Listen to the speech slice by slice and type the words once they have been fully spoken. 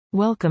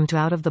Welcome to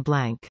Out of the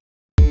Blank.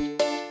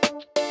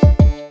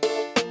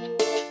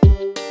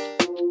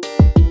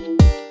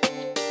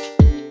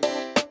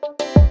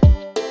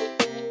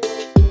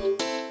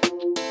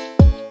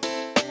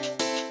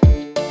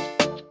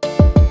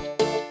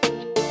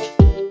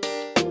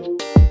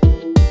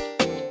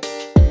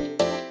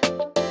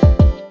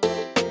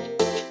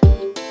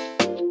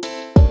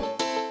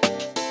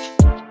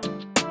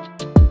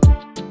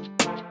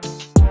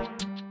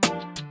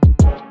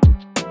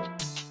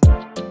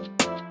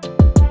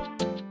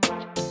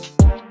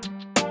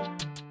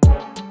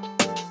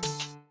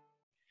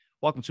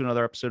 Welcome to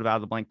another episode of Out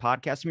of the Blank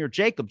podcast. I'm here,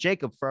 Jacob.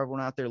 Jacob, for everyone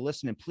out there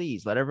listening,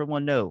 please let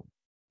everyone know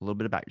a little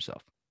bit about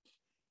yourself.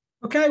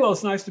 Okay, well,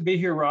 it's nice to be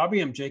here, Robbie.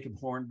 I'm Jacob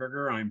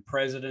Hornberger. I'm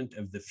president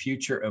of the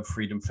Future of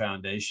Freedom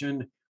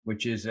Foundation,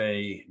 which is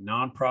a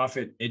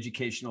nonprofit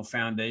educational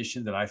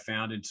foundation that I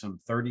founded some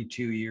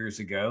 32 years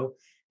ago.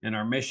 And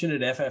our mission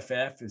at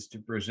FFF is to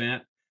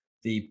present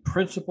the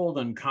principled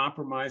and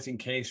compromising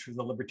case for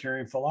the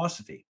libertarian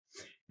philosophy.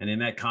 And in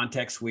that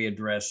context, we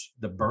address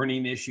the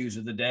burning issues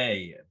of the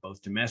day,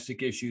 both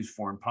domestic issues,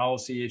 foreign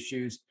policy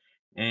issues.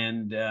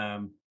 And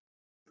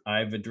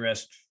I've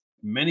addressed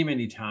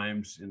many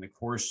times in the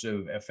course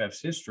of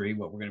FF's history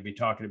what we're going to be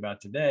talking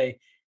about today,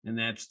 and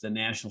that's the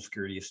national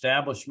security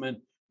establishment,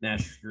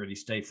 national security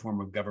state form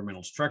of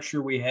governmental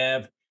structure we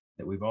have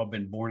that we've all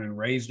been born and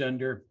raised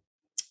under,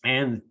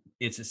 and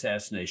its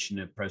assassination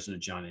of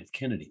President John F.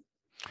 Kennedy.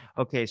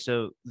 Okay,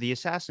 so the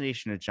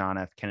assassination of John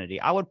F.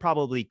 Kennedy, I would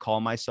probably call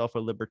myself a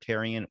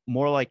libertarian.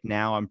 More like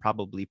now, I'm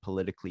probably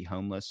politically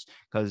homeless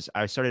because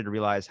I started to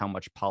realize how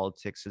much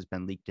politics has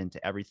been leaked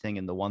into everything.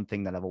 And the one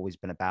thing that I've always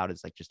been about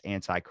is like just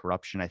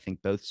anti-corruption. I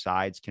think both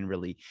sides can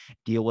really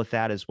deal with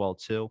that as well,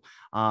 too.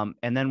 And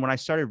then when I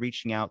started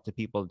reaching out to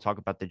people to talk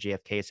about the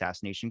JFK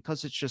assassination,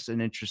 because it's just an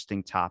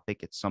interesting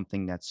topic, it's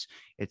something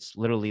it's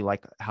literally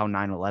like how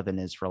 9/11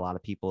 is for a lot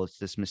of people. It's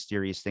this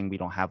mysterious thing we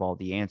don't have all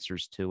the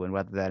answers to, and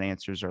whether that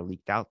answers are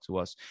leaked out to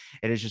us,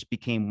 it has just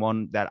became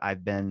one that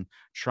I've been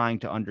trying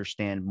to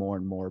understand more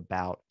and more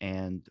about.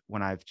 And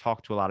when I've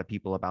talked to a lot of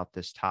people about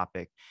this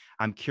topic,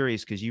 I'm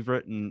curious because you've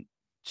written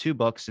 2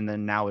 books and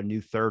then now a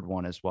new third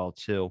one as well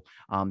too,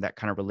 that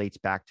kind of relates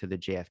back to the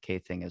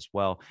JFK thing as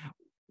well.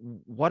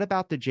 What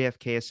about the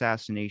JFK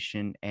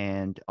assassination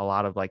and a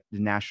lot of like the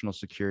national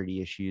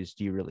security issues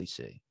do you really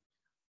see?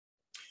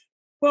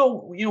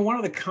 Well, one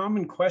of the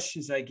common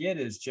questions I get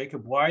is,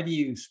 Jacob, why do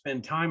you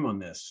spend time on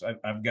this?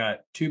 I've got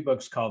 2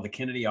 books called The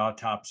Kennedy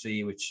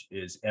Autopsy, which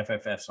is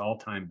FFF's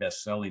all-time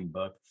best-selling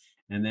book,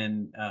 and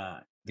then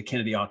The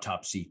Kennedy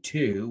Autopsy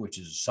 2, which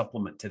is a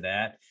supplement to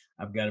that.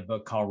 I've got a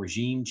book called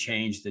Regime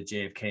Change, the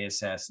JFK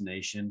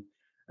Assassination,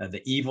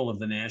 The Evil of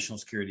the National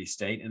Security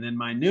State. And then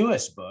my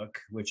newest book,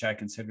 which I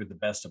consider the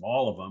best of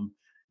all of them,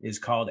 is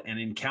called An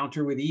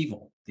Encounter with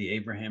Evil, the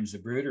Abraham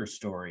Zapruder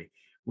story.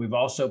 We've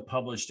also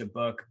published a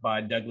book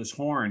by Douglas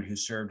Horne, who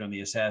served on the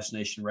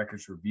Assassination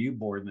Records Review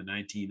Board in the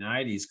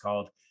 1990s,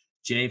 called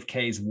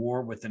JFK's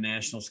War with the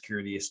National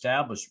Security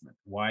Establishment,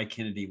 Why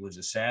Kennedy Was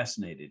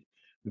Assassinated.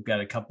 We've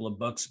got a couple of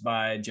books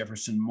by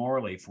Jefferson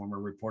Morley, former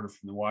reporter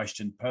from the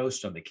Washington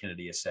Post, on the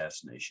Kennedy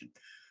assassination.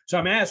 So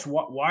I'm asked,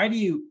 why do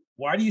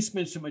you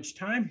spend so much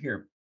time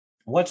here?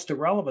 What's the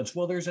relevance?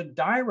 Well, there's a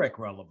direct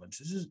relevance.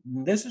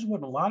 This is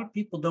what a lot of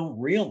people don't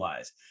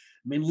realize.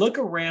 I mean, look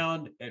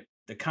around at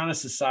the kind of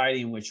society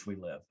in which we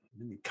live.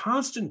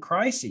 Constant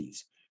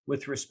crises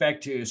with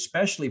respect to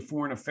especially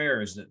foreign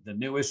affairs. The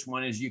newest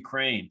one is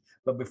Ukraine.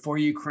 But before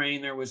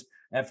Ukraine, there was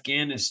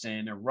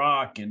Afghanistan,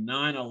 Iraq, and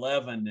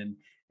 9/11.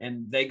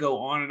 And they go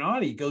on and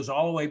on. It goes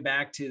all the way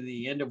back to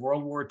the end of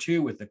World War II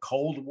with the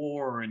Cold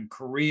War and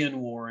Korean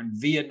War and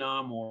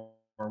Vietnam War,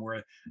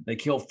 where they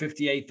killed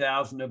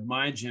 58,000 of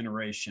my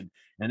generation.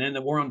 And then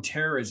the war on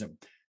terrorism.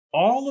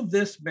 All of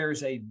this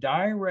bears a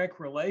direct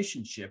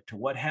relationship to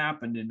what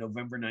happened in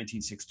November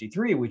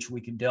 1963, which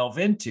we can delve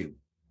into.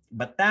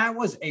 But that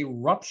was a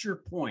rupture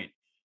point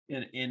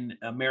in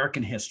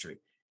American history.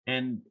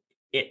 And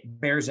it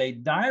bears a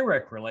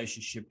direct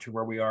relationship to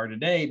where we are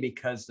today,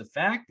 because the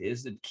fact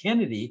is that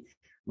Kennedy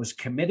was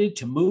committed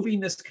to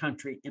moving this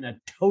country in a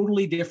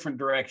totally different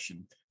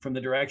direction from the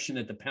direction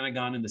that the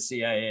Pentagon and the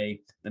CIA,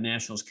 the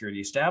national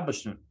security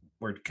establishment,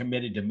 were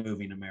committed to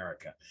moving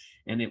America.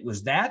 And it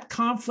was that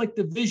conflict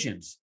of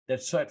visions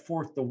that set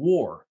forth the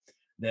war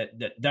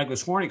that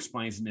Douglas Horne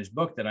explains in his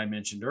book that I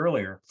mentioned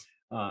earlier,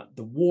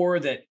 the war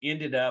that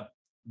ended up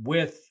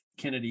with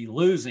Kennedy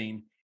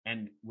losing.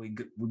 And we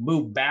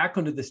moved back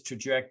onto this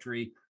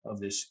trajectory of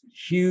this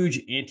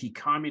huge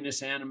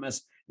anti-communist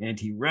animus,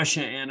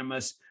 anti-Russia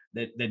animus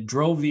that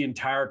drove the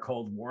entire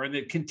Cold War, and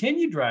that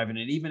continued driving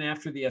it even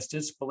after the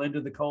ostensible end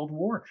of the Cold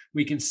War.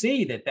 We can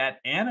see that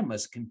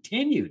animus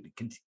continued.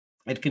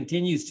 It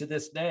continues to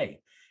this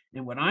day.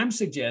 And what I'm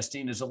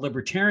suggesting as a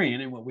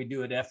libertarian, and what we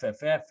do at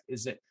FFF,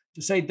 is that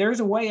to say there's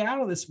a way out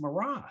of this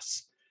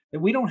morass, that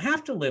we don't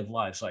have to live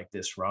lives like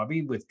this,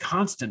 Robbie, with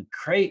constant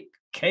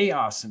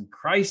chaos and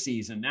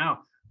crises. And now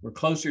We're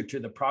closer to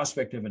the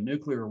prospect of a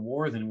nuclear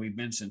war than we've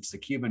been since the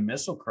Cuban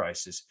Missile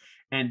Crisis.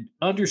 And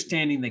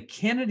understanding the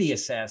Kennedy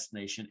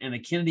assassination and the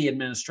Kennedy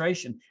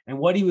administration and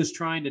what he was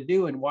trying to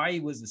do and why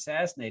he was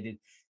assassinated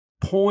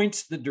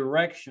points the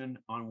direction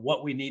on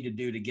what we need to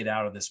do to get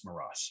out of this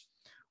morass.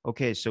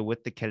 Okay, so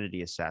with the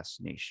Kennedy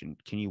assassination,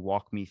 can you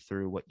walk me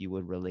through what you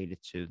would relate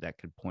it to that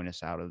could point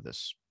us out of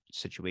this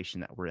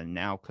situation that we're in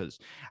now? Because,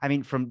 I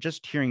mean, from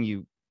just hearing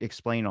you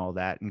explain all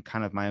that and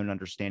kind of my own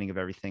understanding of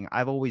everything,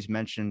 I've always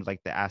mentioned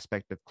like the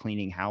aspect of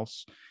cleaning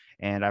house.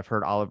 And I've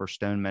heard Oliver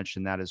Stone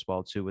mention that as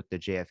well, too, with the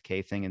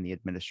JFK thing and the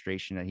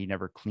administration, that he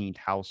never cleaned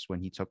house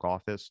when he took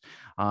office.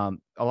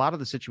 A lot of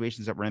the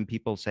situations that we're in,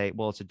 people say,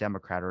 well, it's a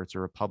Democrat or it's a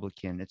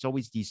Republican. It's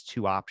always these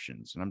two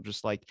options. And I'm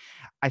just like,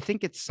 I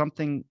think it's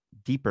something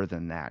deeper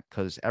than that,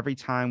 because every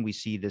time we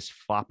see this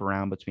flop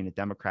around between a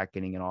Democrat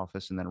getting in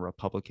office and then a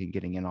Republican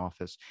getting in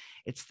office,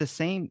 it's the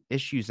same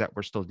issues that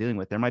we're still dealing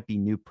with. There might be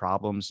new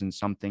problems and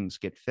some things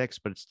get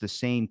fixed, but it's the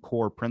same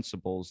core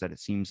principles that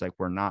it seems like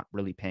we're not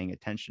really paying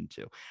attention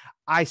to.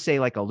 I say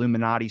like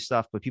Illuminati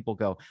stuff, but people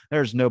go,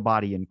 there's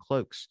nobody in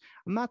cloaks.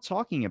 I'm not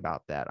talking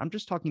about that. I'm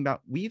just talking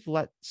about we've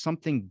let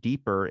something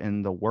deeper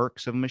in the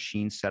works of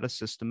machines set a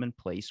system in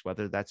place,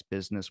 whether that's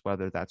business,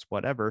 whether that's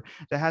whatever,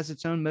 that has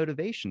its own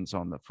motivations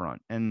on the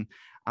front. And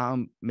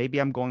maybe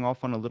I'm going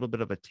off on a little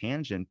bit of a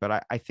tangent,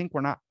 but I think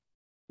we're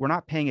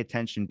not paying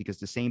attention because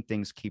the same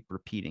things keep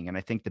repeating. And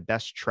I think the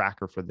best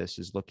tracker for this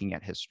is looking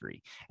at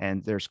history.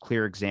 And there's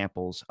clear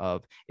examples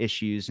of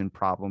issues and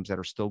problems that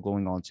are still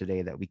going on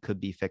today that we could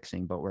be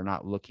fixing, but we're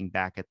not looking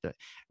back at the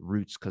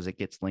roots because it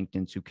gets linked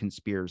into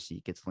conspiracy,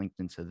 it gets linked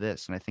into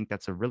this. And I think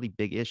that's a really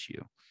big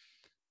issue.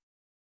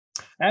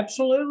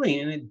 Absolutely.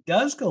 And it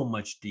does go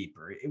much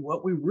deeper.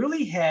 What we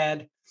really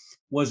had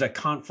was a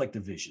conflict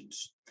of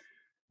visions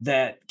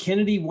that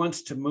Kennedy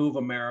wants to move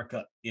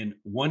America in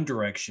one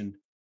direction.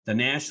 The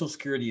national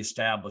security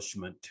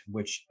establishment,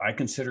 which I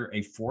consider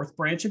a fourth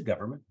branch of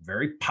government,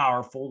 very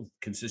powerful,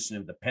 consisting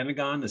of the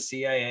Pentagon, the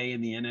CIA,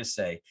 and the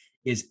NSA,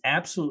 is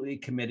absolutely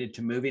committed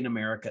to moving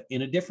America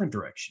in a different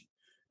direction.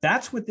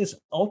 That's what this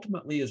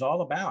ultimately is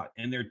all about.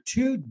 And they're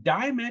two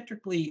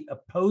diametrically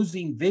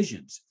opposing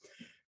visions.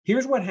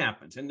 Here's what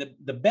happens. And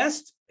the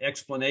best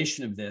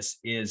explanation of this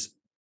is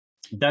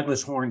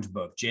Douglas Horne's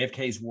book,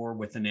 JFK's War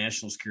with the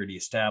National Security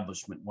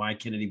Establishment, Why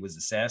Kennedy Was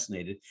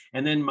Assassinated.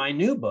 And then my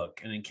new book,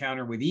 An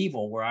Encounter with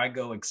Evil, where I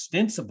go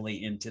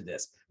extensively into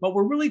this. What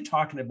we're really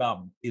talking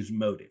about is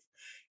motive.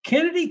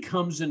 Kennedy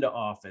comes into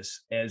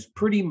office as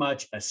pretty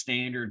much a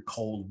standard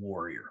Cold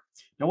Warrior.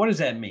 Now, what does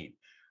that mean?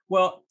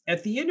 Well,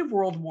 at the end of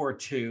World War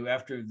II,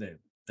 after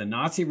the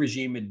Nazi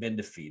regime had been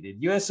defeated,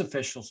 U.S.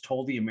 officials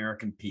told the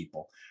American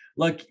people,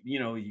 look,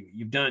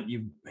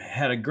 you've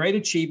had a great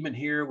achievement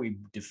here. We've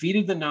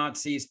defeated the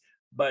Nazis,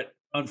 but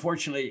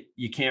unfortunately,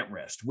 you can't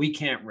rest. We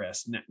can't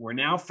rest. We're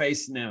now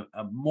facing a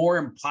more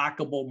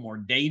implacable, more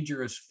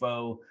dangerous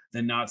foe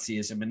than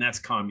Nazism, and that's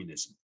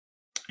communism.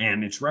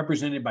 And it's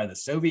represented by the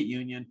Soviet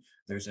Union.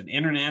 There's an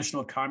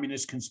international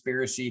communist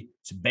conspiracy.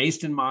 It's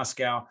based in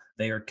Moscow.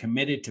 They are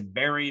committed to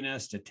burying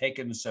us, to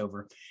taking us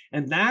over.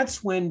 And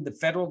that's when the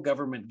federal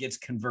government gets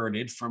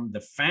converted from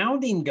the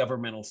founding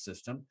governmental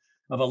system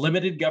of a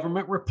limited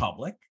government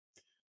republic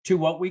to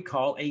what we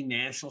call a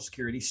national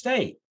security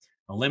state.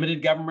 A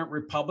limited government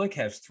republic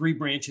has three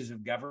branches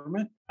of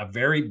government, a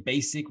very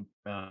basic,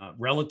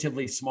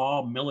 relatively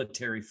small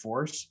military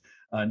force,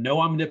 no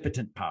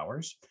omnipotent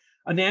powers.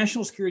 A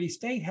national security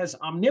state has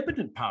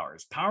omnipotent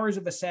powers, powers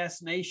of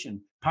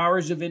assassination,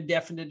 powers of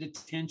indefinite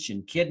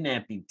detention,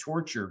 kidnapping,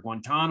 torture,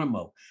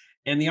 Guantanamo.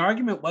 And the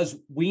argument was,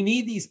 we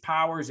need these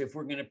powers if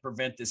we're going to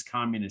prevent this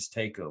communist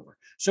takeover.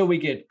 So we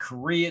get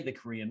Korea, the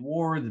Korean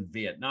War, the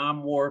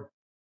Vietnam War.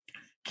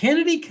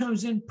 Kennedy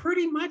comes in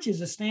pretty much as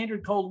a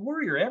standard Cold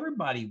Warrior.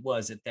 Everybody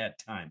was at that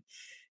time,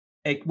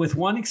 with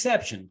one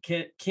exception.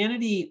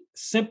 Kennedy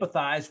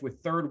sympathized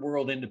with third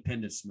world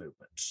independence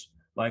movements,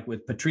 like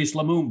with Patrice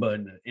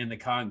Lumumba in the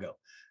Congo.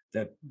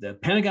 The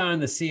Pentagon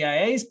and the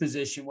CIA's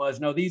position was,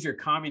 no, these are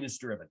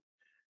communist driven.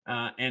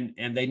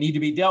 And they need to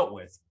be dealt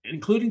with,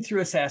 including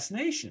through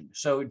assassination.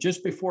 So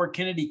just before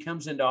Kennedy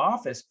comes into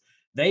office,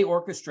 they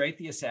orchestrate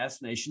the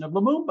assassination of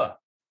Lumumba.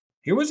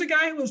 Here was a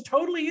guy who was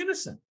totally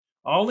innocent.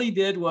 All he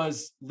did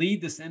was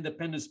lead this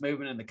independence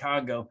movement in the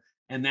Congo,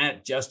 and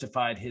that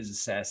justified his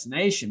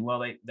assassination.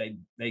 Well,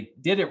 they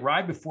did it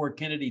right before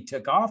Kennedy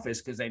took office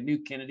because they knew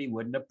Kennedy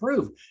wouldn't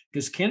approve,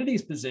 because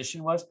Kennedy's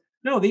position was,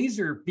 no, these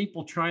are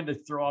people trying to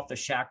throw off the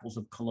shackles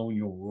of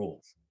colonial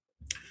rule.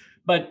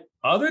 But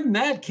other than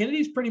that,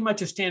 Kennedy's pretty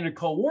much a standard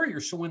Cold Warrior.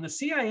 So when the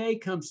CIA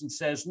comes and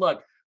says,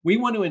 look, we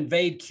want to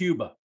invade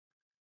Cuba.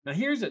 Now,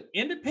 here's an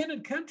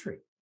independent country,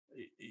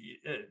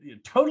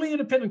 totally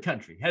independent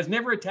country, has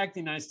never attacked the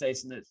United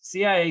States. And the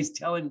CIA is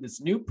telling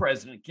this new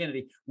president,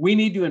 Kennedy, we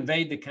need to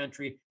invade the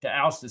country to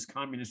oust this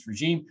communist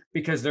regime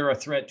because they're a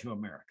threat to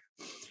America.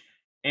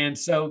 And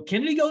so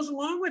Kennedy goes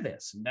along with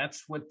this. And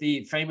that's what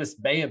the famous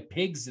Bay of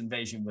Pigs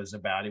invasion was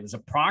about. It was a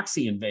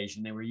proxy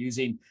invasion. They were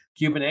using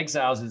Cuban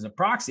exiles as a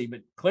proxy,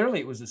 but clearly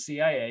it was a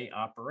CIA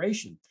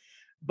operation.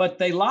 But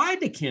they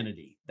lied to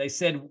Kennedy. They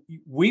said,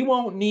 we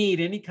won't need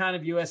any kind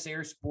of U.S.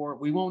 air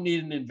support. We won't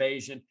need an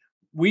invasion.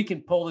 We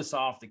can pull this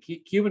off. The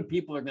Cuban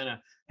people are going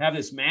to have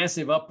this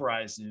massive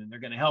uprising, and they're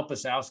going to help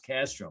us oust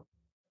Castro.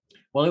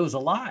 Well, it was a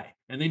lie,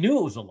 and they knew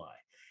it was a lie.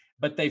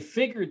 But they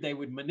figured they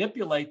would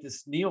manipulate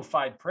this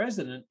neophyte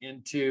president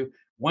into,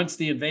 once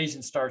the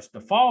invasion starts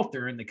to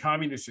falter and the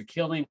communists are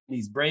killing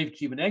these brave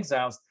Cuban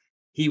exiles,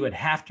 he would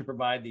have to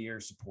provide the air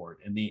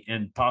support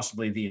and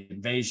possibly the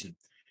invasion.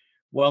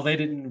 Well, they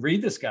didn't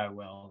read this guy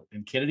well.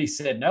 And Kennedy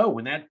said no.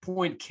 When that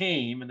point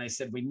came and they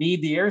said, we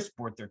need the air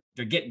support,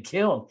 they're getting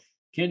killed,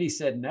 Kennedy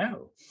said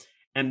no.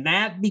 And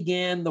that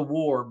began the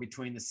war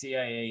between the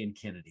CIA and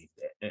Kennedy.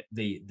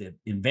 The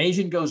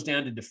invasion goes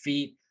down to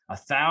defeat.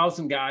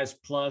 1,000 guys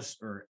plus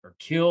are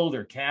killed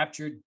or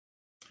captured.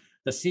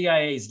 The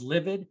CIA is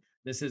livid.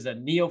 This is a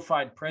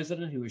neophyte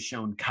president who has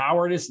shown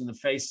cowardice in the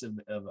face of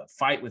a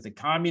fight with the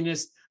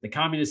communists. The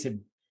communists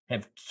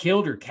have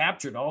killed or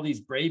captured all these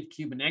brave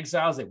Cuban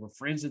exiles that were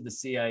friends of the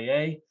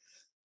CIA.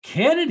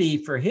 Kennedy,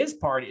 for his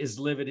part, is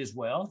livid as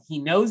well. He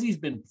knows he's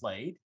been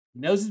played.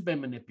 He knows he's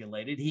been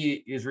manipulated.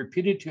 He is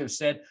reputed to have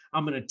said,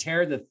 I'm going to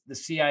tear the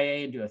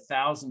CIA into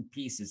 1,000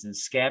 pieces and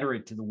scatter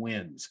it to the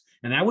winds.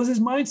 And that was his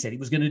mindset. He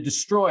was going to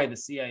destroy the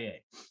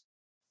CIA.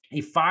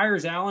 He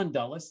fires Allen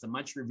Dulles, the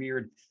much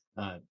revered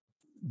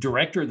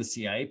director of the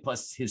CIA,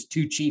 plus his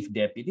two chief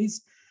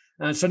deputies.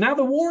 So now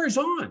the war is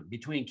on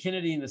between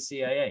Kennedy and the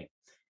CIA.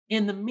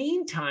 In the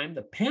meantime,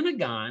 the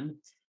Pentagon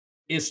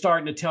is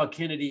starting to tell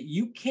Kennedy,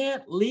 you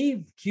can't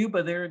leave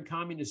Cuba there in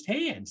communist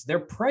hands. They're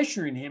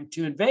pressuring him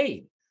to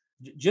invade.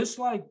 Just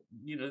like,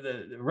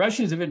 the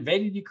Russians have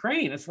invaded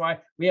Ukraine. That's why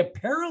we have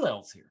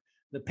parallels here.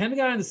 The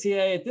Pentagon and the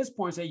CIA at this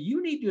point say,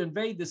 you need to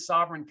invade this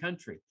sovereign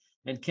country.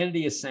 And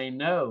Kennedy is saying,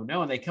 no.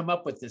 And they come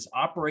up with this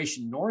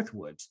Operation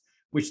Northwoods,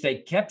 which they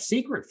kept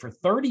secret for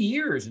 30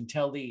 years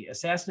until the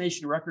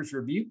Assassination Records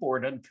Review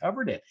Board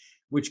uncovered it,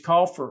 which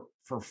called for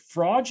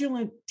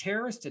fraudulent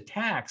terrorist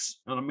attacks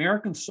on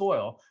American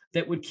soil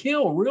that would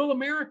kill real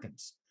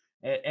Americans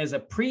as a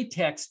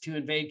pretext to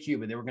invade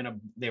Cuba.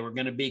 They were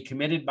going to be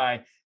committed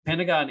by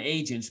Pentagon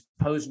agents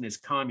posing as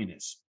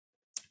communists.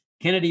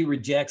 Kennedy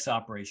rejects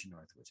Operation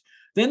Northwoods.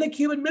 Then the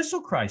Cuban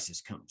Missile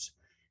Crisis comes.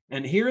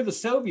 And here the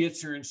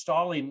Soviets are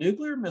installing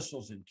nuclear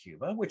missiles in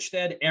Cuba, which they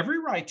had every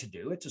right to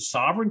do. It's a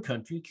sovereign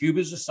country. Cuba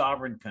is a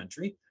sovereign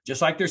country,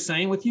 just like they're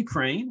saying with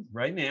Ukraine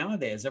right now.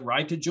 They have a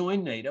right to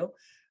join NATO.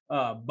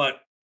 But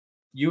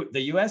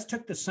the U.S.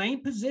 took the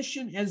same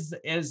position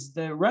as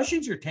the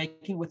Russians are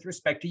taking with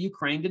respect to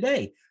Ukraine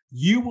today.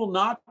 You will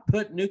not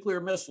put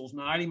nuclear missiles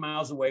 90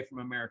 miles away from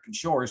American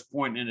shores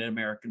pointing at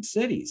American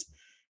cities.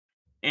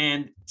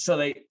 And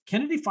so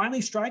Kennedy finally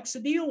strikes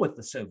a deal with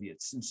the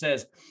Soviets and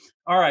says,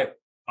 all right,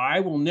 I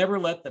will never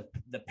let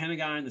the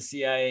Pentagon and the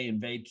CIA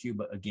invade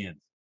Cuba again.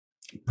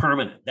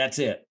 Permanent. That's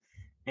it.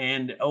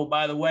 And, oh,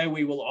 by the way,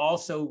 we will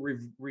also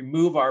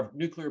remove our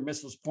nuclear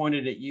missiles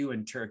pointed at you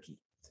in Turkey.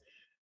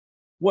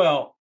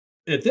 Well,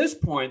 at this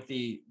point,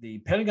 the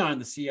Pentagon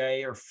and the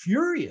CIA are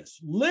furious,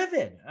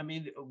 livid. I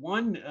mean,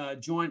 one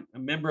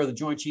member of the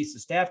Joint Chiefs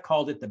of Staff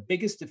called it the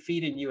biggest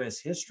defeat in U.S.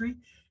 history.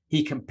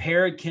 He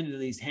compared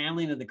Kennedy's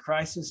handling of the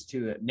crisis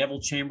to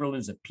Neville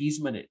Chamberlain's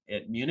appeasement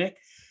at Munich.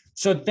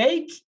 So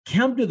they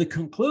come to the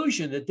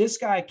conclusion that this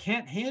guy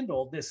can't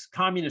handle this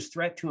communist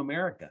threat to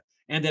America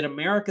and that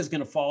America is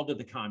going to fall to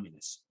the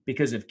communists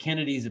because of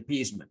Kennedy's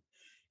appeasement.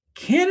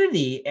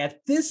 Kennedy,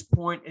 at this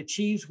point,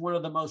 achieves one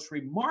of the most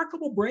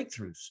remarkable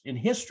breakthroughs in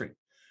history.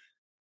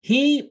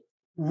 He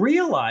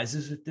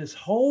realizes that this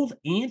whole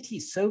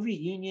anti-Soviet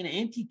Union,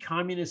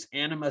 anti-communist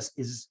animus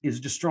is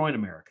destroying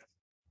America.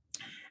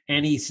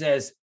 And he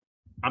says,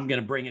 I'm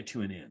going to bring it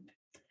to an end.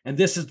 And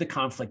this is the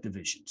conflict of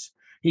visions.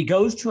 He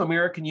goes to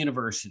American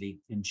University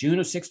in June of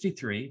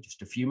 1963,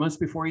 just a few months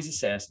before he's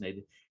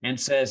assassinated, and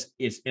says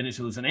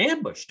it was an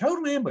ambush,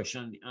 total ambush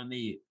on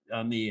the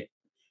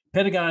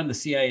Pentagon and the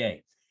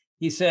CIA.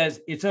 He says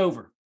it's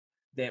over,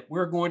 that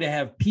we're going to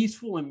have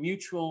peaceful and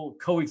mutual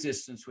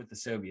coexistence with the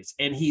Soviets.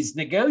 And he's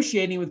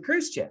negotiating with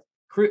Khrushchev,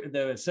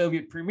 the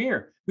Soviet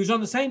premier, who's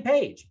on the same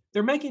page.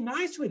 They're making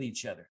nice with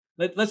each other.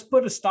 Let's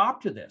put a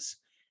stop to this.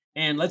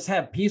 And let's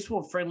have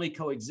peaceful, friendly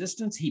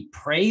coexistence. He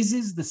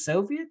praises the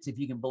Soviets, if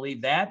you can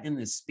believe that, in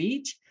this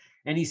speech.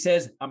 And he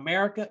says,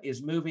 America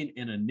is moving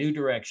in a new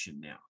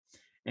direction now.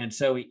 And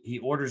so he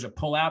orders a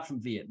pullout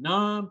from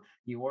Vietnam.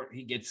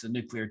 He gets the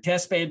nuclear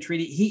test ban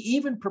treaty. He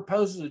even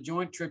proposes a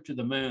joint trip to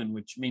the moon,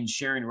 which means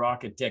sharing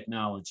rocket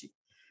technology.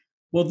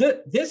 Well,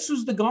 this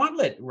was the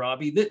gauntlet,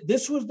 Robbie.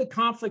 This was the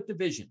conflict of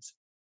visions.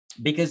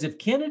 Because if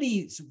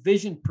Kennedy's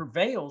vision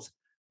prevails,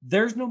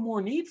 there's no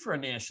more need for a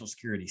national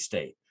security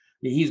state.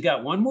 He's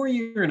got one more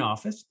year in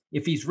office.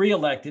 If he's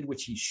reelected,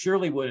 which he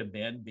surely would have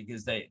been,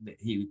 because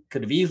he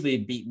could have easily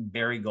beaten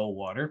Barry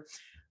Goldwater.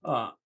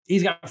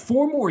 He's got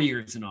 4 more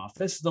years in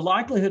office. The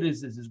likelihood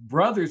is that his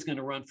brother's going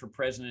to run for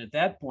president at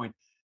that point.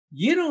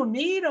 You don't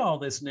need all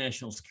this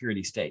national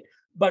security state.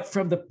 But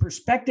from the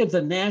perspective of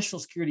the national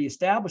security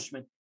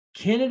establishment,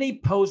 Kennedy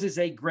poses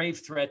a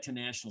grave threat to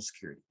national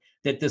security.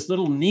 that this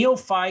little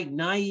neophyte,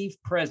 naive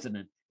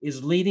president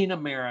is leading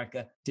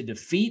America to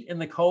defeat in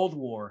the Cold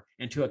War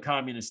and to a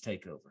communist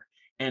takeover.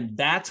 And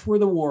that's where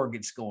the war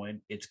gets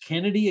going. It's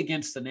Kennedy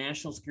against the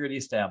national security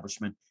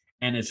establishment,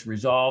 and it's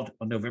resolved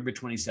on November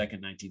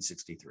 22nd,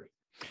 1963.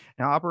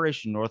 Now,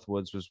 Operation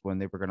Northwoods was when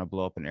they were going to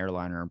blow up an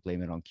airliner and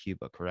blame it on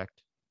Cuba,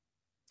 correct?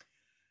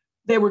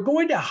 They were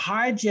going to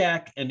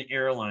hijack an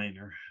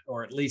airliner,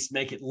 or at least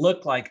make it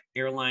look like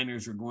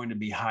airliners were going to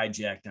be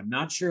hijacked. I'm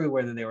not sure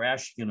whether they were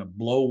actually going to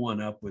blow one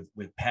up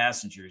with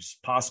passengers.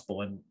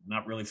 Possible. I'm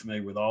not really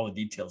familiar with all the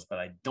details, but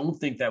I don't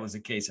think that was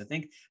the case. I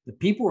think the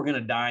people were going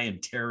to die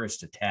in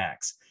terrorist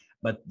attacks,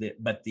 but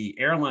the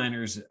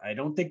airliners, I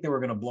don't think they were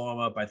going to blow them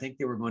up. I think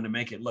they were going to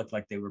make it look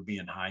like they were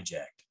being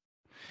hijacked.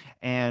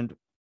 And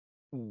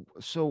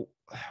so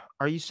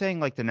are you saying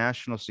like the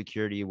national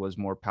security was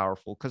more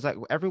powerful? Because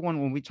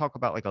everyone, when we talk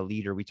about like a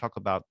leader, we talk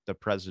about the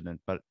president,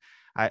 but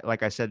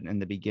like I said in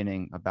the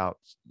beginning about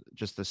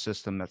just the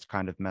system that's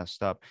kind of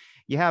messed up.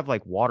 You have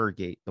like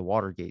Watergate, the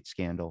Watergate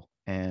scandal,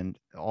 and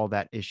all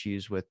that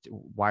issues with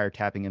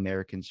wiretapping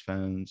Americans'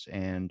 phones,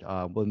 and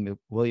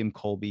William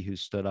Colby, who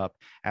stood up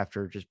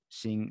after just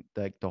seeing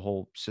the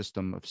whole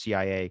system of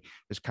CIA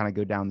just kind of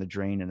go down the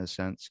drain in a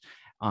sense.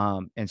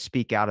 And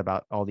speak out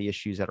about all the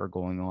issues that are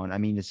going on. I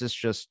mean, is this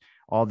just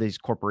all these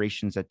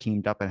corporations that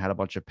teamed up and had a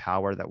bunch of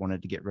power that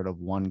wanted to get rid of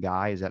one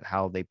guy? Is that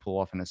how they pull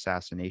off an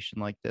assassination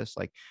like this?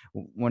 Like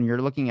when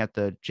you're looking at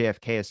the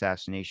JFK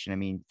assassination, I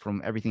mean, from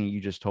everything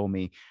you just told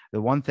me,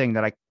 the one thing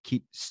that I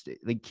keeps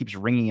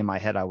ringing in my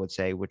head, I would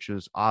say, which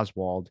was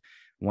Oswald,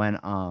 when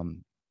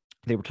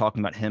they were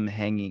talking about him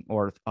hanging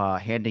or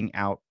handing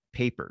out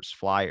papers,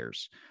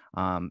 flyers.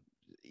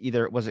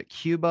 Either was it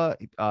Cuba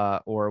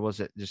or was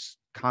it just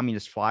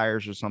communist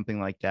flyers or something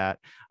like that,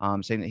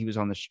 saying that he was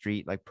on the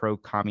street like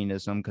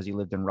pro-communism because he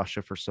lived in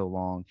Russia for so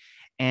long.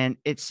 And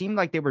it seemed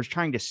like they were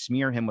trying to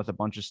smear him with a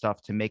bunch of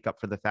stuff to make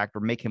up for the fact, or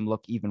make him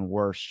look even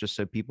worse, just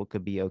so people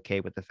could be okay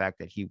with the fact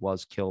that he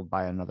was killed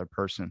by another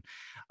person.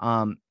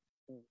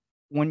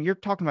 When you're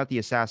talking about the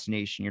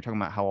assassination, you're talking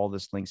about how all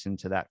this links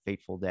into that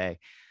fateful day.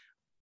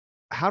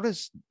 How do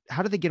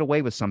they get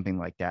away with something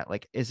like that?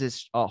 Like, is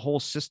this a whole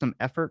system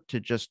effort to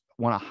just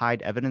want to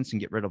hide evidence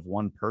and get rid of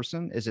one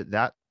person? Is it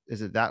that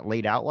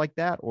laid out like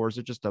that, or is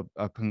it just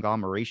a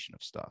conglomeration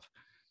of stuff?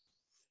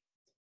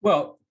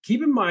 Well,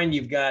 keep in mind,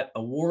 you've got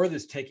a war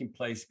that's taking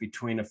place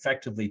between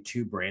effectively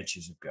two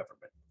branches of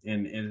government.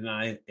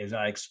 And as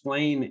I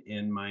explain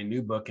in my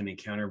new book, An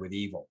Encounter with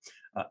Evil,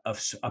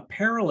 a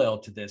parallel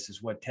to this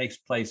is what takes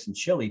place in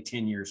Chile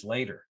 10 years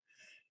later.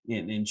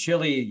 In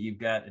Chile, you've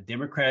got a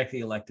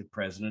democratically elected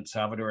president,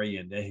 Salvador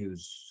Allende,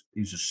 who's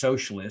a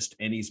socialist,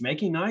 and he's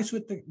making nice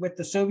with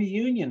the Soviet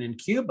Union and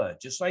Cuba,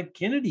 just like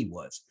Kennedy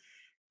was.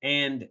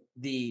 And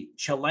the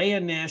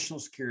Chilean national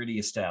security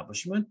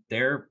establishment,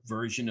 their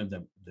version of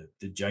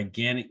the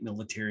gigantic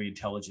military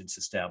intelligence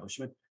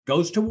establishment,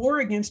 goes to war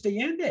against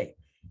Allende.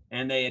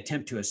 And they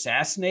attempt to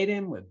assassinate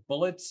him with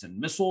bullets and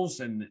missiles.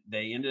 And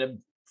they ended up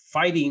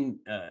fighting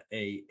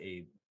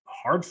a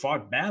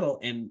hard-fought battle.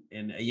 And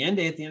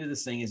Allende, at the end of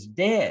this thing, is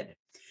dead.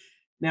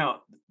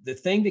 Now, the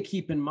thing to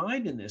keep in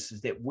mind in this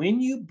is that when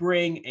you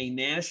bring a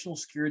national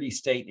security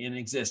state in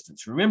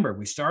existence, remember,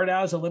 we started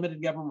out as a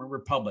limited government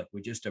republic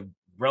with just a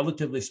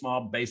relatively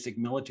small basic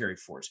military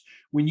force.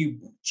 When you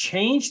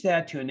change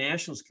that to a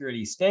national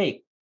security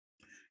state,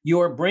 you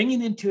are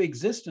bringing into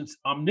existence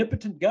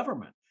omnipotent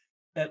government,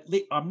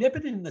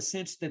 omnipotent in the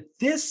sense that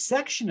this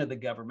section of the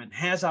government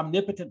has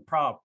omnipotent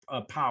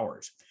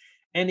powers,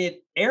 and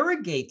it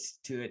arrogates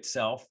to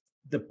itself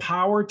the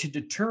power to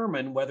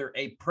determine whether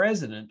a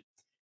president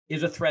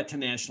is a threat to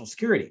national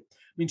security.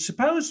 I mean,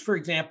 suppose, for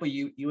example,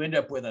 you end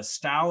up with a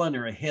Stalin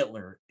or a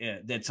Hitler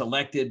that's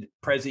elected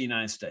president of the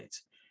United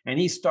States, and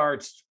he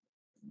starts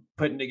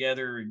putting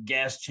together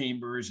gas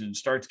chambers and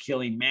starts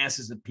killing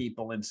masses of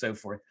people and so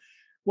forth.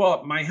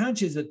 Well, my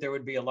hunch is that there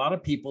would be a lot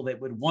of people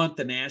that would want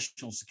the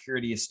national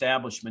security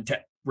establishment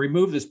to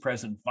remove this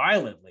president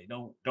violently.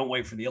 Don't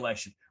wait for the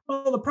election.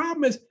 Well, the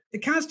problem is the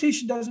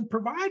Constitution doesn't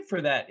provide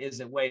for that as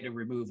a way to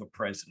remove a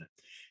president.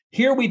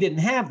 Here we didn't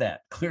have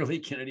that. Clearly,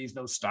 Kennedy's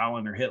no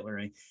Stalin or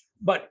Hitler.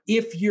 But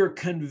if you're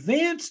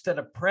convinced that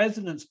a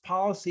president's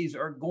policies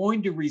are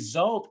going to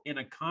result in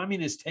a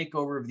communist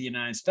takeover of the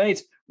United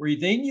States, where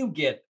then you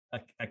get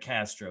a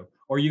Castro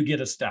or you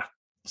get a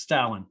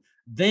Stalin,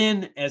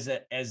 then as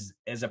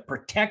a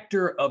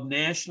protector of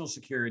national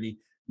security,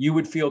 you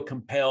would feel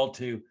compelled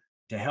to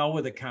hell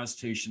with the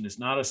Constitution. It's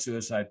not a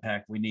suicide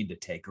pact. We need to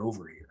take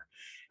over here.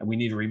 And we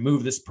need to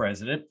remove this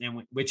president,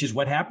 and which is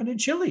what happened in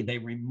Chile. They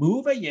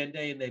remove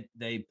Allende and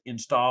they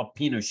install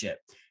Pinochet.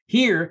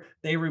 Here,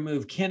 they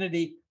remove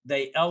Kennedy.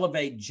 They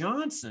elevate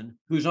Johnson,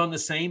 who's on the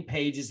same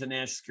page as the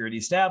national security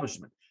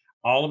establishment.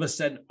 All of a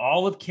sudden,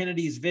 all of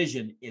Kennedy's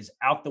vision is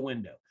out the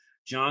window.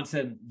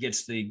 Johnson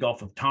gets the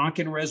Gulf of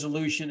Tonkin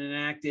resolution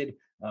enacted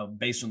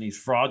based on these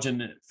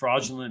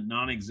fraudulent,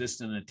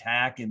 non-existent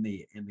attack in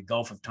the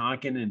Gulf of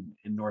Tonkin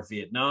in North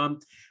Vietnam.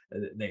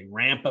 They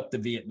ramp up the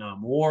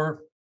Vietnam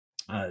War.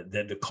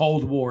 That the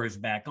Cold War is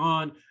back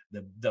on.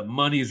 The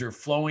monies are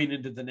flowing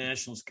into the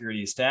national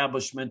security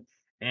establishment,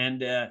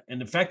 and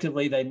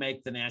effectively they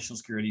make the national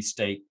security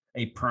state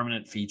a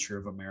permanent feature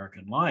of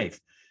American life.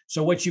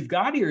 So what you've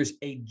got here is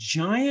a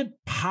giant,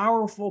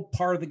 powerful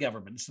part of the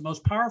government. It's the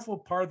most powerful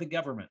part of the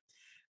government.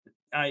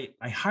 I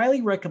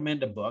highly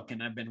recommend a book,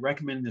 and I've been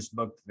recommending this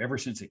book ever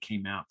since it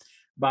came out,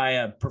 by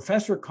a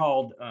professor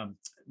called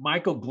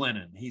Michael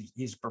Glennon.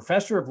 He's a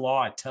professor of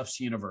law at Tufts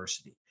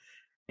University,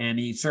 and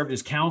he served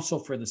as counsel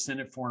for the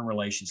Senate Foreign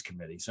Relations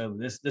Committee. So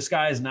this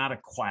guy is not a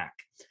quack.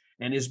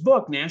 And his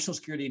book, National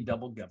Security and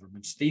Double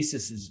Government's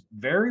thesis, is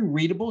very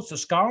readable. It's a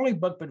scholarly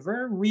book, but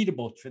very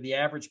readable for the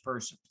average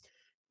person.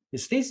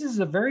 His thesis is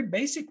a very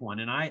basic one,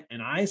 and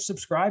I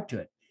subscribe to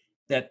it,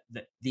 that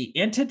the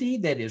entity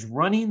that is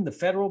running the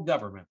federal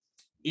government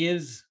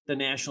is the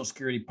national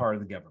security part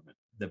of the government: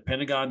 the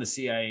Pentagon, the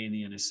CIA, and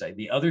the NSA.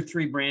 The other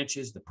three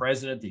branches, the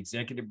president, the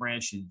executive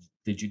branch,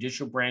 the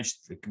judicial branch,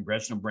 the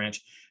congressional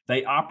branch,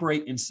 they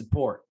operate in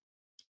support.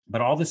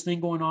 But all this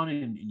thing going on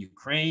in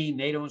Ukraine,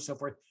 NATO, and so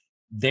forth,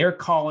 they're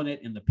calling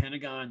it in the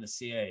Pentagon, the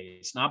CIA.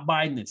 It's not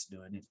Biden that's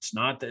doing it. It's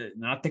not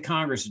the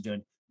Congress is doing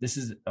it. This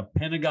is a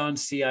Pentagon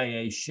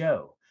CIA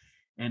show.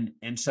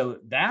 And so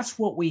that's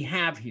what we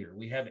have here.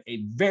 We have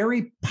a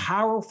very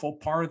powerful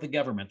part of the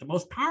government, the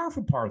most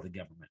powerful part of the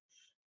government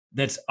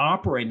that's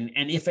operating.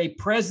 And if a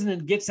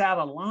president gets out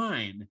of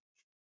line,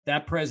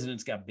 that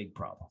president's got big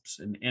problems.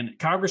 And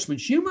Congressman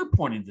Schumer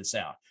pointed this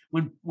out.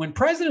 When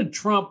President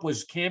Trump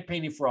was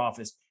campaigning for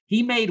office,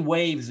 he made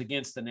waves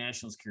against the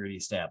national security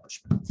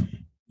establishment.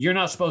 You're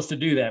not supposed to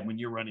do that when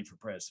you're running for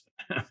president.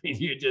 I mean,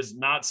 you're just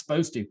not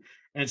supposed to.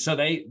 And so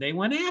they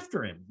went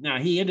after him. Now,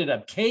 he ended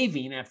up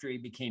caving after he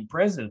became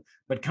president.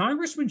 But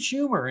Congressman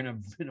Schumer,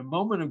 in a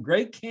moment of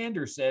great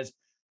candor, says,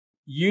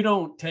 you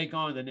don't take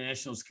on the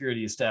national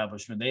security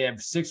establishment. They have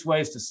 6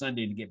 ways to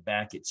Sunday to get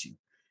back at you.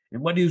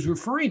 And what he was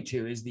referring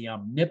to is the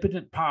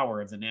omnipotent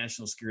power of the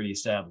national security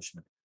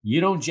establishment.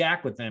 You don't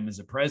jack with them as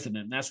a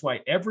president. And that's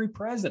why every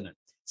president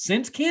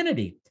since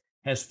Kennedy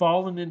has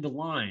fallen into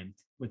line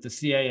with the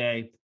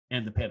CIA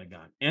and the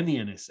Pentagon and the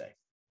NSA.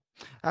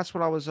 That's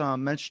what I was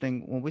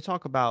mentioning when we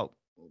talk about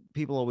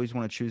people always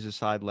want to choose a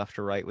side, left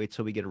or right. Wait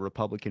till we get a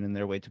Republican in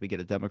there. Wait till we get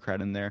a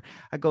Democrat in there.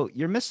 I go,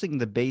 you're missing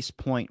the base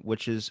point,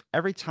 which is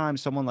every time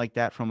someone like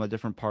that from a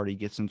different party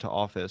gets into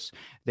office,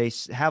 they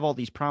have all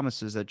these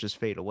promises that just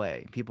fade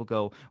away. People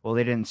go, well,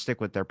 they didn't stick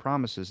with their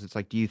promises. It's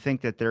like, do you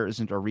think that there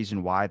isn't a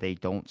reason why they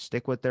don't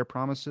stick with their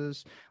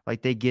promises?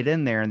 Like they get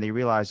in there and they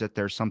realize that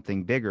there's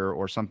something bigger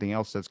or something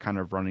else that's kind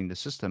of running the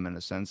system in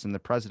a sense. And the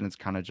president's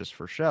kind of just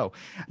for show.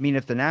 I mean,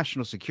 if the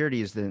national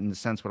security is in the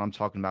sense what I'm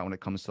talking about when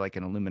it comes to like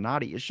an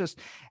Illuminati, it's just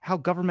how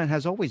government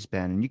has always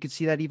been. And you can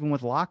see that even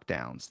with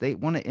lockdowns. They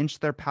want to inch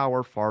their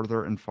power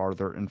farther and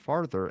farther and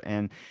farther.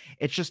 And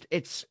it's just,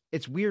 it's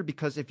weird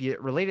because if you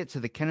relate it to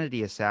the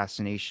Kennedy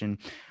assassination,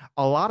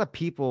 a lot of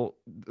people,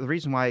 the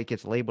reason why it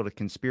gets labeled a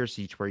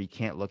conspiracy to where you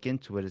can't look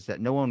into it is that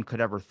no one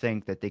could ever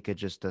think that they could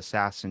just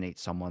assassinate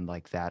someone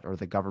like that, or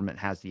the government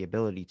has the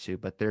ability to,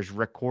 but there's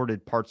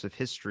recorded parts of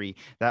history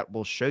that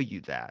will show you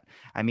that.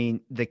 I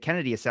mean, the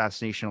Kennedy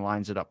assassination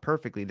lines it up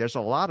perfectly. There's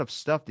a lot of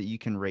stuff that you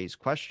can raise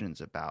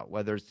questions about,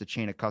 whether it's the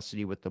chain of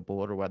custody with the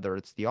bullet or whether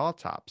it's the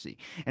autopsy,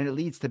 and it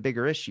leads to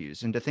bigger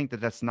issues. And to think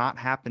that that's not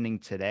happening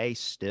today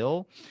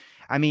still,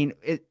 I mean,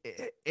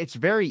 it's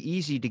very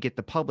easy to get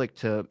the public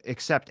to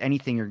accept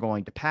anything you're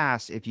going to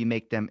pass if you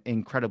make them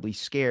incredibly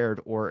scared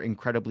or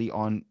incredibly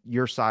on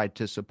your side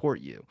to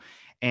support you.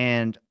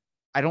 And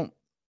I don't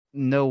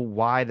know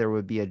why there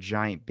would be a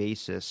giant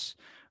basis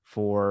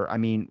for, I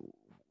mean,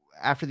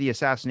 after the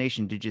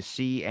assassination, did you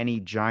see any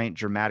giant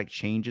dramatic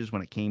changes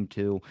when it came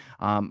to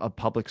a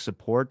public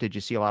support? Did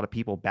you see a lot of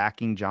people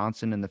backing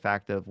Johnson and the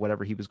fact of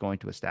whatever he was going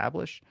to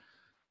establish?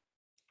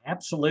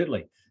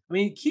 Absolutely. I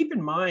mean, keep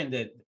in mind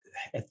that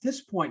at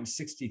this point in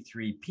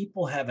 63,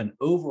 people have an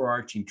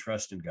overarching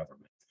trust in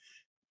government.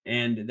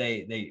 And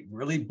they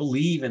really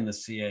believe in the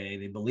CIA.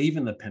 They believe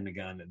in the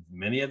Pentagon, and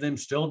many of them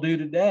still do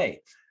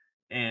today.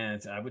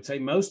 And I would say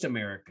most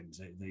Americans,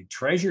 they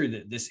treasure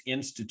this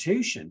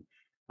institution.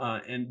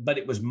 But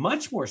it was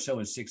much more so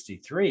in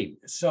 63.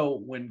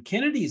 So when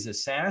Kennedy's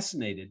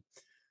assassinated,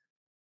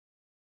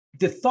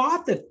 the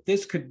thought that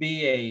this could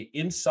be a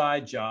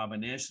inside job, a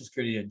national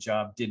security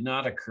job, did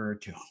not occur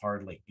to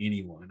hardly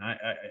anyone.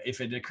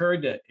 If it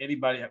occurred to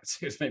anybody, I would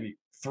say it's maybe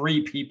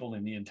 3 people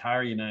in the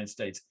entire United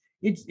States.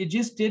 It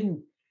just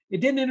didn't.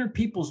 It didn't enter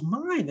people's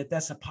mind that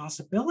that's a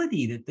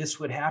possibility that this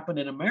would happen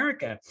in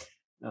America.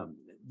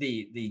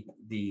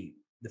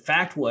 The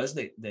fact was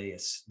that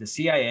the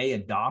CIA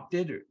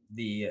adopted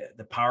the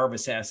power of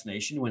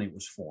assassination when it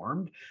was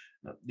formed.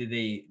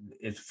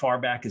 As far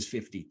back as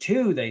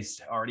 52, they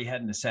already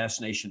had an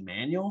assassination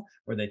manual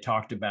where they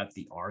talked about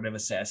the art of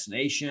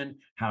assassination,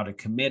 how to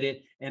commit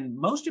it, and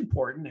most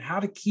important, how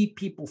to keep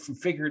people from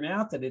figuring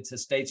out that it's a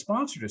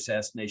state-sponsored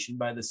assassination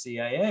by the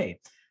CIA.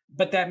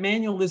 But that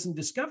manual isn't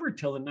discovered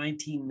till the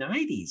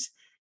 1990s.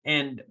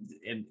 And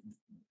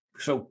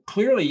so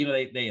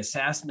clearly, they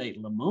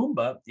assassinate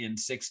Lumumba in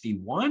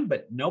 61,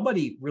 but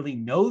nobody really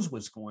knows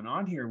what's going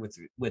on here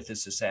with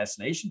this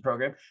assassination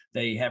program.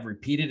 They have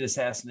repeated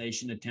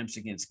assassination attempts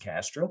against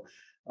Castro.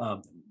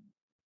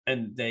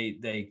 And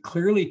they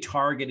clearly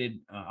targeted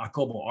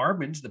Jacobo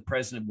Arbenz, the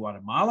president of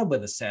Guatemala,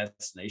 with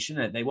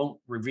assassination. They won't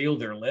reveal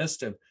their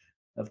list of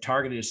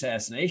targeted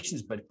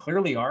assassinations, but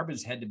clearly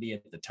Arbenz had to be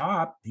at the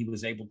top. He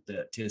was able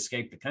to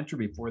escape the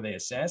country before they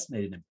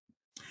assassinated him.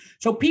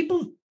 So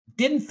people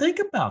didn't think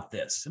about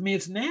this. I mean,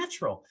 it's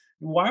natural.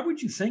 Why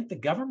would you think the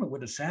government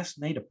would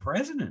assassinate a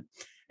president?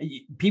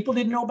 People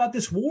didn't know about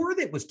this war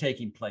that was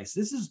taking place.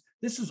 This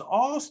is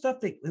all stuff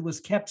that was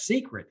kept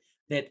secret,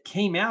 that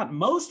came out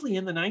mostly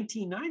in the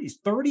 1990s,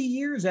 30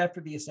 years after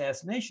the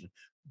assassination.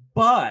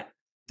 But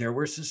there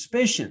were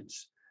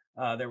suspicions.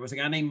 There was a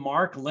guy named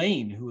Mark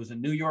Lane, who was a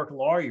New York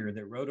lawyer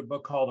that wrote a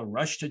book called A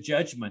Rush to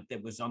Judgment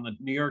that was on the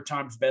New York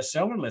Times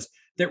bestseller list,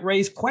 that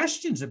raised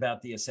questions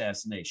about the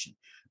assassination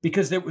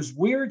because there was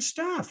weird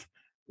stuff.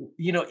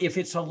 If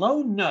it's a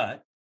lone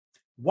nut,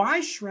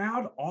 why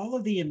shroud all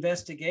of the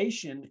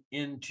investigation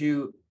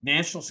into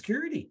national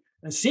security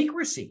and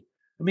secrecy?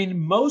 I mean,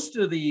 most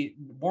of the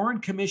Warren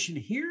Commission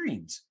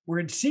hearings were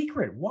in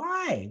secret.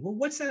 Why? Well,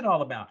 what's that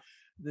all about?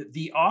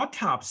 The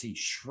autopsy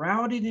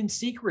shrouded in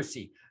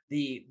secrecy.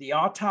 The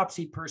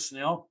autopsy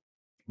personnel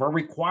were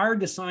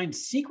required to sign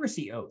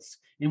secrecy oaths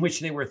in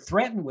which they were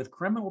threatened with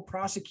criminal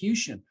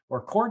prosecution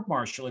or court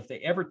martial if they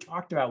ever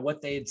talked about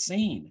what they had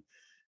seen.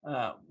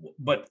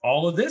 But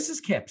all of this is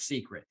kept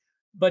secret.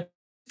 But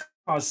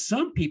caused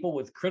some people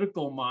with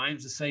critical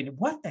minds to say,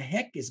 what the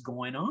heck is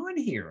going on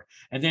here?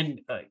 And then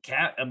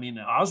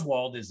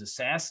Oswald is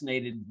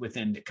assassinated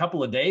within a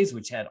couple of days,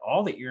 which had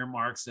all the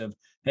earmarks of,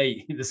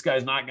 hey, this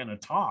guy's not going to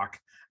talk.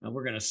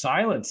 We're going to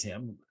silence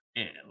him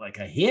like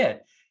a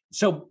hit.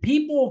 So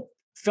people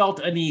felt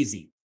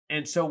uneasy.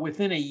 And so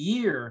within a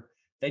year,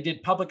 they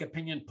did public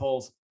opinion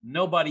polls.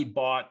 Nobody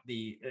bought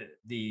the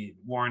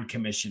Warren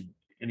Commission.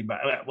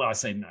 Anybody? Well, I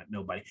say not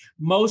nobody.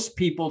 Most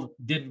people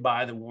didn't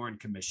buy the Warren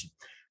Commission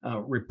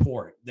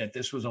report that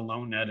this was a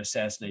lone nut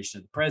assassination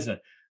of the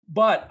president.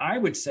 But I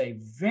would say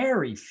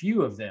very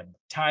few of them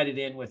tied it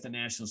in with the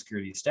national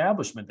security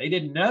establishment. They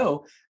didn't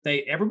know.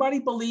 Everybody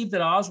believed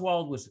that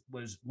Oswald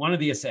was one of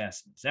the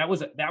assassins. That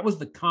was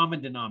the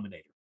common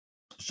denominator.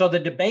 So the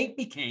debate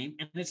became,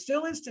 and it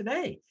still is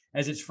today,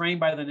 as it's framed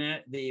by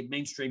the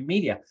mainstream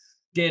media,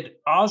 did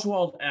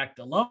Oswald act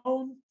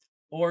alone,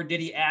 or did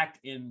he act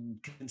in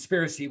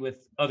conspiracy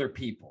with other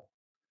people?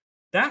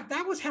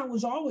 That was how it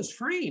was always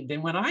framed.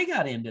 And when I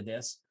got into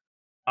this,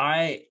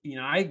 I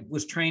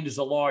was trained as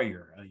a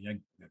lawyer. I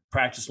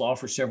practiced law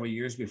for several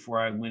years before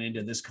I went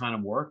into this kind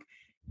of work.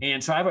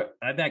 And so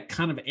I have that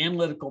kind of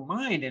analytical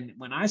mind. And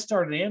when I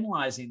started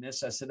analyzing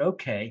this, I said,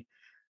 okay,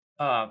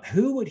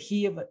 who would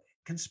he have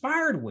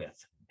conspired with?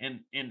 And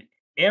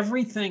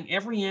every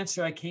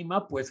answer I came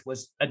up with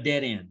was a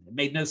dead end. It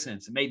made no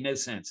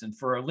sense. And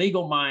for a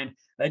legal mind,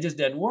 that just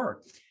doesn't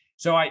work.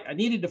 So I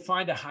needed to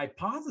find a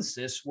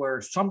hypothesis where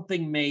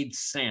something made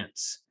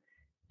sense.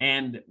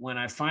 And when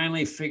I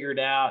finally figured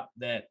out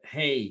that,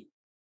 hey,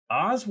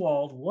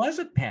 Oswald was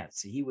a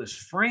patsy, he was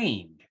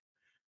framed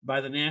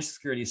by the national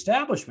security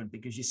establishment,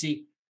 because you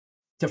see,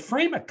 to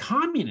frame a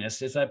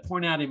communist, as I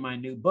point out in my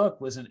new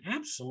book, was an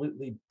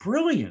absolutely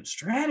brilliant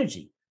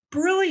strategy.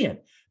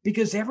 Brilliant,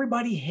 because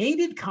everybody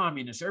hated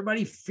communists.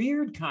 Everybody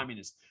feared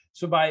communists.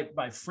 So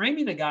by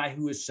framing a guy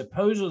who is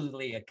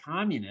supposedly a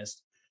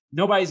communist,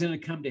 nobody's going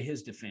to come to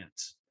his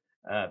defense.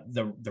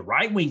 The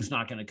right wing's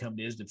not going to come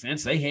to his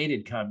defense. They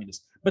hated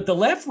communists. But the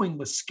left wing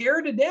was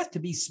scared to death to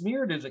be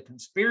smeared as a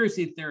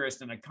conspiracy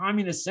theorist and a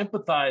communist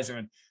sympathizer.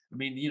 And I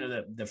mean,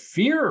 the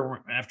fear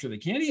after the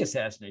Kennedy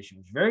assassination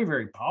was very,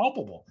 very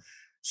palpable.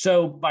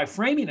 So by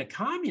framing a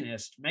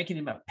communist, making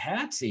him a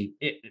patsy,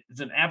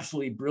 it's an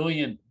absolutely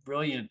brilliant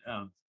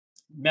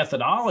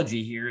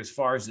methodology here as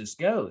far as this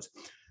goes.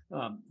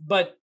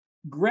 But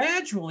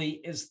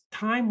gradually, as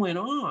time went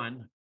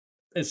on,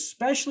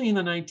 especially in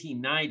the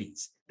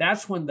 1990s,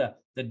 that's when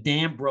the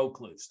dam broke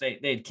loose.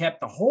 They'd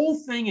kept the whole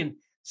thing in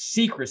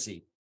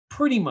secrecy,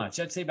 pretty much.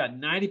 I'd say about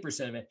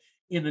 90% of it.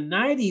 In the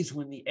 90s,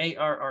 when the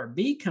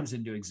ARRB comes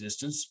into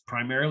existence,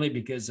 primarily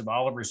because of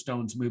Oliver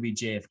Stone's movie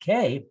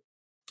JFK,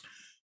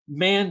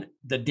 man,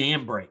 the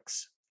dam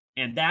breaks.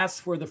 And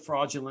that's where the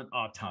fraudulent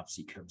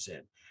autopsy comes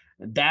in.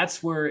 And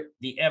that's where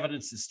the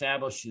evidence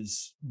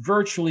establishes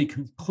virtually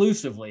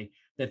conclusively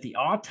that the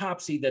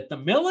autopsy that the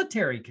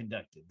military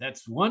conducted,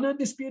 that's one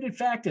undisputed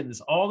fact in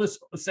all this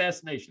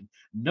assassination.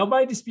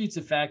 Nobody disputes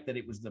the fact that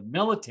it was the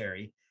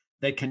military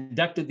that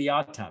conducted the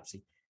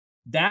autopsy.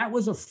 That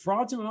was a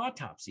fraudulent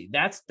autopsy.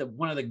 That's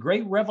one of the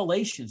great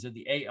revelations of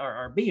the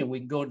ARRB, and we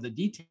can go into the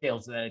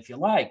details of that if you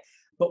like.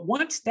 But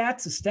once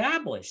that's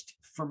established,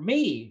 for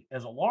me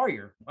as a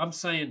lawyer, I'm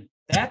saying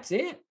that's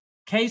it.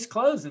 Case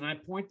closed. And I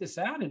point this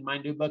out in my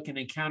new book, An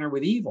Encounter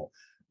with Evil.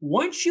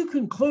 Once you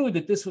conclude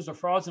that this was a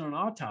fraudulent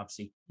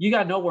autopsy, you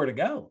got nowhere to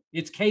go.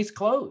 It's case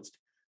closed,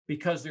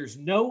 because there's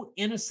no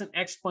innocent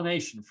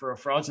explanation for a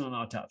fraudulent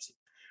autopsy.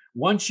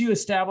 Once you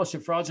establish a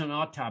fraudulent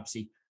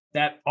autopsy,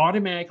 that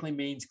automatically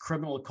means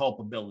criminal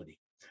culpability,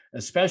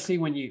 especially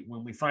when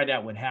we find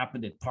out what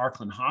happened at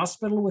Parkland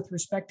Hospital with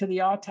respect to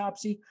the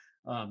autopsy.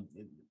 Um,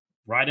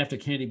 right after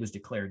Kennedy was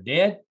declared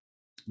dead,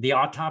 the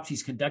autopsy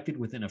is conducted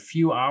within a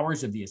few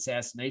hours of the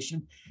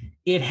assassination.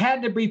 It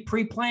had to be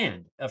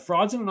pre-planned. A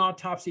fraudulent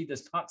autopsy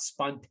does not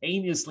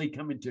spontaneously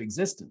come into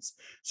existence.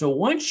 So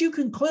once you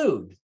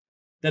conclude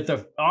that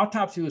the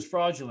autopsy was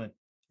fraudulent,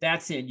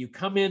 that's it. You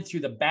come in through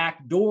the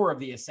back door of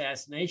the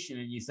assassination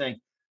and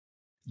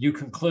you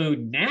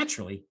conclude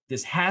naturally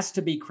this has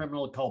to be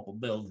criminal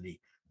culpability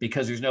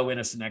because there's no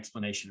innocent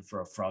explanation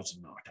for a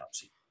fraudulent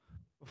autopsy.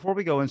 Before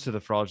we go into the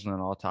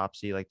fraudulent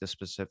autopsy, like the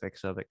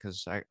specifics of it,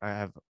 because I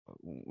have,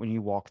 when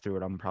you walk through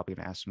it, I'm probably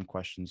going to ask some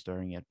questions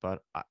during it. But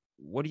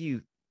what do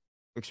you,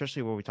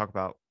 especially when we talk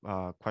about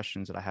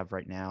questions that I have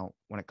right now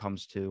when it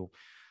comes to,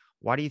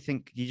 why do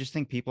you just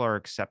think people are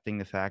accepting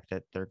the fact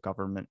that their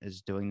government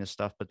is doing this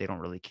stuff, but they don't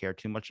really care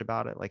too much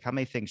about it? Like, how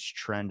many things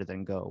trend and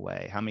then go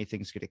away? How many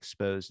things get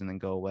exposed and then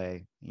go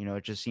away? You know,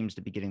 it just seems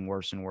to be getting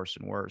worse and worse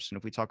and worse. And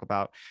if we talk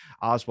about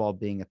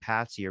Oswald being a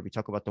patsy, or we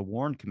talk about the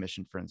Warren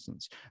Commission, for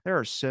instance, there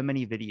are so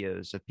many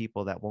videos of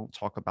people that won't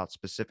talk about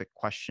specific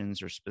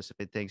questions or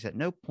specific things. At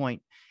no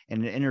point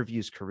in an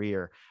interview's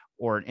career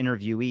or an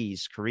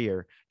interviewee's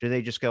career do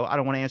they just go, I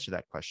don't want to answer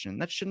that question.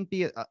 That shouldn't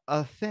be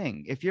a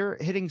thing. If you're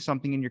hitting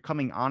something and you're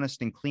coming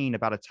honest and clean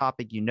about a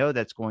topic, you know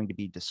that's going to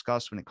be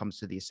discussed when it comes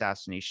to the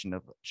assassination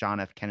of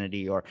John F.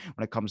 Kennedy, or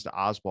when it comes to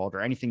Oswald,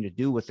 or anything to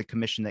do with the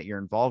commission that you're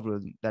involved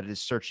with that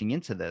is searching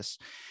into this,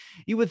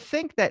 you would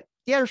think that,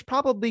 yeah, there's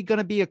probably going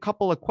to be a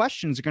couple of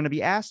questions that are going to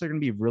be asked. They're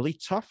going to be really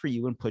tough for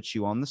you and put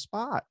you on the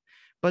spot.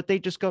 But they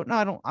just go,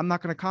 no, I'm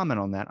not going to comment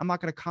on that. I'm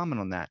not going to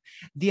comment on that.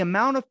 The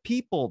amount of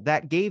people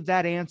that gave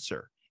that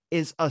answer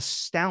is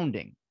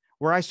astounding,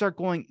 where I start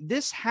going,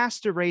 this has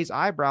to raise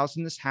eyebrows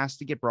and this has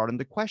to get brought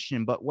into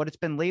question. But what it's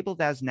been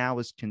labeled as now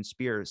is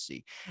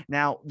conspiracy.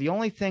 Now, the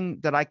only thing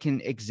that I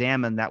can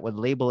examine that would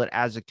label it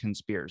as a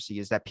conspiracy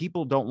is that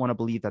people don't want to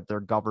believe that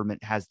their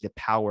government has the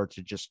power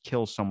to just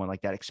kill someone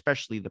like that,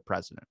 especially the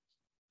president.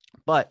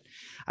 But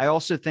I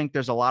also think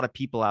there's a lot of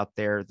people out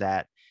there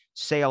that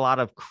say a lot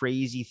of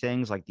crazy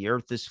things like the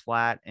earth is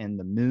flat and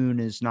the moon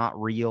is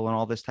not real and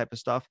all this type of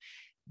stuff,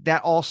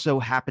 that also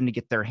happen to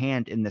get their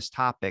hand in this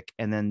topic.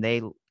 And then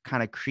they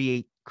kind of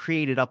create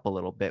it up a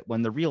little bit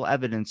when the real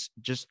evidence,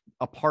 just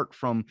apart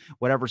from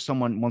whatever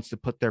someone wants to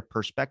put their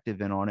perspective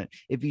in on it,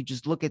 if you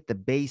just look at the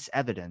base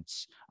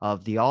evidence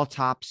of the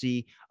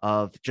autopsy,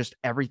 of just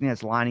everything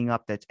that's lining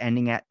up, that's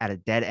ending at a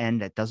dead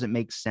end, that doesn't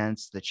make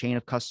sense, the chain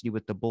of custody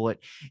with the bullet,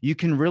 you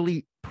can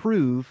really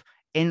prove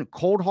in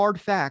cold hard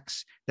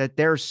facts that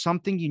there's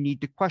something you need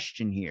to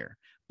question here.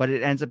 But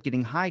it ends up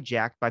getting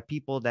hijacked by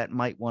people that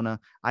might want to,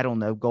 I don't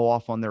know, go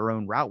off on their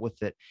own route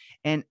with it.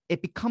 And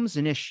it becomes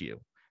an issue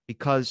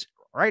because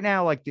right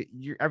now, like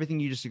everything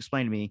you just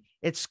explained to me,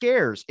 it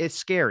scares. It's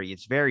scary.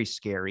 It's very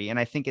scary. And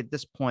I think at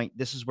this point,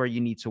 this is where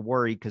you need to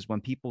worry, because when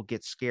people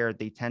get scared,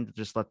 they tend to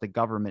just let the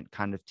government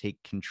kind of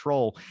take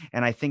control.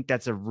 And I think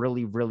that's a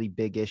really, really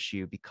big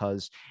issue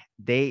because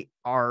they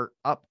are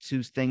up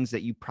to things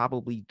that you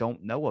probably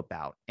don't know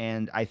about.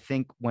 And I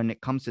think when it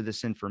comes to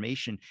this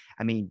information,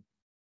 I mean,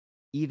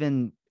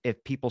 even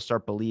if people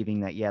start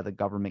believing that, yeah, the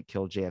government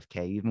killed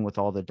JFK, even with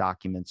all the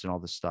documents and all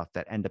the stuff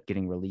that end up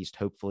getting released,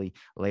 hopefully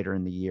later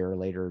in the year,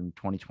 later in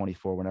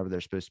 2024, whenever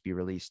they're supposed to be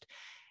released,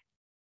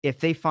 if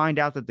they find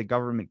out that the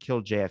government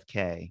killed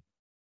JFK,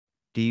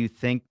 do you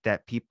think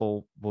that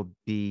people will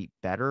be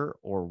better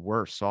or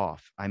worse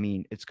off? I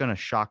mean, it's going to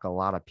shock a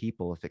lot of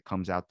people if it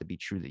comes out to be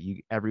true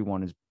that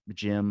everyone is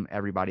Jim,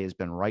 everybody has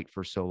been right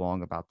for so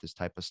long about this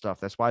type of stuff.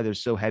 That's why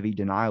there's so heavy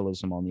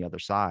denialism on the other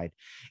side.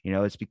 You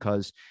know, it's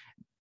because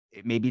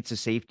maybe it's a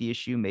safety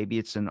issue. Maybe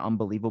it's an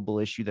unbelievable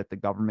issue that the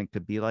government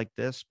could be like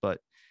this. But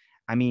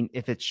I mean,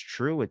 if it's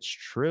true, it's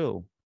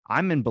true.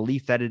 I'm in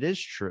belief that it is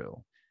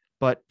true.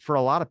 But for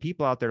a lot of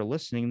people out there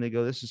listening, they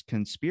go, this is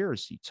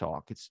conspiracy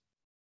talk. It's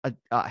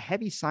a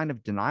heavy sign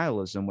of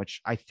denialism,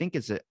 which I think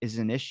is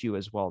an issue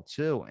as well,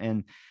 too.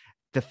 And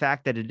the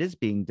fact that it is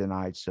being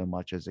denied so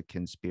much as a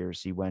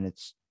conspiracy when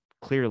it's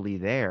clearly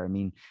there, I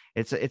mean,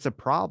 it's a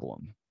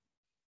problem.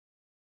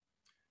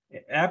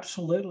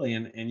 Absolutely.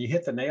 And you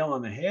hit the nail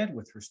on the head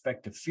with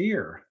respect to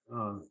fear.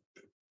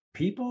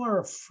 People are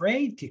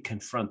afraid to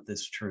confront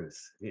this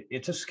truth.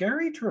 It's a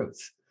scary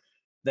truth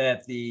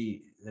that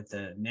the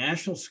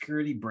national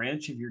security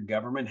branch of your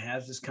government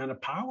has this kind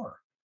of power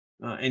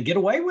and get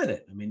away with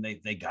it. I mean,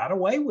 they got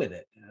away with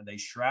it. They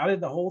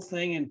shrouded the whole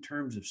thing in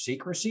terms of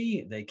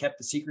secrecy. They kept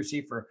the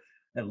secrecy for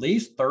at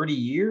least 30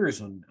 years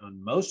on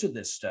most of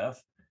this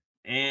stuff.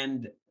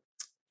 And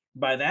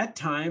by that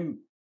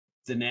time,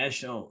 the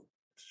national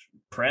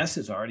press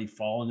has already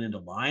fallen into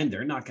line.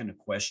 They're not going to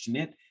question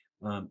it.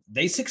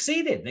 They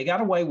succeeded. They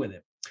got away with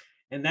it.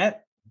 And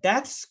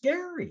that's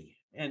scary.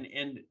 And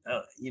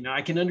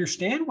I can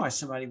understand why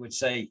somebody would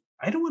say,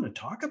 I don't want to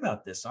talk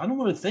about this. I don't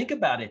want to think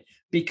about it,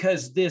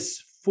 because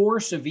this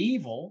force of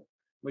evil,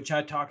 which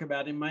I talk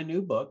about in my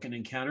new book, An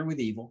Encounter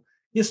with Evil,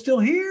 is still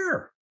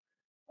here.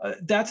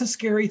 That's a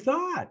scary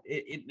thought.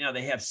 Now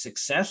they have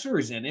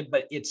successors in it,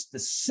 but it's the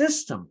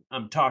system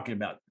I'm talking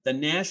about, the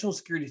national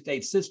security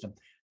state system.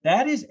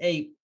 That is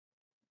a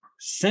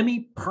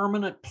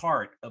semi-permanent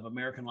part of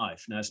American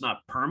life. Now, it's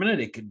not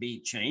permanent. It could be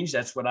changed.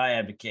 That's what I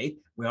advocate.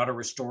 We ought to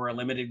restore a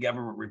limited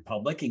government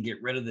republic and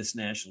get rid of this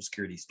national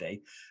security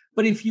state.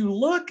 But if you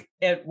look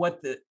at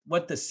what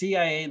the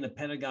CIA and the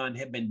Pentagon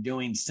have been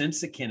doing since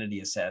the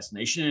Kennedy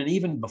assassination, and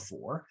even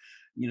before,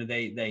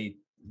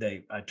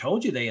 I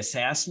told you they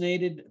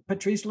assassinated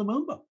Patrice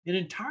Lumumba, an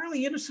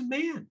entirely innocent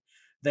man.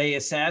 They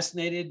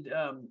assassinated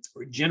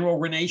General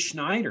Rene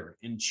Schneider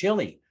in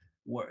Chile.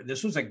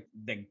 This was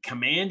the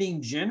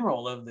commanding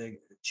general of the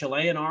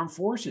Chilean armed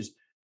forces.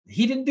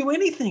 He didn't do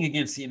anything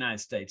against the United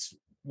States.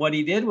 What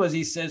he did was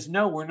he says,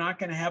 no, we're not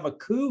going to have a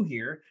coup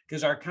here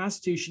because our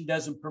Constitution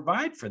doesn't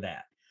provide for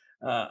that.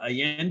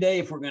 Allende,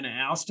 if we're going to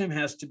oust him,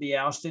 has to be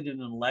ousted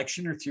in an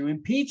election or through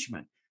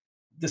impeachment.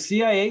 The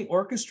CIA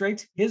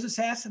orchestrates his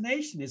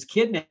assassination, his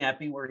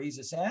kidnapping, where he's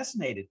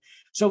assassinated.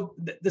 So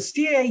the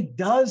CIA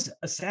does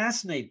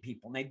assassinate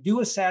people, and they do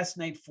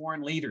assassinate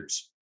foreign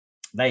leaders.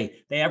 They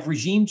have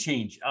regime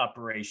change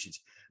operations.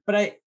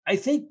 But I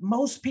think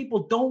most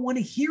people don't want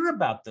to hear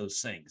about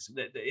those things.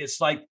 It's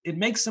like it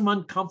makes them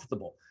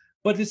uncomfortable,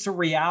 but it's a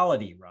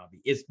reality,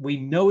 Robbie. We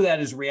know that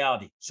is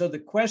reality. So the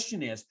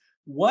question is,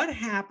 what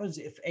happens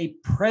if a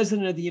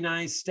president of the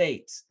United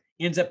States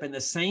ends up in the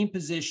same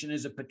position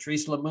as a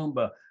Patrice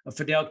Lumumba, a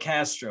Fidel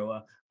Castro,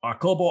 a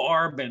Jacobo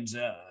Arbenz,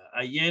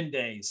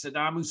 Allende,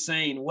 Saddam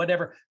Hussein,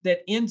 whatever,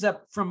 that ends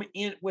up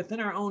within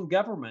our own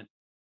government,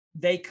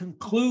 they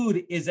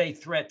conclude is a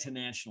threat to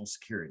national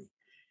security.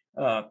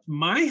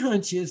 My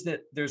hunch is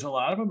that there's a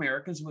lot of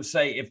Americans who will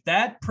say, if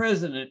that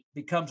president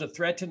becomes a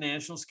threat to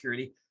national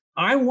security,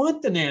 I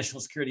want the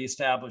national security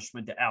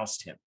establishment to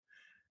oust him.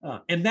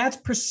 And that's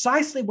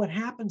precisely what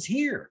happens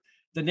here.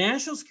 The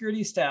national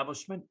security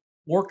establishment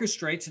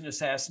orchestrates an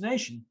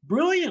assassination,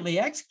 brilliantly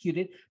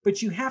executed,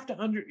 but you have to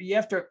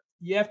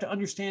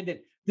understand that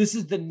this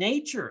is the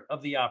nature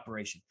of the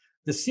operation.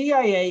 The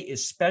CIA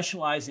is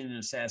specializing in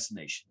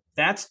assassination.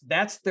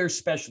 That's their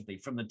specialty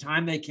from the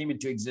time they came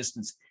into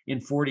existence in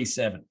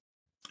 1947.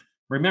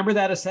 Remember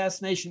that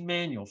assassination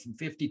manual from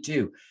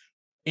 1952.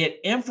 It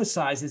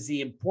emphasizes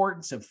the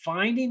importance of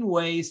finding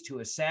ways to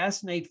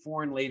assassinate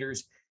foreign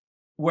leaders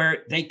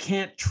where they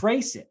can't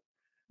trace it.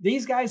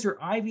 These guys are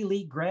Ivy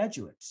League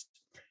graduates.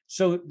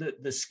 So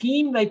the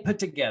scheme they put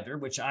together,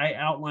 which I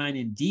outline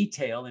in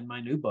detail in my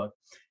new book,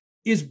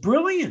 is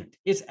brilliant.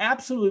 It's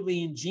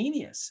absolutely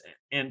ingenious.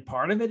 And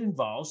part of it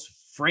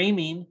involves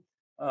framing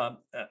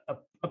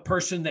a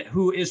person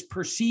who is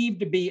perceived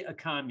to be a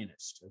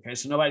communist. Okay,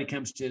 so nobody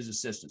comes to his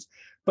assistance.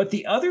 But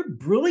the other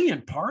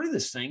brilliant part of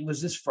this thing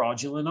was this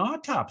fraudulent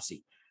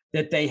autopsy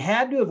that they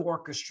had to have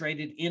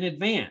orchestrated in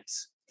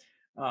advance.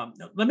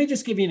 Let me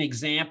just give you an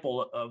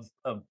example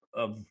of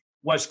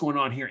what's going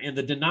on here and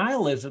the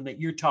denialism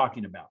that you're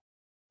talking about.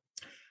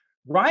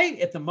 Right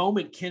at the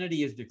moment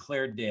Kennedy is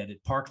declared dead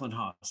at Parkland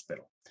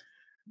Hospital,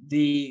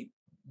 the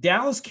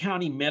Dallas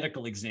County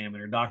medical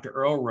examiner, Dr.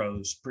 Earl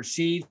Rose,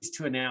 proceeds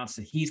to announce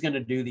that he's going to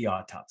do the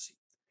autopsy.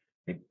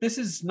 This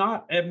is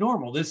not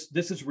abnormal. This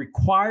is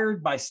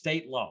required by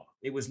state law.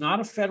 It was not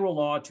a federal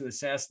law to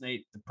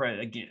assassinate the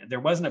president. Again, there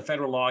wasn't a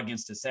federal law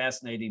against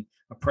assassinating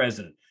a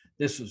president.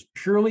 This was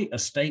purely a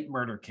state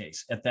murder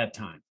case at that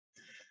time.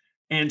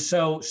 And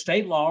so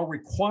state law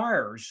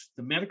requires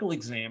the medical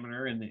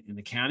examiner in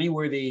the county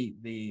where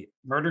the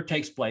murder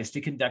takes place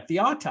to conduct the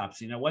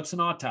autopsy. Now, what's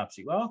an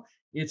autopsy? Well,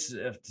 it's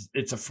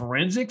a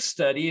forensic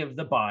study of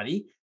the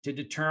body to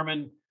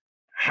determine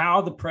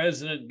how the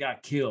president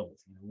got killed.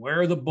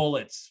 Where are the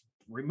bullets?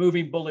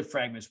 Removing bullet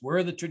fragments. Where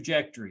are the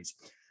trajectories?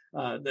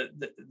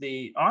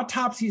 The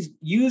autopsy is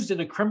used in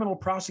a criminal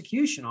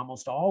prosecution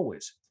almost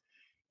always.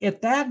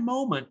 At that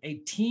moment, a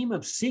team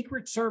of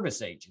Secret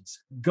Service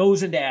agents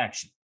goes into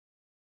action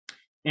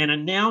and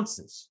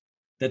announces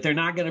that they're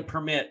not going to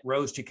permit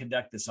Rose to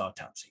conduct this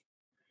autopsy.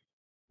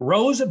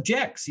 Rose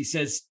objects. He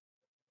says,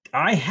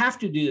 I have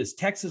to do this,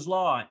 Texas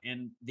law.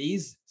 And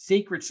these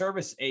Secret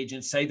Service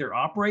agents say they're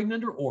operating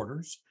under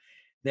orders,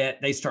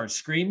 that they start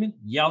screaming,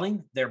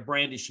 yelling, they're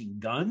brandishing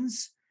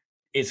guns.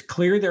 It's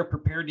clear they're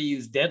prepared to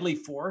use deadly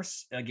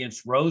force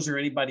against Rose or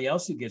anybody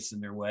else who gets in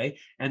their way.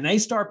 And they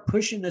start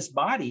pushing this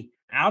body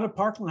out of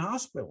Parkland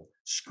Hospital,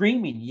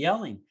 screaming,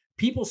 yelling.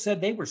 People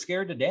said they were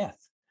scared to death.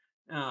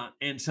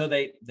 And so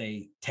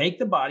they take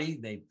the body,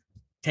 they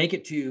take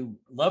it to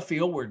Love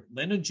Field where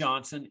Lyndon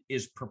Johnson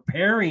is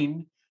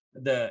preparing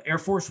the Air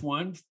Force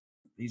One.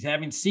 He's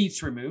having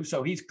seats removed.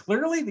 So he's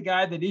clearly the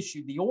guy that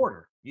issued the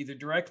order, either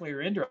directly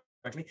or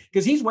indirectly,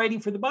 because he's waiting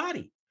for the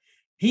body.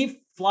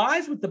 He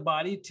flies with the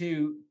body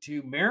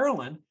to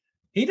Maryland.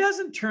 He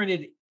doesn't turn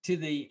it to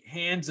the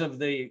hands of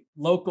the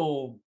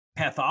local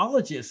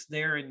pathologists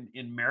there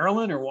in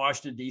Maryland or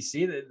Washington,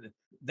 D.C.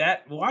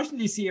 That Washington,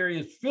 D.C. area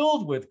is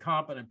filled with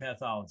competent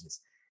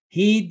pathologists.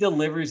 He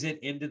delivers it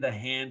into the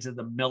hands of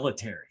the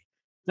military.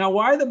 Now,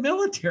 why the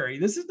military?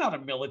 This is not a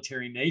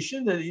military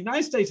nation. The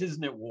United States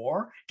isn't at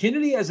war.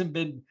 Kennedy hasn't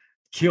been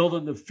killed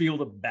in the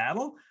field of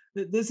battle.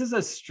 This is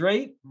a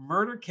straight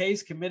murder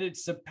case committed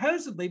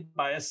supposedly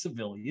by a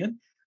civilian.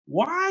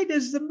 Why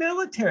does the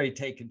military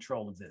take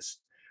control of this?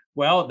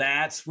 Well,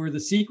 that's where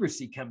the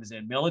secrecy comes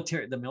in.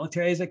 The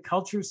military is a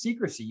culture of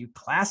secrecy. You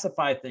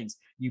classify things.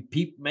 You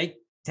make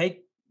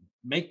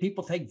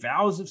people take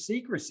vows of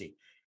secrecy.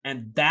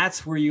 And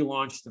that's where you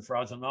launch the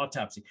fraudulent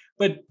autopsy.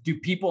 But do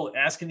people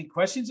ask any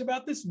questions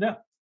about this?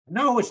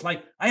 No, it's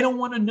like, I don't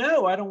want to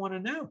know. I don't want to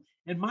know.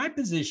 And my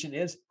position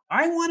is,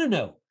 I want to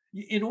know.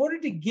 In order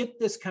to get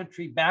this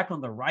country back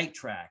on the right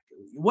track,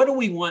 what do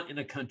we want in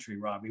a country,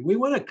 Robbie? We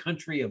want a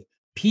country of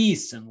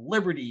peace and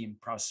liberty and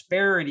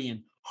prosperity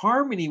and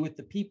harmony with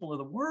the people of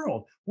the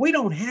world. We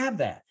don't have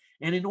that.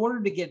 And in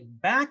order to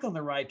get back on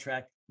the right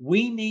track,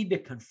 we need to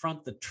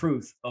confront the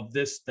truth of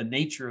the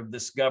nature of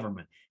this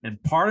government.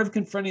 And part of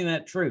confronting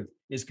that truth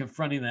is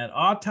confronting that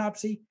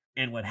autopsy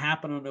and what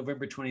happened on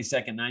November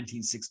 22nd,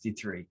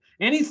 1963.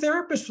 Any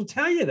therapist will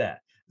tell you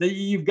that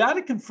you've got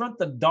to confront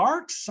the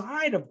dark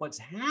side of what's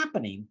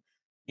happening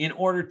in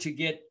order to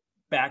get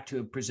back to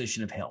a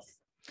position of health.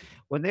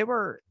 When they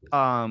were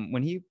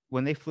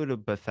when they flew to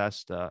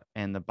Bethesda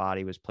and the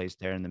body was placed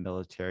there and the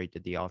military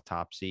did the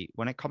autopsy,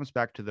 when it comes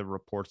back to the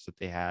reports that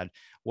they had,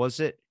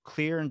 was it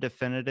clear and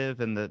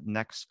definitive in the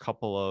next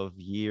couple of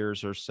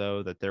years or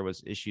so that there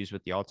was issues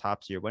with the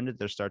autopsy, or when did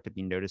there start to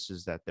be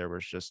notices that there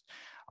was just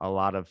a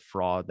lot of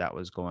fraud that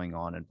was going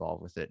on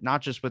involved with it?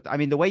 Not just with, I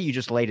mean, the way you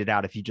just laid it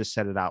out, if you just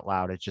said it out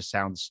loud, it just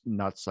sounds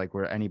nuts, like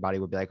where anybody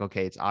would be like,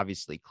 okay, it's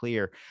obviously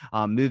clear.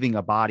 Moving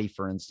a body,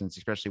 for instance,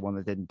 especially one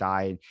that didn't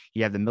die, and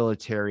you have the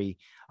military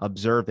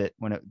observe it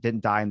when it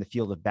didn't die in the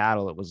field of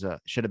battle. It was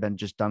should have been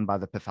just done by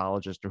the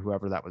pathologist or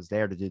whoever that was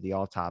there to do the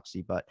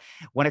autopsy. But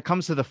when it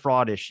comes to the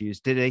fraud issues,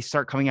 did they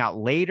start coming out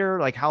later?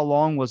 Like, how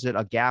long was it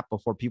a gap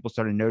before people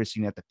started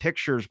noticing that the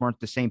pictures weren't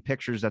the same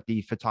pictures that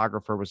the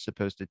photographer was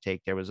supposed to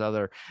take? There was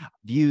other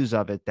views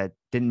of it that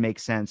didn't make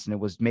sense, and it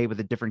was made with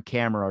a different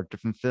camera or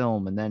different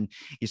film. And then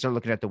you start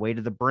looking at the weight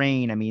of the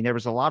brain. I mean, there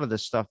was a lot of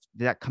this stuff.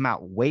 Did that come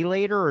out way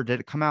later, or did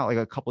it come out like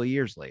a couple of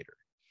years later?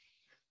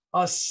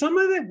 Some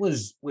of it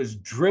was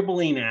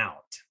dribbling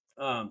out.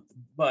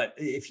 But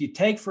if you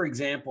take, for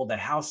example, the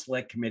House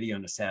Select Committee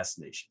on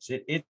Assassinations,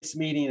 it's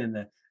meeting in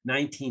the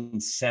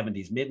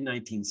 1970s, mid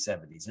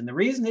 1970s. And the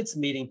reason it's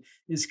meeting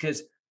is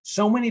because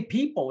so many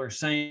people are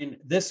saying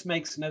this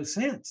makes no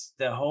sense.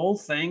 The whole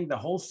thing, the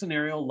whole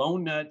scenario,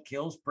 lone nut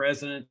kills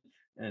president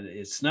and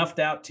is snuffed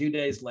out 2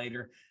 days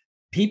later.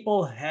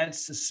 People had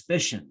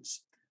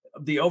suspicions.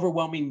 The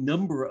overwhelming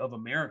number of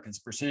Americans,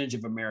 percentage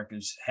of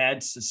Americans,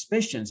 had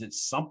suspicions that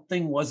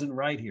something wasn't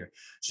right here.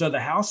 So the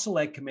House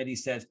Select Committee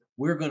says,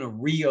 we're going to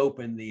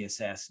reopen the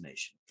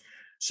assassination.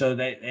 So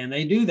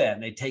they do that,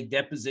 and they take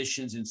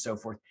depositions and so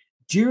forth.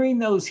 During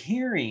those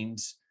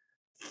hearings,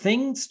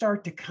 things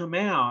start to come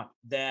out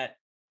that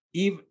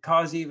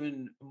cause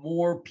even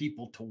more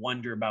people to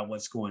wonder about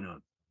what's going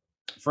on.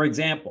 For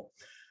example,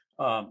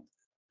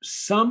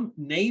 some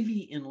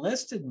Navy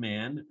enlisted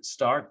men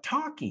start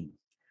talking.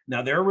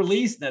 Now, they're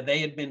released, that they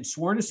had been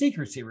sworn to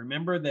secrecy.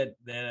 Remember that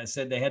I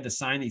said they had to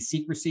sign these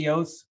secrecy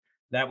oaths?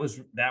 That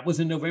was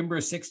in November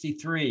of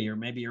 63 or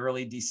maybe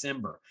early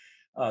December.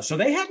 So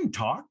they hadn't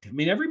talked. I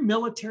mean, every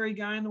military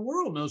guy in the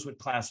world knows what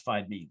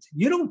classified means.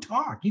 You don't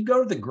talk. You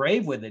go to the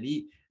grave with it.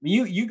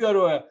 You go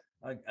to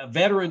a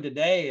veteran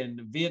today in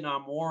the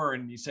Vietnam War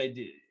and you say,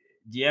 do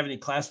you have any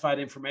classified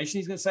information?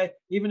 He's going to say,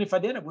 even if I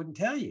did, I wouldn't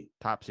tell you.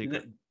 Top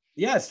secret.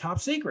 Yes, top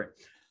secret.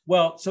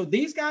 Well, so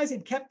these guys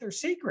had kept their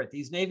secret,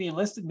 these Navy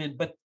enlisted men,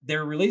 but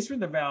they're released from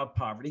the vow of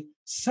poverty.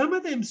 Some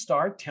of them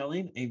start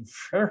telling a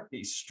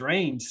very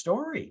strange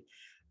story.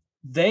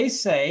 They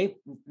say,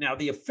 now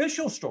the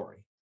official story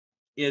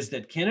is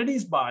that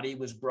Kennedy's body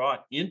was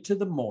brought into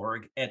the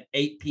morgue at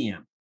 8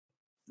 p.m.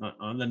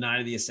 on the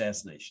night of the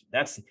assassination.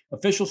 That's the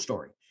official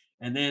story.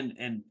 And then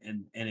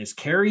and is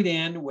carried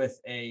in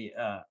with an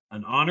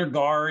honor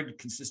guard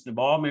consisting of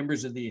all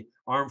members of the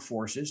armed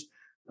forces.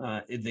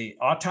 The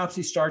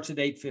autopsy starts at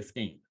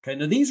 8:15. Okay,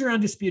 now these are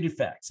undisputed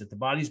facts that the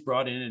body's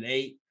brought in at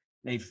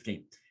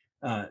 8:15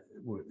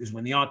 is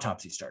when the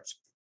autopsy starts.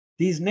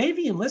 These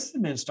Navy enlisted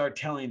men start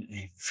telling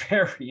a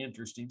very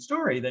interesting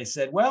story. They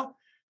said, well,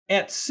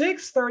 at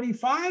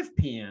 6:35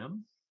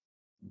 p.m.,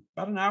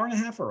 about an hour and a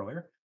half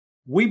earlier,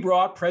 we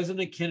brought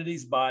President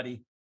Kennedy's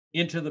body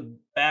into the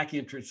back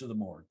entrance of the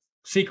morgue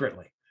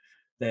secretly.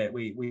 That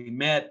we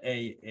met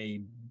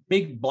a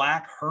big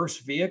black hearse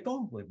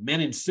vehicle with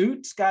men in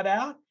suits got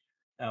out.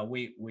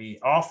 We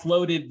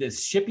offloaded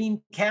this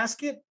shipping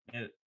casket,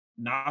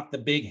 not the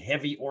big,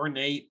 heavy,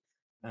 ornate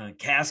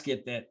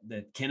casket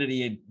that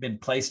Kennedy had been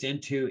placed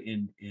into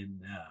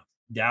in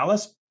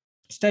Dallas.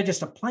 Instead,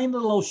 just a plain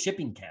little old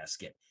shipping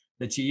casket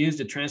that you use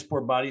to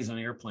transport bodies on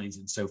airplanes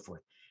and so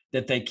forth.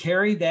 That they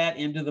carried that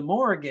into the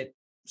morgue at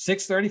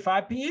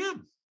 6:35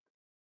 p.m.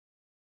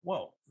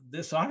 Well,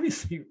 this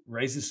obviously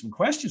raises some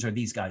questions. Are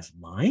these guys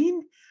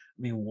lying?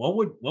 I mean, what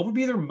would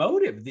be their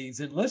motive?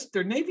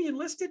 They're Navy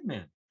enlisted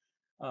men.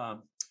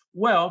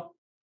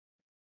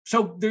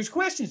 So there's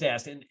questions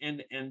asked, and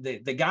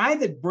the guy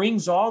that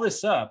brings all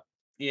this up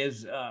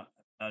is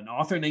an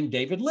author named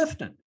David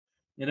Lifton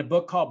in a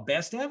book called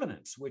Best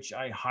Evidence, which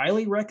I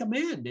highly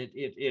recommend.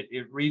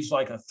 It reads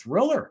like a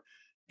thriller.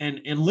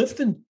 And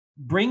Lifton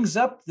brings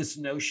up this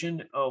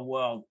notion of,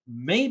 well,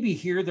 maybe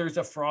here there's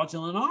a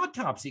fraudulent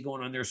autopsy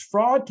going on. There's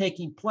fraud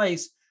taking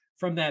place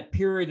from that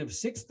period of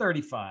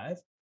 6:35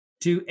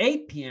 to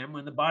 8 p.m.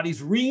 when the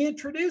body's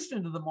reintroduced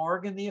into the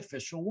morgue in the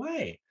official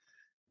way.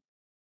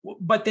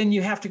 But then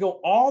you have to go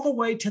all the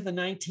way to the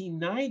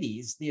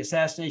 1990s, the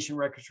Assassination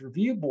Records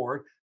Review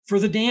Board, for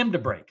the dam to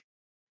break.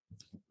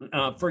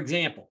 For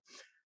example,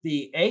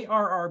 the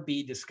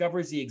ARRB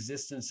discovers the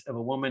existence of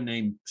a woman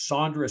named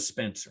Sandra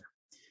Spencer.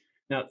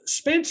 Now,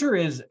 Spencer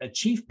is a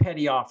chief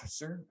petty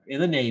officer in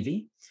the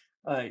Navy.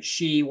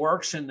 She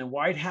works in the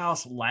White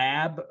House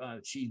lab.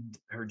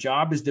 Her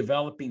job is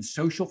developing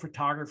social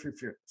photography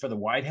for the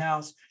White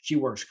House. She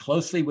works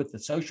closely with the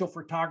social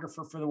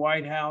photographer for the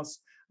White House,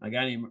 a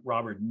guy named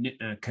Robert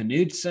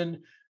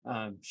Knudsen.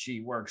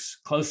 She works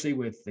closely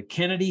with the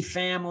Kennedy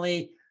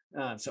family.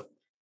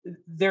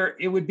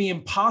 It would be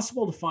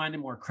impossible to find a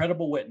more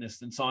credible witness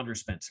than Sandra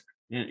Spencer.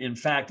 In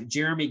fact,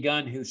 Jeremy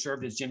Gunn, who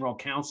served as general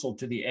counsel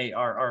to the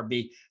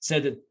ARRB,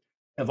 said that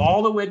of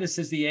all the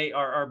witnesses the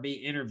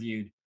ARRB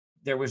interviewed,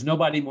 there was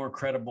nobody more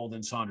credible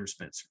than Sandra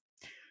Spencer.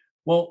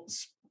 Well,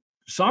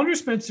 Sandra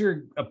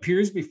Spencer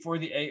appears before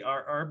the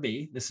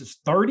ARRB. This is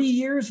 30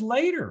 years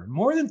later,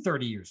 more than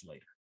 30 years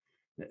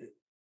later.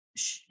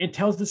 It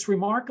tells this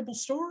remarkable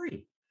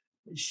story.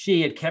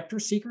 She had kept her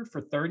secret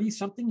for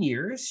 30-something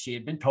years. She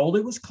had been told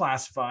it was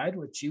classified,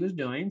 what she was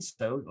doing.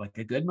 So, like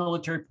a good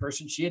military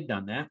person, she had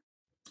done that.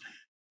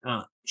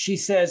 She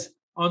says,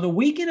 on the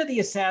weekend of the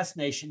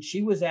assassination,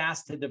 she was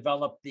asked to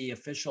develop the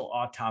official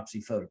autopsy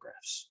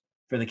photographs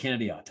for the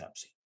Kennedy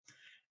autopsy.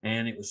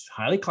 And it was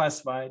highly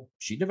classified.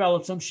 She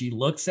develops them. She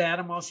looks at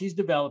them while she's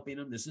developing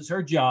them. This is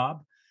her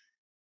job.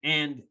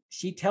 And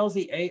she tells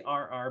the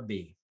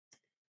ARRB,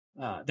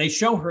 they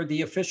show her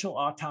the official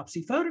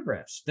autopsy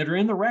photographs that are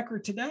in the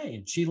record today.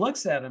 And she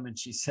looks at them and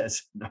she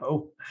says,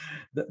 no,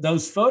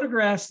 those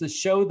photographs that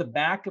show the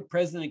back of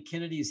President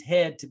Kennedy's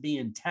head to be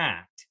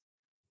intact,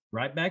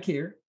 right back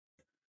here,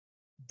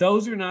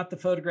 those are not the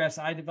photographs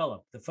I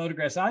developed. The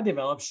photographs I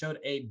developed showed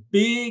a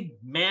big,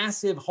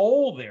 massive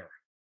hole there.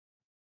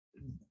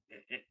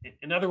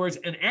 In other words,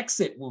 an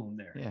exit wound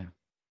there. Yeah.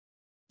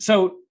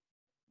 So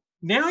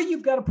now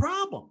you've got a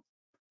problem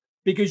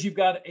because you've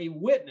got a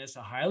witness,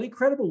 a highly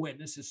credible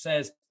witness that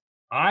says,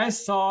 I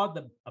saw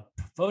a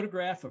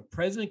photograph of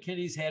President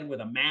Kennedy's head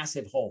with a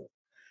massive hole.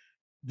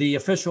 The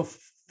official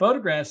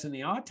photographs in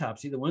the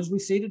autopsy, the ones we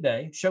see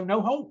today, show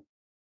no hole.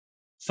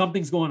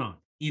 Something's going on.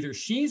 Either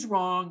she's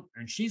wrong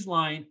and she's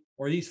lying,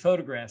 or these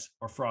photographs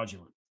are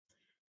fraudulent.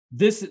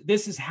 This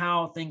is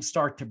how things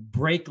start to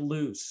break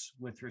loose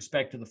with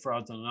respect to the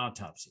fraudulent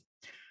autopsy.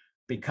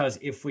 Because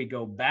if we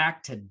go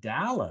back to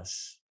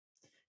Dallas,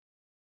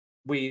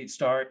 we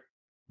start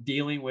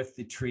dealing with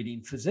the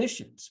treating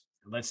physicians.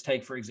 Let's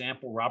take, for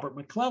example, Robert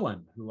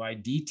McClellan, who I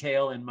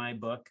detail in my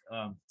book,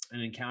 An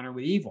Encounter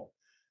with Evil.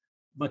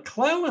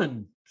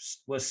 McClellan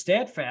was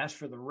steadfast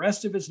for the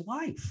rest of his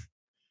life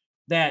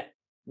that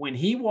when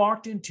he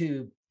walked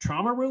into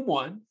trauma room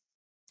 1,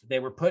 they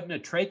were putting a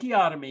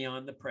tracheotomy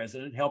on the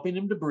president, helping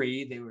him to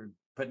breathe. They were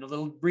putting a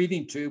little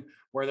breathing tube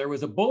where there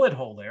was a bullet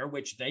hole there,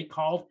 which they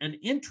called an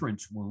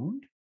entrance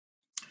wound.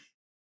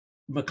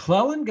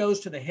 McClellan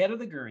goes to the head of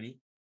the gurney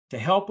to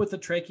help with the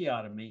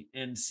tracheotomy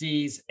and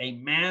sees a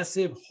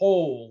massive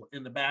hole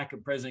in the back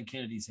of President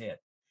Kennedy's head.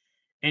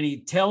 And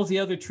he tells the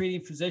other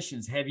treating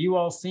physicians, have you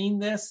all seen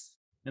this?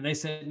 And they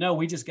said, no,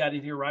 we just got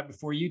in here right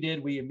before you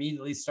did. We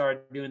immediately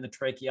started doing the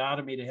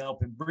tracheotomy to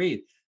help him breathe.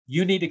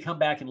 You need to come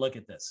back and look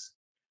at this.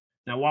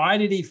 Now, why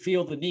did he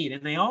feel the need?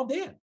 And they all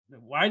did.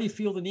 Why did he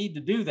feel the need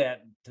to do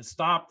that, to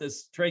stop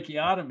this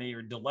tracheotomy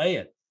or delay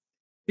it?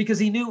 Because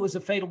he knew it was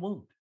a fatal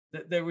wound.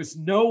 There was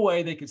no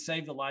way they could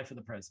save the life of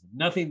the president.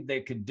 Nothing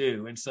they could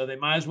do. And so they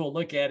might as well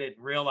look at it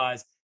and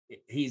realize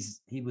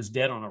he was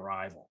dead on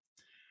arrival.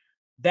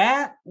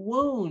 That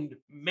wound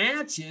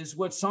matches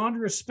what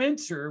Sandra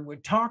Spencer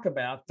would talk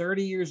about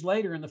 30 years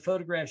later in the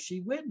photograph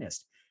she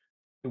witnessed.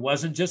 It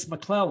wasn't just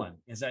McClellan.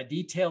 As I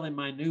detail in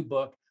my new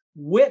book,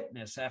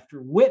 witness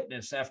after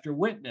witness after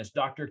witness,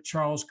 Dr.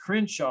 Charles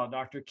Crenshaw,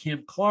 Dr.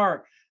 Kim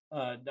Clark,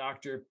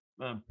 Dr.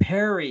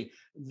 Perry,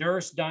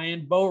 Nurse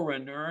Diane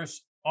Bowra,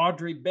 Nurse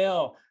Audrey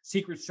Bell,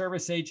 Secret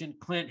Service Agent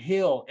Clint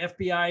Hill,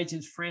 FBI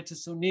agents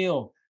Francis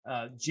O'Neill,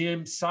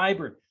 Jim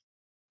Seibert,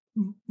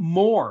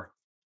 more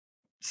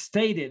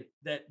stated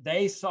that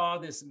they saw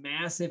this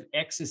massive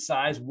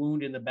exercise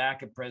wound in the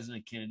back of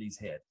President Kennedy's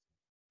head.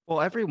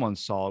 Well, everyone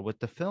saw it with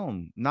the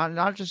film,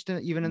 not just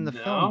even in the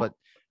film, but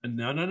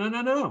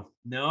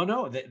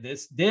no.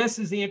 This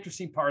is the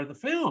interesting part of the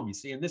film, you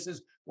see, and this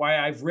is why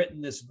I've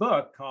written this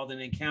book called An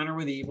Encounter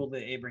with Evil: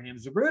 The Abraham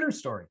Zapruder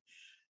Story.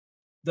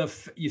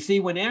 You see,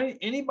 when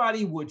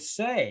anybody would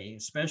say,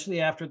 especially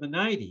after the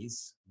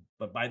 90s,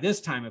 but by this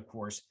time, of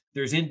course,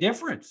 there's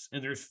indifference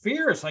and there's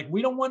fear. It's like,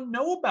 we don't want to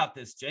know about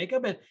this,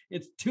 Jacob.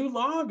 It's too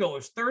long ago.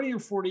 It's 30 or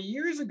 40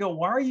 years ago.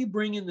 Why are you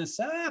bringing this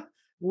up?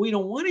 We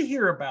don't want to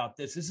hear about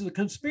this. This is a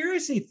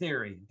conspiracy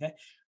theory. Okay.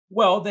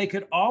 Well, they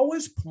could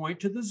always point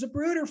to the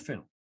Zapruder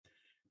film,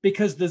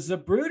 because the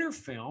Zapruder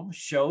film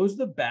shows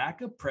the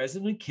back of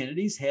President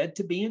Kennedy's head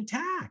to be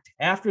intact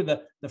after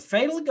the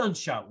fatal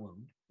gunshot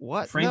wound.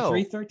 What? Frame No,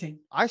 313.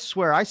 I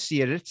swear I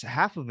see it. It's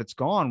half of it's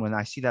gone when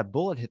I see that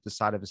bullet hit the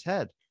side of his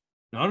head.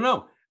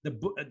 No.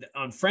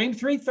 On frame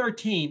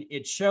 313,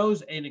 it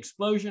shows an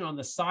explosion on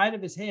the side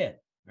of his head.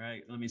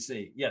 Right? Let me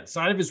see. Yeah,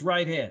 side of his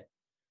right head.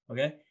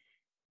 Okay.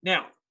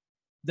 Now,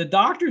 the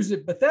doctors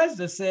at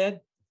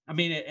Bethesda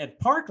at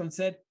Parkland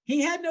said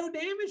he had no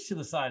damage to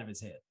the side of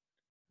his head.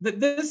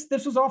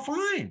 This was all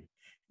fine.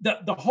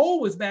 The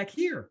hole was back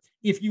here.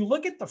 If you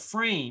look at the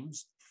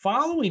frames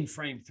following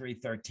frame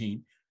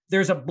 313,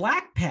 there's a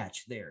black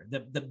patch there.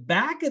 The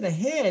back of the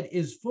head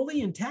is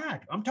fully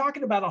intact. I'm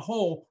talking about a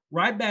hole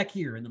right back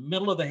here in the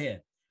middle of the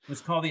head.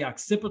 It's called the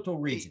occipital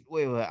region.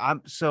 Wait.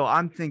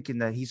 I'm thinking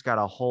that he's got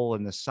a hole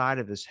in the side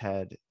of his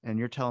head, and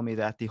you're telling me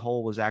that the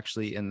hole was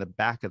actually in the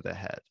back of the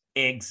head.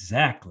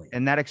 Exactly.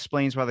 And that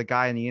explains why the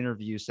guy in the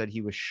interview said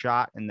he was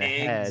shot in the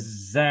head.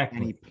 Exactly.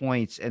 And he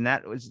points, and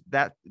that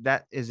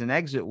is an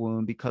exit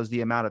wound because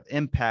the amount of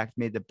impact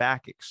made the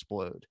back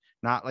explode.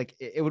 Not like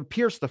it would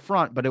pierce the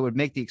front, but it would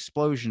make the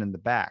explosion in the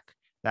back.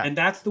 And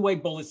that's the way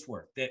bullets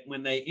work. That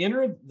when they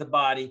enter the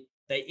body,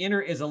 they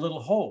enter as a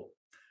little hole,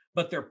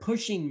 but they're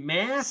pushing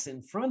mass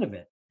in front of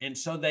it. And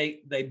so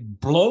they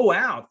blow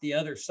out the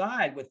other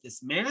side with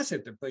this mass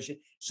that they're pushing.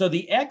 So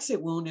the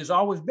exit wound is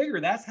always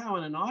bigger. That's how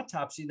in an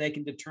autopsy they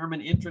can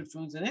determine entrance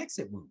wounds and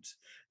exit wounds.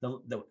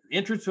 The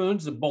entrance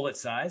wounds, the bullet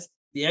size,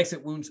 the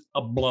exit wounds,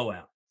 a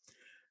blowout.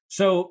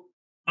 So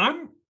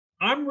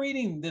I'm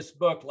reading this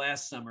book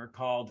last summer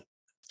called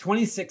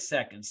 26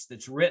 Seconds,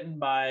 that's written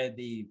by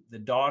the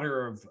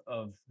daughter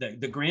of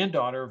the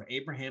granddaughter of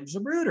Abraham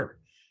Zapruder.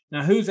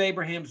 Now, who's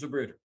Abraham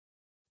Zapruder?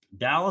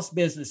 Dallas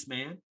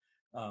businessman,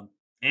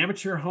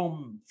 amateur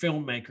home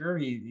filmmaker.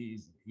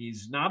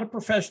 He's not a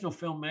professional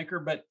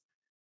filmmaker, but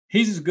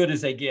he's as good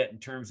as they get in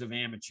terms of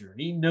amateur.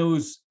 He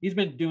knows, he's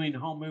been doing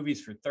home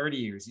movies for 30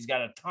 years. He's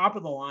got a top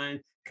of the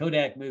line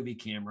Kodak movie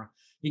camera.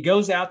 He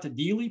goes out to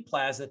Dealey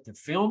Plaza to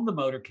film the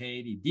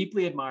motorcade. He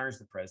deeply admires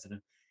the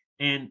president,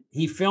 and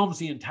he films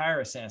the entire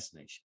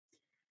assassination.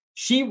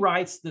 She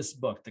writes this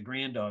book, the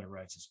granddaughter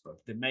writes this book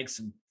that makes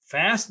some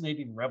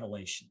fascinating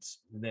revelations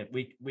that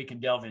we can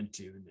delve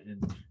into.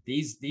 And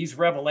these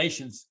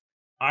revelations,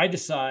 I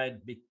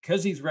decide,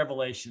 because these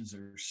revelations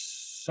are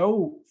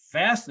so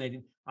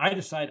fascinating, I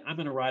decide I'm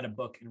going to write a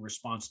book in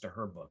response to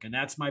her book. And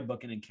that's my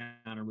book, An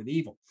Encounter with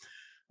Evil.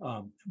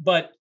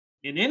 But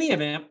in any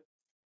event,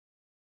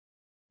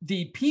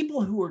 the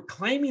people who are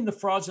claiming the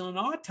fraudulent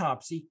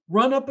autopsy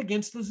run up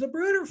against the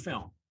Zapruder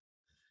film,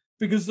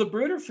 because the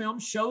Zapruder film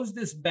shows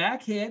this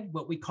back head,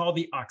 what we call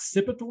the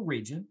occipital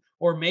region,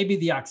 or maybe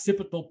the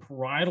occipital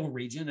parietal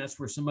region. That's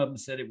where some of them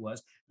said it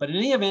was. But in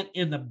any event,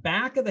 in the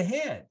back of the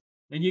head,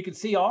 and you can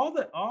see all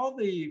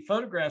the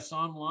photographs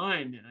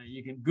online.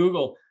 You can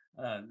Google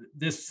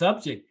this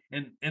subject,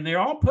 and they're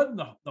all putting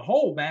the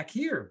hole back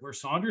here where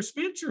Saunders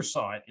Spencer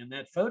saw it in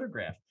that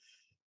photograph.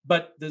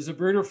 But the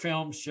Zapruder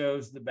film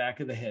shows the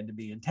back of the head to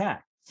be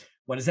intact.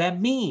 What does that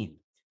mean?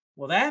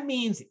 Well, that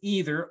means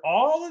either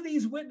all of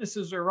these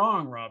witnesses are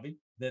wrong, Robbie,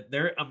 that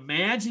they're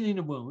imagining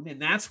a wound,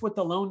 and that's what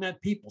the Lone Nut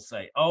people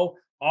say. Oh,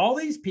 all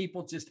these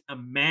people just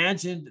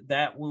imagined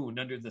that wound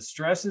under the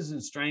stresses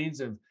and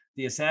strains of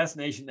the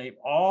assassination. They've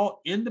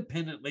all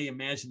independently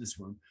imagined this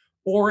wound.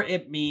 Or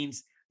it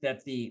means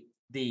that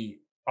the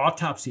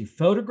autopsy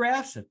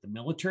photographs that the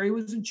military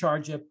was in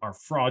charge of are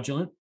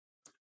fraudulent.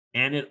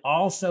 And it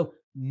also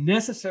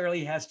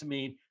necessarily has to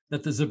mean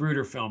that the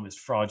Zapruder film is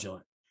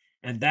fraudulent.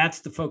 And that's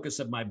the focus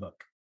of my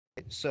book.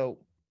 So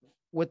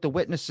with the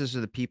witnesses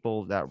of the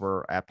people that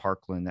were at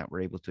Parkland that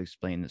were able to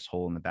explain this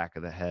hole in the back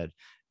of the head,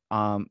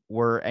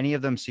 were any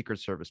of them Secret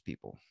Service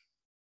people?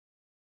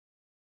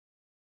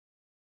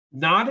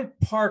 Not at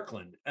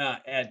Parkland.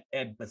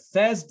 At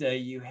Bethesda,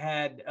 you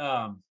had,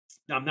 I'm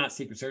not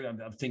Secret Service,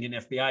 I'm thinking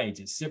FBI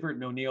agents. Sibbert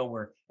and O'Neill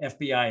were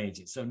FBI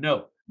agents. So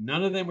no,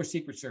 none of them were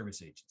Secret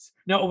Service agents.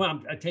 No,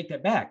 I take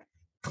that back.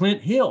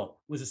 Clint Hill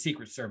was a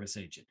Secret Service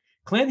agent.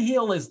 Clint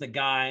Hill is the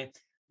guy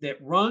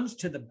that runs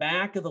to the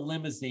back of the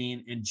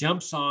limousine and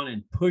jumps on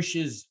and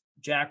pushes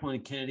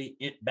Jacqueline Kennedy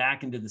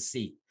back into the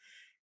seat.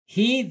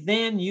 He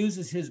then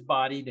uses his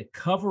body to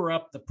cover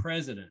up the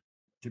president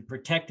to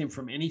protect him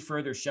from any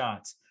further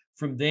shots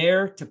from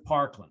there to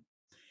Parkland.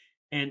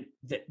 And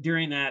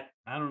during that,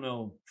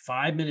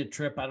 5-minute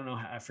trip,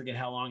 I forget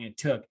how long it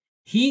took,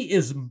 he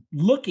is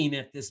looking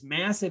at this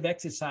massive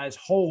exercise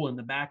hole in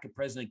the back of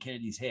President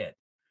Kennedy's head.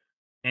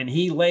 And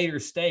he later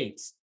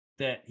states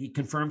that he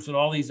confirms that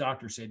all these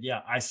doctors said,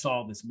 yeah, I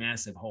saw this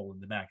massive hole in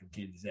the back of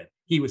Kennedy's head.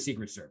 He was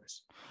Secret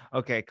Service.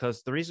 Okay,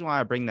 because the reason why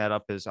I bring that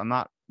up is I'm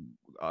not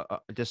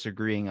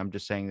disagreeing. I'm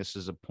just saying this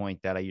is a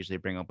point that I usually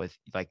bring up with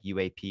like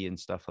UAP and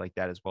stuff like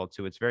that as well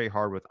too. It's very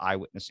hard with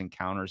eyewitness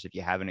encounters if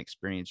you haven't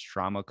experienced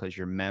trauma, because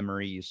your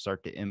memory, you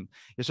start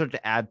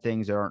to add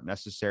things that aren't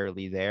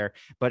necessarily there.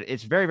 But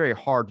it's very, very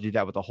hard to do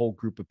that with a whole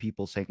group of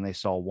people saying they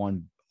saw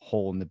one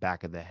hole in the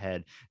back of the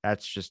head.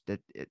 That's just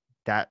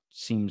that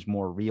seems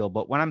more real.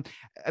 But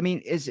I mean,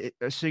 is it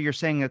so? You're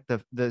saying that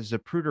the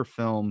Zapruder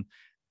film,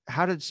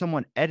 how did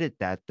someone edit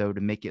that though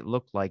to make it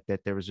look like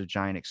that there was a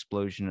giant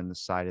explosion in the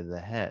side of the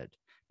head?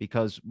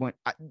 Because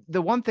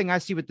the one thing I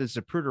see with the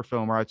Zapruder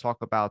film, where I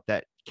talk about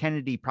that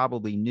Kennedy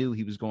probably knew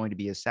he was going to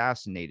be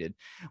assassinated,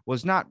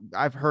 was not.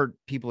 I've heard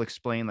people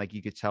explain like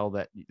you could tell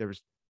that there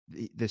was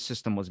the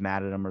system was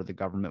mad at him, or the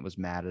government was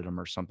mad at him,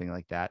 or something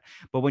like that.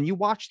 But when you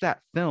watch that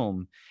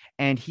film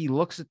and he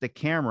looks at the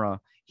camera,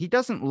 he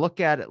doesn't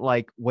look at it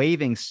like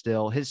waving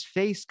still. His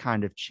face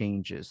kind of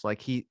changes. Like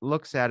he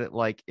looks at it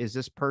like, is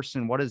this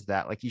person, what is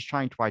that? Like he's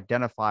trying to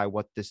identify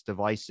what this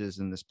device is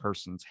in this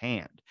person's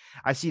hand.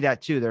 I see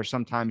that too. There's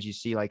sometimes you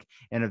see like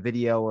in a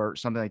video or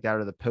something like that,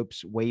 or the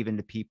Pope's waving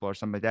to people or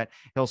something like that.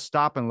 He'll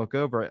stop and look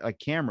over at like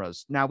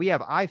cameras. Now we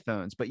have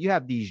iPhones, but you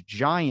have these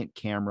giant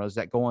cameras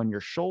that go on your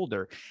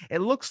shoulder.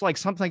 It looks like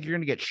something like you're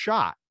going to get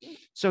shot.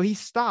 So he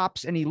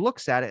stops and he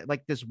looks at it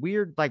like this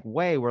weird like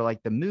way where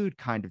like the mood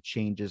kind of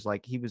changes.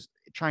 Like he was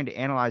trying to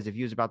analyze if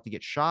he was about to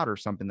get shot or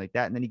something like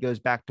that. And then he goes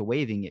back to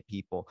waving at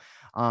people.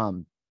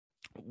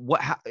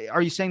 How,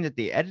 are you saying that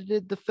they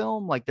edited the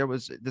film? Like there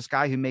was this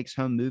guy who makes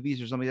home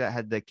movies or somebody that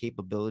had the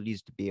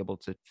capabilities to be able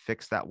to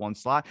fix that one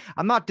slot?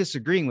 I'm not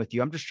disagreeing with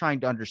you. I'm just trying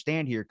to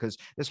understand here, because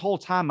this whole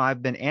time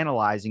I've been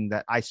analyzing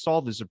that I saw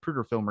the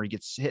Zapruder film where he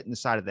gets hit in the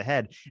side of the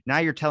head. Now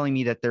you're telling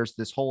me that there's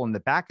this hole in the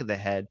back of the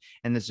head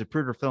and the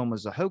Zapruder film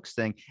was a hoax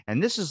thing.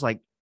 And this is like,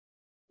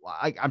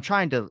 I'm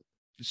trying to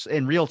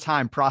in real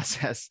time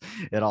process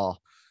it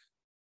all.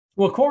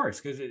 Well, of course,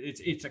 because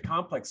it's a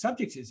complex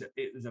subject.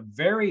 It was a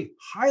very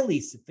highly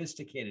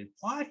sophisticated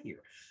plot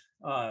here,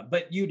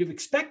 but you'd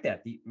expect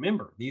that.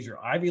 Remember, these are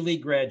Ivy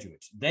League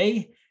graduates.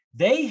 They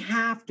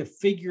have to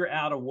figure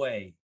out a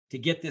way to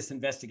get this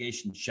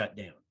investigation shut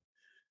down,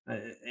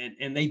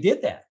 and they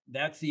did that.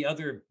 That's the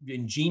other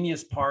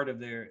ingenious part of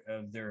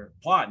their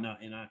plot,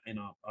 and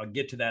I'll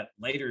get to that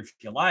later if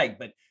you like.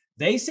 But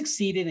they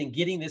succeeded in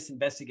getting this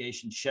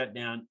investigation shut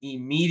down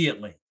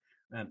immediately.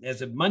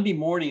 As of Monday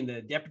morning,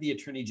 the Deputy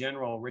Attorney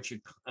General, Richard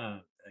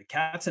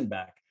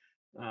Katzenbach,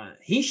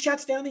 he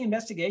shuts down the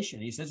investigation.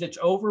 He says it's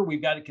over.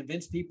 We've got to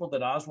convince people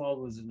that Oswald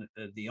was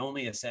the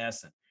only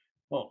assassin.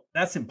 Well,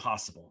 that's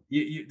impossible.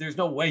 There's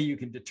no way you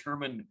can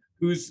determine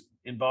who's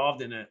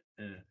involved in a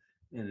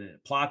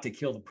plot to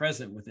kill the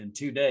president within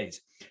 2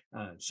 days.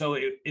 So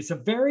it's a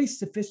very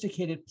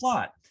sophisticated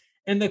plot.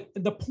 And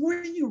the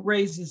point you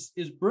raise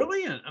is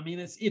brilliant. I mean,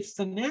 it's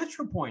the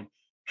natural point.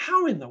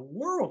 How in the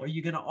world are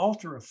you going to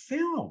alter a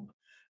film?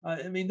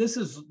 I mean, this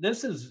is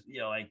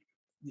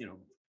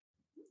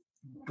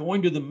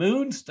going to the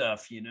moon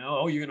stuff.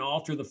 Oh, you're going to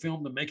alter the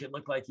film to make it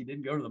look like you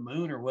didn't go to the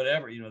moon or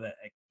whatever. That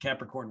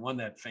Capricorn won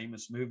that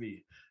famous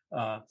movie.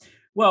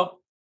 Well,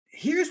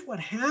 here's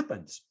what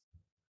happens.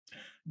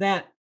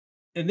 And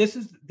this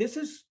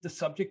is the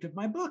subject of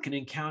my book, An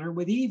Encounter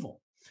with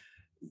Evil.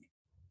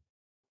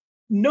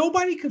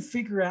 Nobody could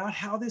figure out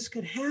how this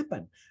could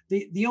happen.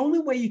 The only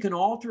way you can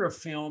alter a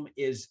film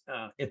is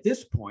at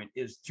this point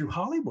is through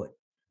Hollywood.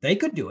 They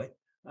could do it.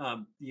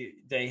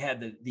 They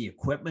had the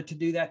equipment to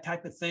do that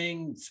type of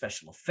thing,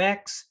 special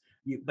effects,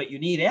 but you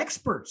need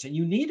experts and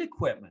you need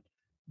equipment.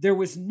 There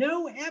was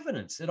no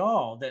evidence at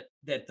all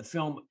that the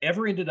film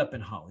ever ended up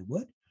in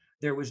Hollywood.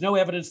 There was no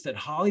evidence that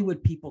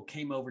Hollywood people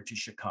came over to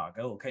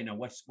Chicago. Okay, now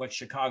what's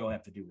Chicago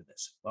have to do with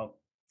this? Well,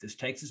 this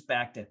takes us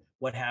back to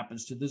what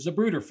happens to the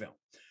Zapruder film.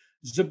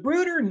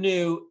 Zapruder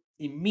knew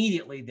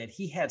immediately that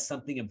he had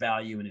something of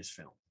value in his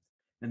film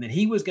and that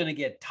he was going to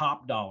get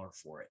top dollar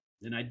for it.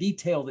 And I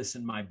detail this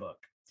in my book.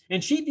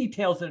 And she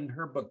details it in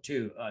her book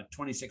too,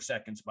 26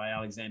 Seconds by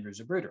Alexandra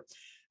Zapruder,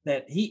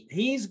 that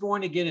he's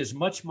going to get as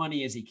much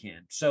money as he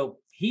can. So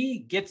he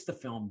gets the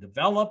film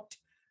developed.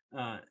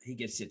 He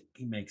gets it.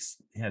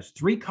 Has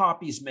 3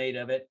 copies made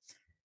of it.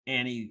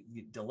 And he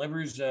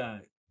delivers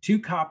 2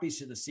 copies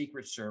to the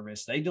Secret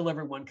Service. They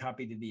deliver 1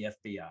 copy to the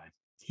FBI.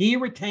 He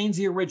retains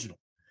the original.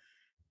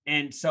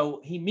 And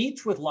so he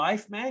meets with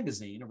Life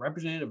magazine, a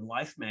representative of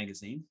Life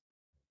magazine,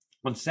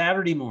 on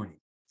Saturday morning,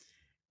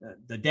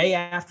 the day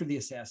after the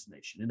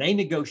assassination. And they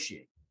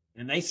negotiate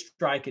and they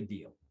strike a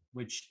deal,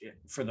 which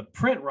for the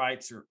print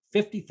rights are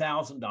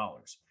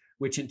 $50,000,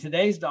 which in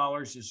today's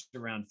dollars is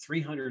around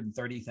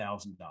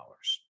 $330,000.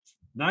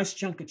 Nice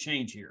chunk of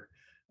change here.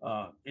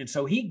 And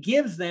so he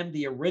gives them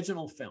the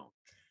original film.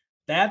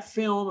 That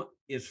film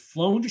is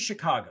flown to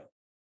Chicago.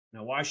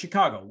 Now, why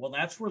Chicago? Well,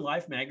 that's where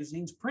Life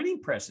magazine's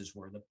printing presses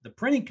were, the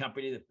printing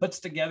company that puts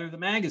together the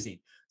magazine.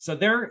 So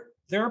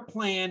their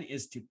plan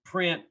is to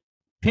print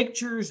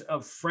pictures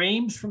of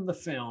frames from the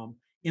film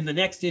in the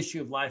next issue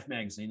of Life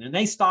magazine. And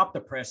they stopped the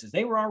presses.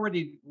 They were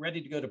already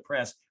ready to go to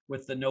press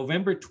with the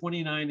November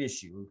 29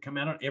 issue. It would come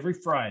out on every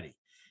Friday.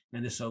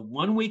 And so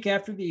 1 week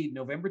after the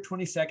November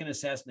 22nd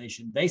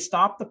assassination, they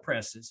stopped the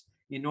presses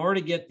in order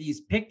to get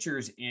these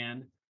pictures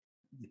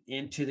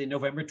into the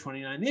November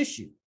 29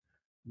 issue.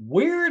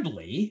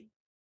 Weirdly,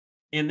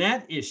 in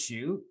that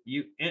issue,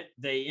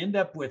 they end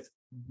up with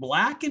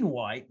black and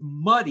white,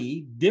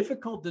 muddy,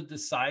 difficult to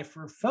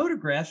decipher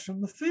photographs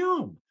from the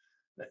film.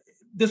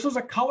 This was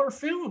a color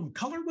film.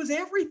 Color was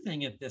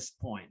everything at this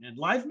point, and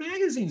Life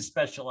magazine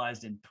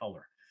specialized in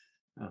color.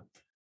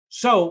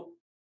 So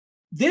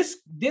this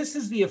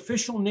is the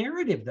official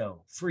narrative,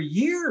 though, for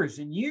years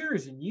and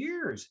years and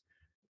years,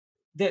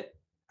 that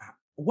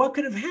what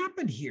could have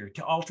happened here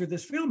to alter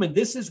this film. And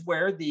this is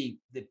where the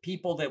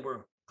people that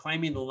were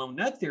claiming the lone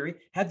nut theory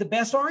had the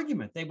best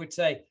argument. They would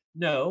say,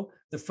 no,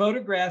 the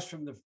photographs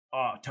from the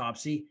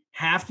autopsy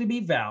have to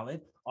be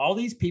valid. All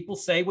these people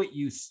say what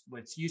you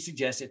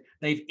suggested.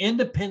 They've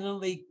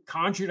independently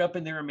conjured up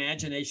in their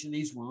imagination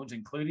these wounds,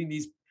 including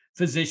these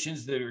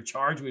physicians that are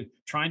charged with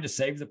trying to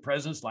save the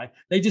president's life.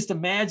 They just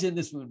imagine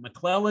this wound.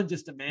 McClellan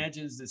just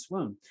imagines this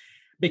wound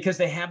because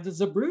they have the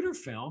Zapruder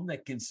film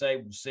that can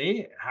say,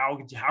 see, how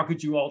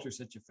could you alter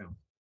such a film?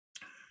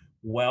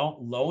 Well,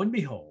 lo and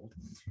behold,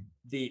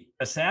 the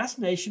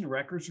Assassination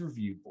Records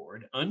Review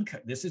Board,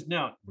 this is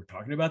now, we're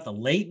talking about the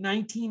late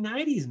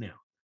 1990s now.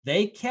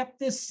 They kept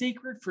this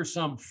secret for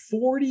some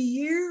 40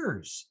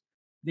 years.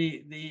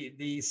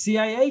 The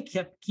CIA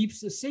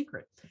keeps this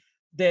secret,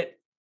 that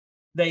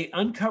they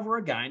uncover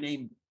a guy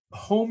named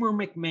Homer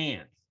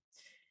McMahon,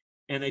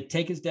 and they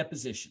take his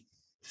deposition,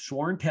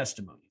 sworn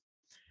testimony.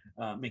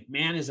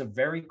 McMahon is a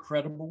very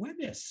credible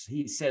witness.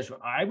 He says,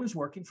 well, I was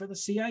working for the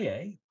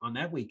CIA on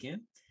that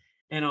weekend,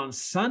 and on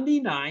Sunday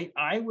night,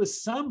 I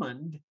was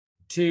summoned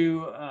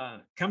to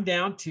come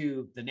down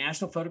to the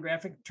National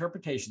Photographic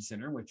Interpretation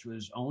Center, which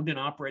was owned and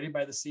operated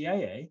by the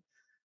CIA,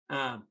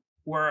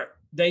 where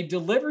they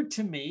delivered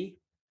to me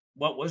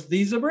what was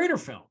the Zapruder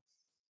film.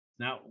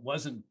 Now, it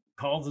wasn't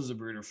called the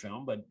Zapruder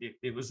film, but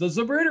it was the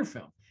Zapruder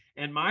film.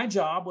 And my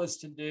job was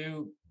to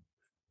do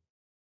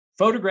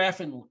photograph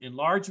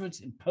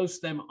enlargements and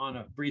post them on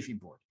a briefing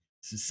board.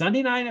 This is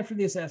Sunday night after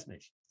the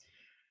assassination.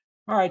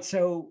 All right,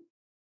 so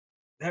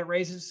that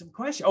raises some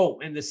questions. Oh,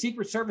 and the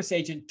Secret Service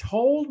agent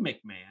told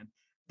McMahon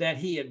that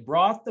he had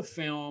brought the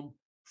film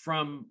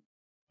from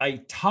a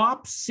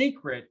top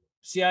secret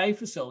CIA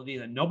facility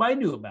that nobody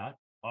knew about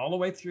all the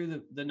way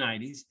through the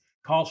 90s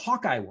called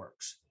Hawkeye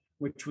Works,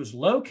 which was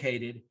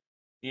located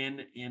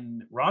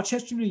in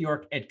Rochester, New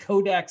York at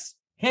Kodak's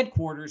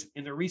headquarters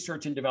in the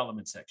research and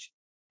development section.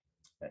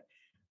 Okay.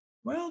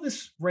 Well,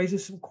 this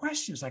raises some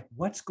questions like,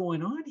 what's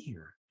going on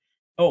here?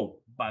 Oh,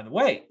 by the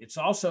way, it's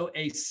also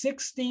a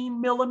 16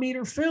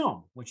 millimeter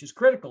film, which is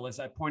critical, as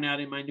I point out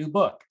in my new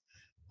book.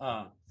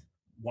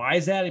 Why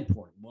is that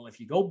important? Well, if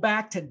you go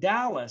back to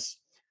Dallas,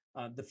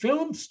 the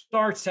film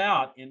starts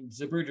out in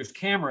Zapruder's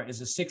camera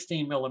as a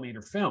 16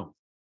 millimeter film,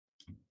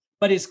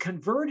 but is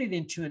converted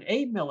into an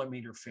 8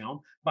 millimeter film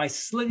by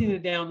slitting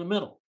it down the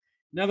middle.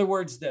 In other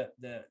words, the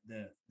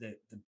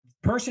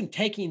person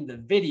taking the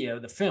video,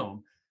 the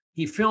film,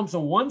 he films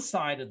on one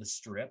side of the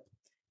strip.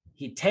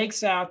 He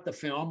takes out the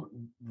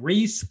film,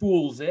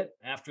 re-spools it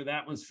after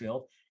that one's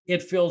filled.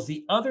 It fills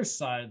the other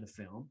side of the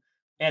film.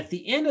 At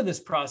the end of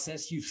this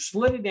process, you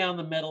slit it down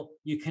the middle.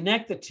 You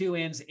connect the two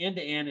ends end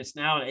to end. It's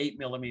now an 8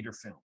 millimeter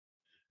film.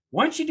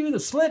 Once you do the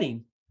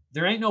slitting,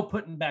 there ain't no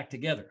putting back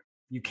together.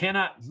 You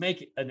cannot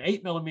make an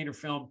 8 millimeter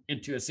film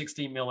into a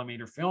 16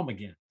 millimeter film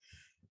again.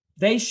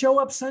 They show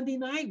up Sunday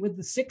night with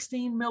the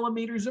 16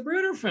 millimeter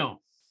Zapruder film.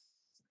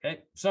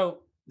 Okay,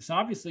 so this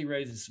obviously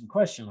raises some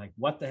question, like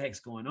what the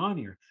heck's going on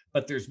here?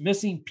 But there's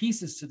missing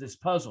pieces to this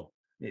puzzle.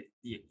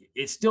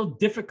 It's still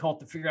difficult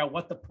to figure out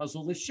what the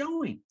puzzle is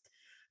showing.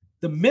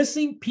 The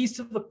missing piece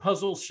of the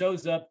puzzle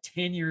shows up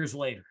 10 years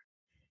later.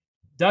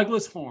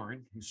 Douglas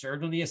Horn, who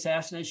served on the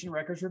Assassination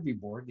Records Review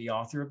Board, the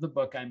author of the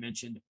book I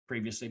mentioned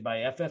previously by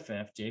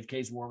FFF,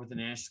 JFK's War with the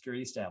National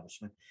Security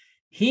Establishment,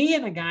 he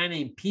and a guy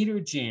named Peter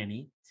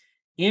Janney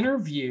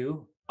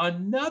interview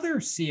another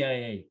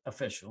CIA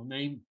official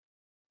named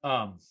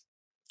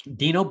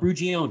Dino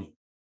Brugioni.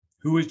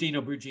 Who is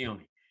Dino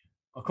Brugioni?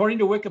 According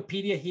to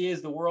Wikipedia, he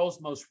is the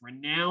world's most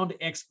renowned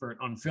expert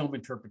on film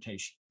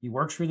interpretation. He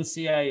works for the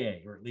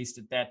CIA, or at least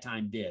at that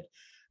time did.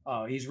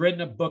 He's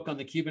written a book on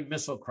the Cuban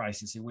Missile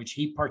Crisis in which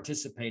he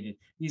participated.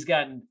 He's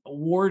gotten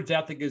awards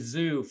out the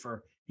gazoo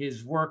for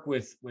his work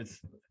with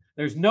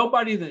there's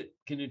nobody that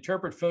can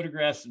interpret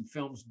photographs and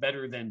films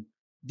better than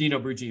Dino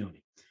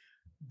Brugioni.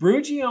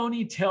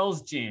 Brugioni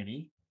tells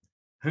Janney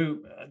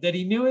that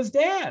he knew his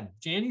dad.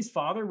 Janney's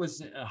father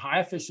was a high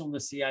official in the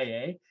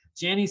CIA.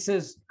 Janney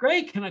says,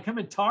 great, can I come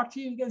and talk to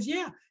you? He goes,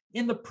 yeah.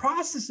 In the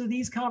process of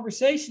these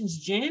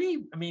conversations,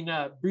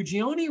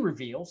 Brugioni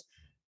reveals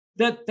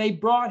that they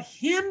brought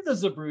him the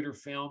Zapruder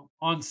film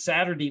on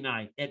Saturday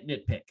night at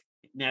NPIC,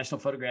 National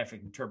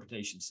Photographic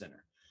Interpretation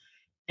Center.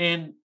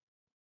 And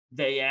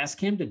they ask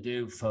him to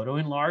do photo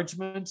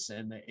enlargements,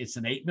 and it's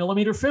an 8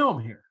 millimeter film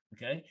here,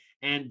 okay?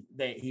 And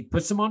he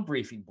puts them on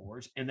briefing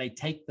boards, and they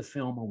take the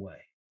film away.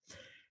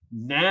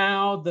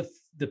 Now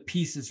the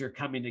pieces are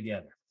coming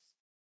together.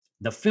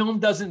 The film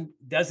doesn't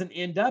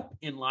end up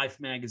in Life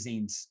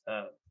magazine's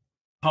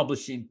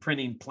publishing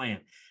printing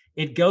plant.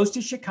 It goes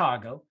to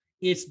Chicago.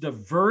 It's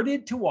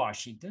diverted to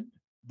Washington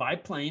by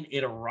plane.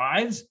 It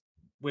arrives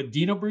with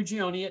Dino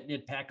Brugioni at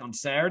NITPAC on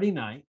Saturday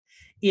night.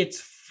 It's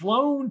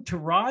flown to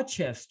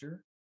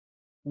Rochester,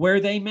 where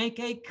they make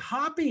a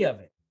copy of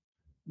it.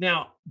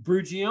 Now,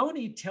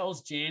 Brugioni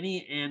tells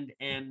Janney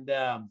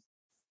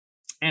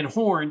and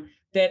Horn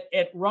that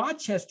at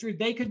Rochester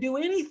they could do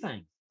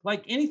anything,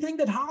 like anything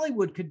that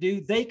Hollywood could do,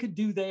 they could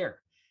do there.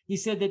 He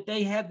said that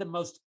they had the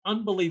most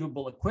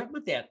unbelievable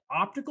equipment. They had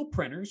optical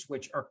printers,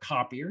 which are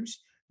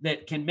copiers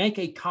that can make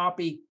a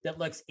copy that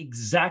looks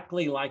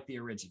exactly like the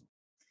original.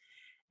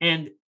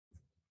 And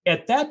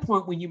at that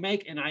point, when you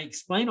make, and I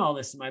explain all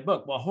this in my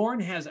book, well,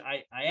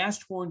 I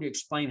asked Horn to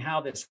explain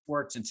how this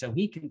works. And so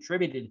he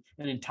contributed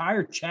an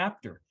entire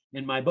chapter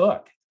in my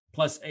book,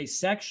 plus a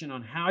section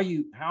on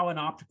how an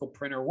optical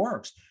printer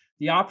works.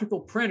 The optical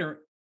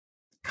printer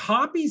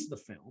copies the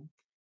film,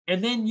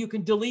 and then you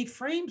can delete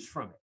frames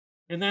from it.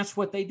 And that's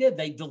what they did.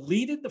 They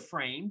deleted the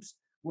frames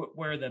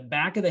where the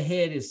back of the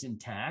head is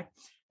intact.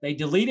 They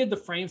deleted the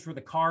frames where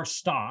the car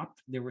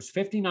stopped. There was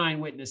 59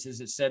 witnesses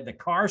that said the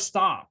car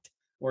stopped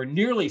or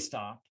nearly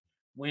stopped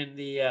when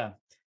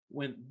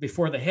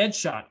before the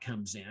headshot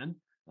comes in,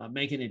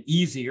 making it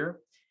easier.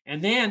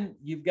 And then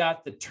you've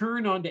got the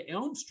turn onto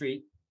Elm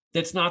Street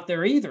that's not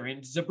there either.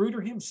 And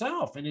Zapruder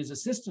himself and his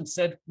assistant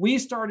said, we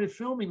started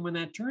filming when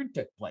that turn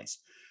took place.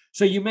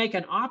 So you make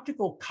an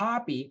optical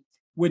copy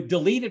with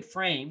deleted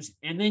frames,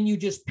 and then you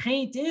just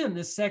paint in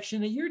this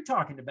section that you're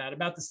talking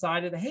about the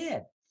side of the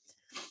head.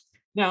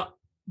 Now,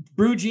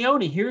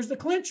 Brugioni, here's the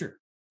clincher.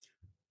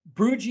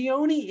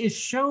 Brugioni is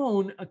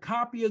shown a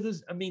copy of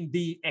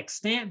the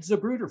extant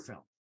Zapruder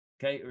film,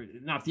 okay? Or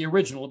not the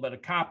original, but a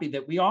copy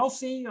that we all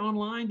see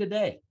online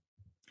today.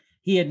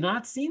 He had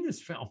not seen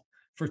this film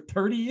for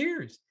 30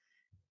 years.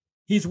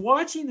 He's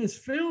watching this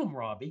film,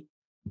 Robbie,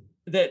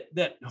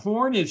 that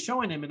Horn is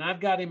showing him, and I've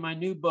got in my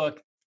new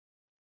book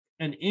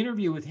an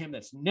interview with him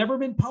that's never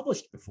been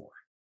published before.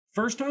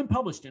 First time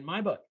published in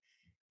my book.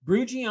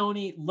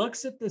 Brugioni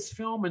looks at this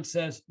film and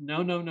says,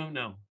 no,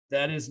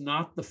 that is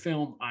not the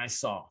film I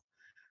saw.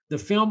 The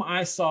film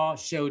I saw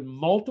showed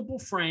multiple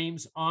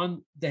frames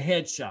on the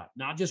headshot,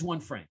 not just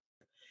one frame.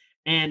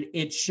 And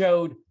it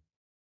showed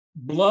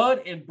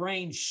blood and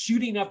brain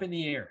shooting up in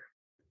the air.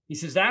 He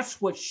says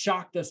that's what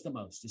shocked us the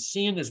most, is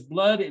seeing this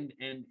blood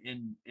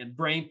and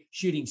brain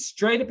shooting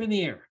straight up in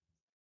the air,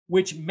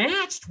 which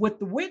matched what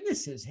the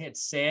witnesses had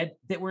said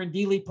that were in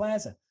Dealey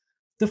Plaza.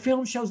 The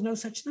film shows no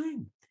such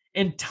thing.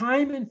 And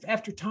time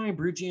after time,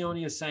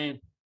 Brugioni is saying,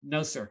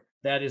 no, sir,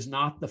 that is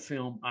not the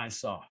film I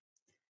saw.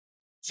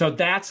 So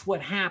that's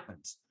what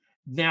happens.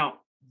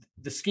 Now,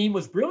 the scheme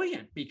was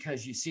brilliant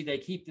because you see, they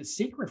keep this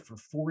secret for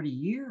 40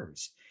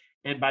 years.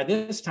 And by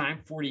this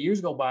time, 40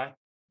 years go by,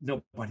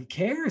 nobody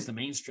cares. The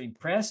mainstream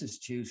press is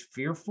too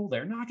fearful.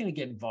 They're not going to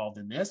get involved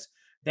in this.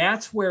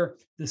 That's where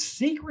the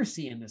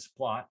secrecy in this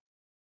plot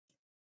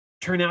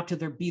turned out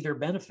to be their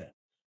benefit.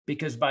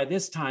 Because by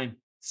this time,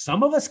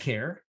 some of us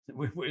care.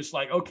 It's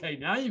like, okay,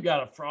 now you've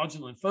got a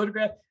fraudulent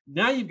photograph.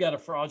 Now you've got a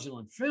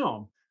fraudulent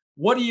film.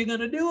 What are you going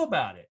to do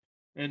about it?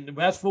 And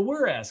that's what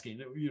we're asking.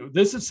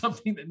 This is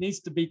something that needs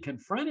to be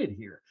confronted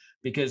here,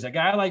 because a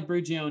guy like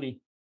Brugioni,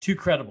 too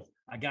credible.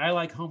 A guy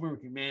like Homer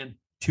McMahon,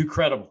 too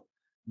credible.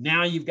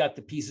 Now you've got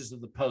the pieces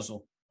of the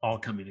puzzle all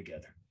coming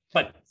together.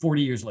 But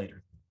 40 years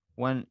later.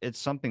 When it's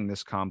something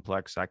this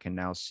complex, I can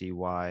now see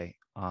why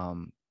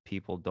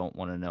people don't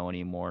want to know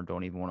anymore,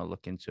 don't even want to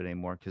look into it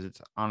anymore, because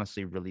it's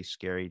honestly really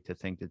scary to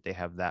think that they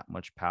have that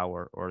much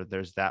power or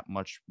there's that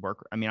much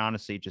work. I mean,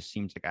 honestly, it just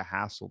seems like a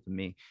hassle to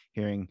me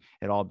hearing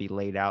it all be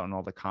laid out and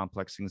all the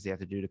complex things they have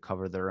to do to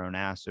cover their own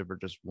ass over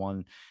just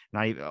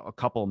not even a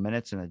couple of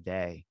minutes in a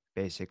day,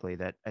 basically,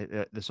 that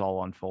this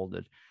all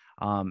unfolded.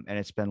 And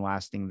it's been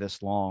lasting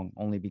this long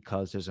only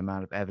because there's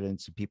amount of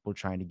evidence of people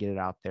trying to get it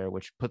out there,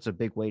 which puts a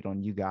big weight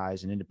on you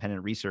guys and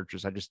independent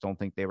researchers. I just don't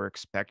think they were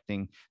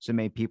expecting so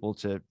many people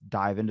to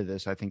dive into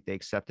this. I think they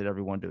accepted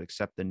everyone to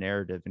accept the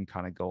narrative and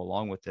kind of go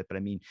along with it. But I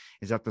mean,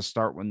 is that the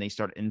start when they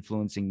start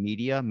influencing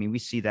media? I mean, we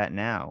see that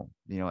now,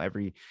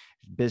 every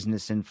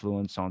business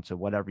influence onto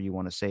whatever you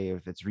want to say,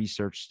 if it's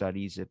research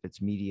studies, if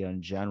it's media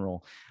in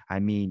general. I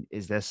mean,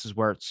 this is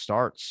where it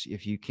starts.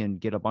 If you can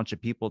get a bunch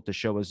of people to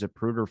show a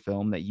Zapruder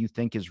film that you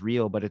think is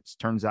real, but it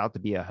turns out to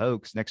be a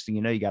hoax, next thing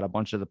you know, you got a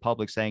bunch of the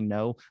public saying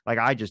no, like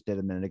I just did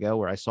a minute ago,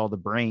 where I saw the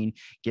brain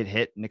get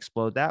hit and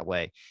explode that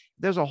way.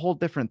 There's a whole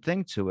different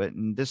thing to it,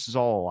 and this is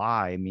all a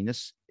lie. I mean,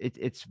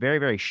 it's very,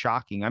 very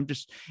shocking.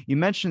 You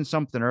mentioned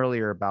something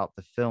earlier about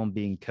the film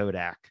being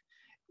Kodak.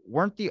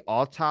 Weren't the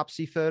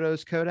autopsy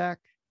photos Kodak?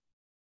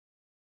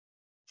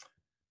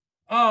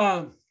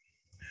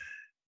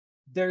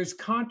 There's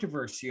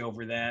controversy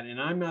over that, and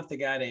I'm not the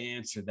guy to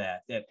answer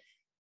that. That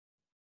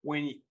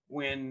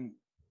when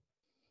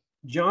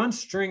John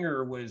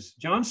Stringer was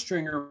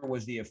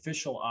the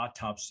official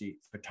autopsy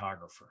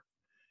photographer,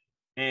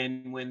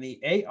 and when the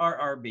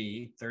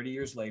ARRB 30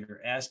 years later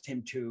asked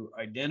him to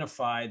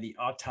identify the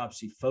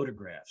autopsy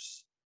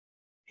photographs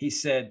he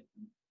said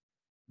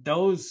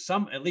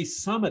at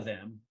least some of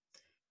them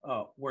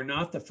were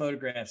not the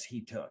photographs he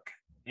took.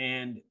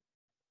 And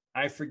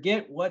I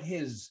forget what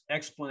his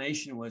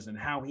explanation was and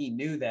how he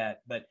knew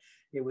that, but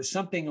it was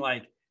something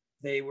like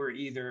they were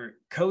either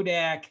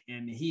Kodak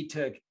and he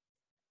took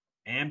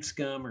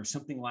Amscum or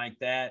something like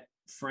that,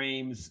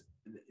 frames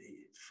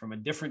from a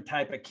different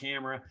type of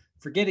camera.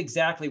 Forget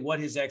exactly what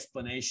his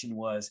explanation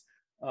was,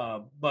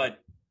 but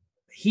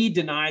he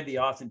denied the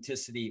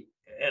authenticity,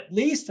 at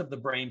least of the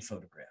brain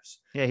photographs.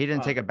 Yeah, he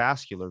didn't take a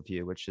vascular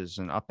view, which is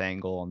an up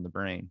angle on the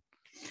brain.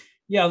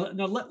 Yeah,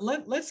 no,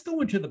 let's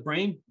go into the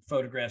brain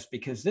photographs,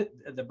 because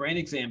the brain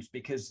exams,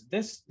 because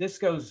this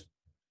goes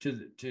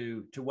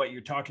to what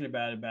you're talking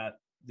about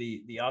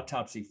the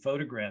autopsy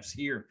photographs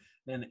here,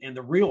 and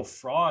the real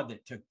fraud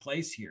that took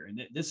place here.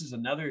 And this is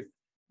another,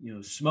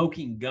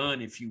 smoking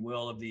gun, if you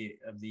will, of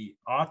the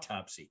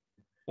autopsy.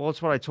 Well,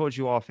 it's what I told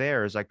you off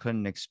air is I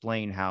couldn't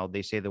explain how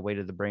they say the weight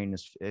of the brain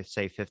is,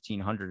 say,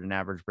 1,500, an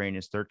average brain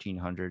is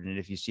 1,300. And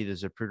if you see the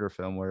Zapruder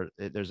film where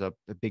there's a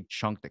big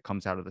chunk that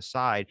comes out of the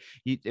side,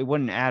 it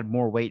wouldn't add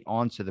more weight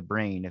onto the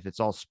brain if it's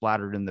all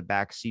splattered in the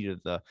back seat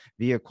of the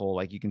vehicle,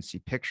 like you can see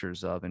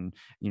pictures of. And,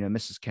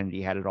 Mrs.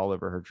 Kennedy had it all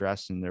over her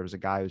dress, and there was a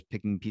guy who was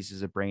picking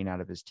pieces of brain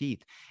out of his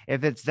teeth.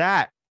 If it's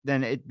that,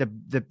 then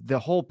the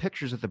whole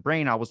pictures of the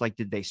brain, I was like,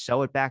 did they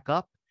sew it back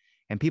up?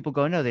 And people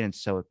go, no, they didn't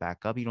sew it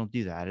back up. You don't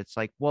do that. It's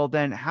like, well,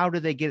 then how do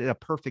they get a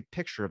perfect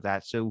picture of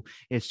that? So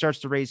it starts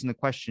to raise in the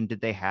question, did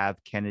they have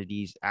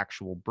Kennedy's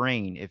actual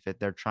brain if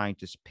they're trying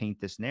to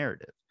paint this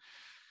narrative?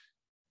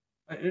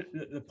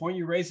 The point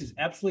you raise is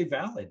absolutely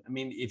valid. I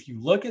mean, if you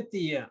look at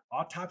the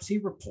autopsy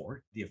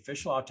report, the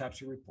official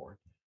autopsy report,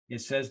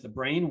 it says the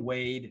brain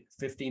weighed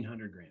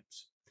 1,500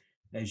 grams.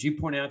 As you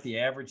point out, the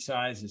average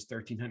size is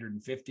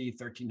 1,350,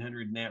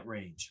 1,300 in that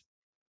range.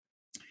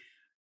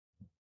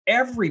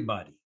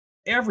 Everybody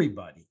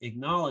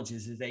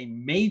acknowledges that a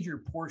major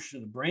portion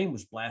of the brain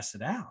was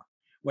blasted out,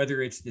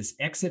 whether it's this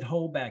exit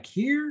hole back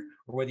here,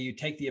 or whether you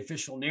take the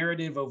official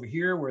narrative over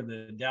here where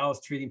the Dallas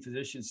treating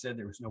physician said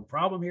there was no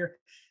problem here.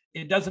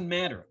 It doesn't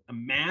matter. A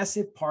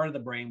massive part of the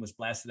brain was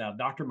blasted out.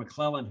 Dr.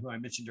 McClellan, who I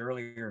mentioned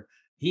earlier,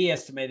 he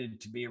estimated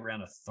it to be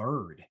around a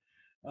third.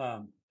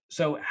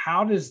 So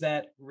how does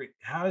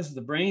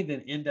the brain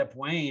then end up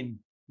weighing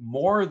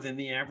more than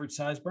the average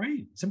size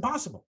brain? It's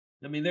impossible.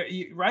 I mean,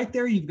 right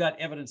there, you've got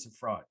evidence of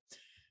fraud,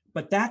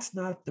 but that's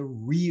not the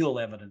real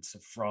evidence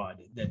of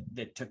fraud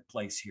that took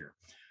place here.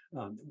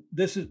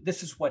 This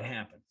is what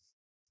happened.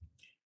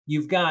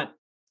 You've got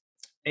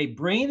a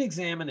brain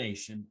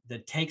examination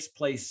that takes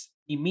place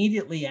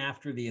immediately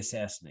after the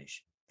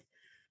assassination.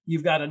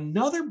 You've got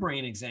another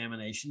brain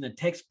examination that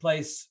takes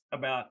place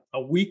about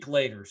a week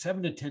later,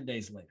 7 to 10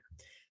 days later.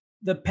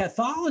 The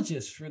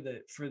pathologist for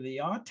the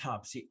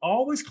autopsy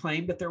always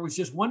claimed that there was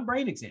just one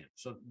brain exam.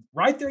 So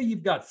right there,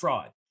 you've got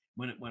fraud.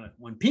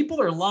 When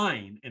people are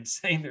lying and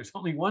saying there's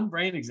only one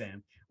brain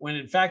exam, when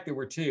in fact there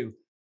were two,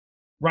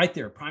 right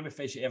there, prima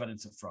facie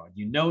evidence of fraud.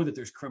 You know that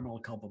there's criminal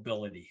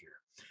culpability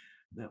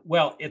here.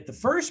 Well, at the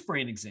first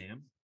brain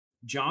exam,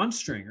 John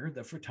Stringer,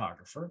 the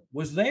photographer,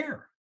 was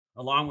there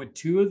along with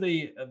two of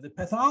the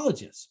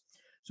pathologists.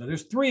 So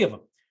there's three of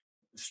them.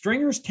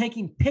 Stringer's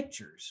taking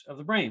pictures of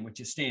the brain, which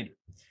is standard.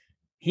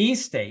 He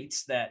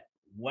states that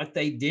what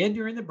they did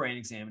during the brain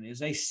exam is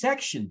they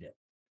sectioned it.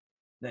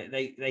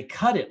 They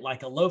cut it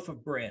like a loaf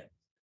of bread.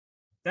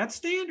 That's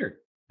standard.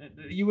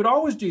 You would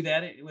always do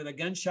that with a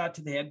gunshot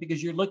to the head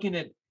because you're looking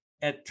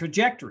at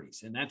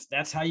trajectories, and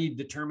that's how you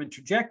determine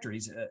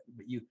trajectories.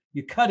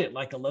 You cut it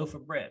like a loaf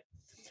of bread.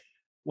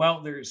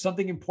 Well, there's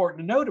something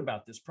important to note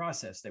about this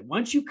process, that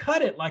once you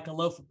cut it like a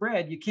loaf of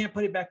bread, you can't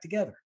put it back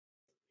together.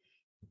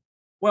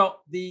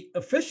 Well, the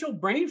official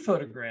brain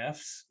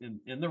photographs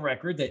in the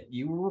record that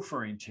you were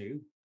referring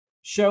to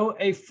show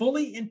a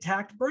fully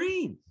intact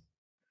brain.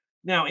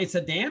 Now, it's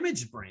a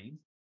damaged brain,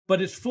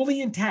 but it's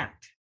fully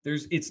intact.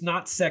 It's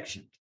not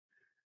sectioned.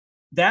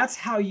 That's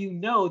how you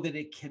know that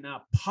it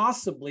cannot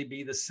possibly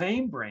be the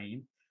same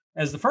brain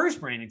as the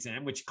first brain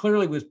exam, which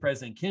clearly was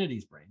President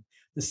Kennedy's brain.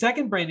 The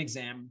second brain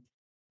exam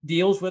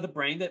deals with a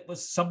brain that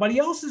was somebody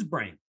else's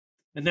brain.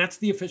 And that's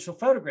the official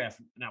photograph.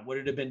 Now, would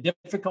it have been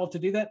difficult to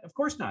do that? Of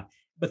course not.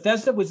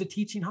 Bethesda was a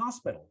teaching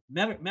hospital,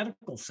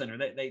 medical center.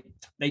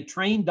 They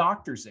train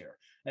doctors there.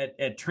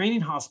 At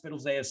training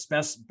hospitals, they have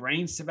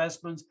brain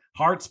specimens,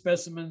 heart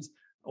specimens,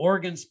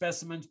 organ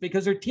specimens,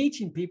 because they're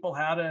teaching people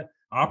how to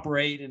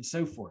operate and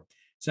so forth.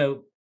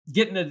 So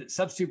getting a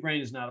substitute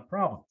brain is not a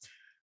problem.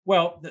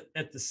 Well,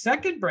 at the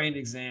second brain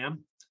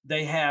exam,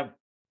 they have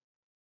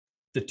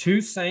the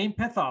two same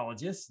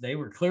pathologists. They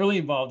were clearly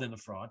involved in the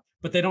fraud,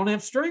 but they don't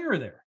have Stringer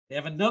there. They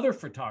have another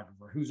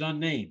photographer who's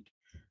unnamed,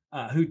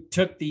 who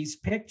took these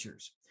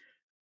pictures.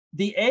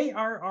 The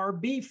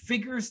ARRB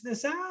figures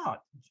this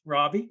out,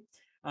 Robbie.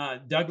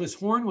 Douglas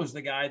Horn was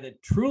the guy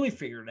that truly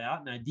figured it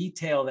out, and I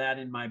detail that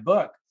in my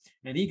book.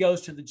 And he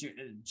goes to the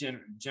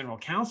general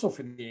counsel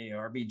for the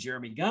ARRB,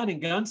 Jeremy Gunn,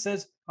 and Gunn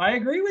says, I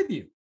agree with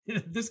you.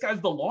 This guy's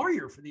the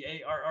lawyer for the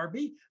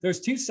ARRB. There's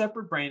two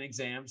separate brain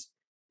exams,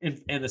 and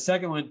the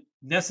second one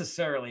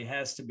necessarily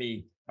has to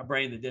be a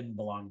brain that didn't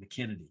belong to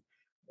Kennedy.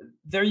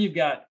 There you've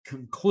got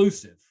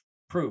conclusive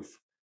proof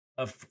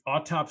of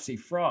autopsy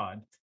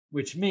fraud,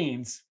 which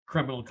means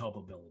criminal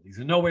culpability. There's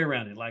no way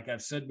around it. Like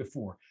I've said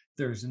before,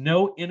 there's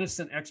no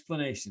innocent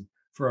explanation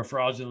for a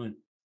fraudulent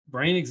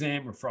brain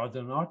exam or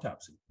fraudulent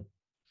autopsy.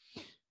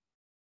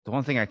 The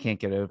one thing I can't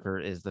get over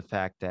is the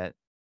fact that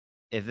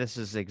if this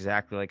is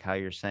exactly like how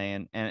you're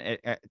saying, and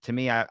to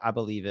me, I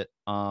believe it.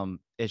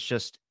 It's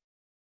just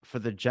for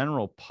the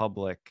general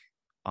public,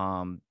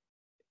 um,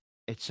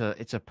 it's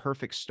a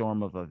perfect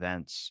storm of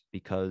events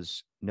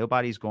because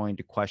nobody's going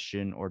to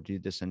question or do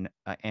this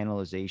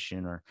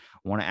analyzation or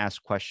want to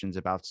ask questions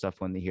about stuff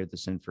when they hear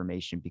this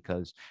information,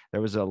 because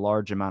there was a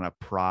large amount of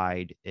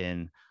pride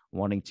in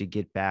wanting to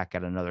get back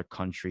at another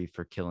country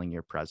for killing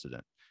your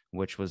president,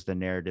 which was the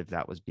narrative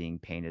that was being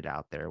painted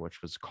out there,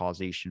 which was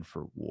causation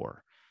for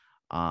war.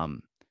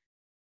 um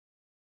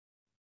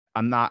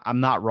I'm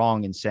not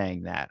wrong in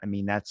saying that. I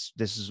mean, this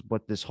is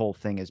what this whole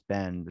thing has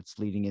been. It's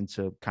leading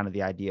into kind of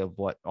the idea of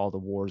what all the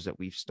wars that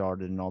we've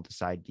started and all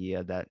this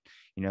idea that,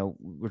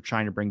 we're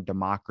trying to bring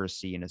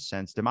democracy in a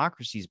sense.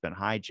 Democracy's been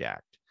hijacked.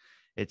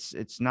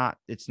 It's not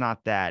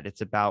that.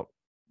 It's about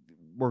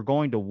we're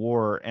going to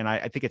war, and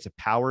I think it's a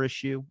power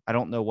issue. I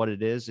don't know what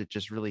it is. It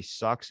just really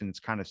sucks, and it's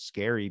kind of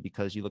scary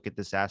because you look at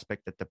this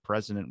aspect that the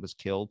president was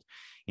killed.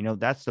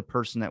 That's the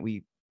person that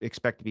we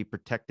expect to be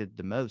protected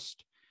the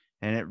most.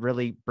 And it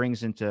really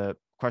brings into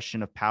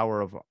question of power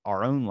of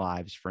our own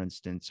lives. For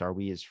instance, are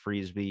we as free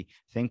as we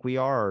think we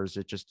are, or is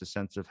it just a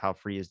sense of how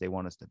free as they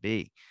want us to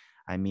be?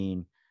 I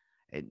mean,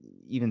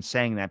 even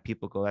saying that,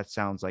 people go, that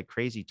sounds like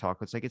crazy talk.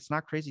 It's like, it's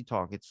not crazy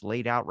talk. It's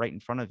laid out right in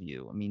front of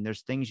you. I mean,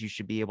 there's things you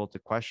should be able to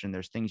question.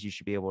 There's things you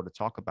should be able to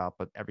talk about,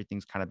 but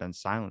everything's kind of been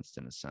silenced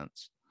in a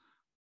sense.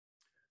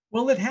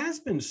 Well, it has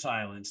been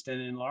silenced,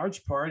 and in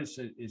large part,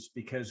 it's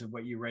because of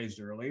what you raised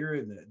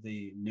earlier,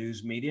 the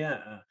news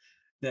media.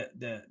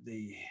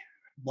 The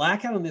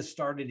blackout on this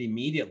started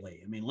immediately.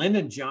 I mean,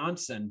 Lyndon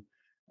Johnson,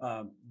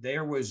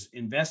 there was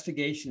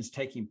investigations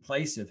taking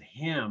place of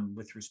him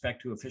with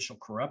respect to official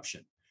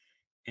corruption.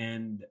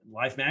 And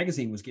Life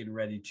magazine was getting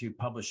ready to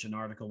publish an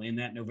article in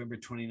that November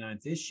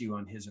 29th issue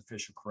on his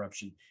official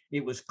corruption.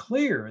 It was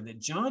clear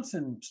that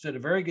Johnson stood a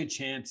very good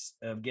chance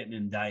of getting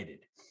indicted.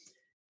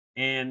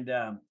 And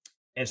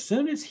as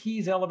soon as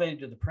he's elevated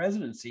to the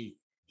presidency,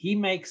 he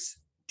makes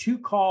two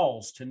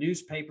calls to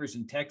newspapers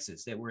in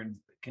Texas that were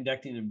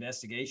conducting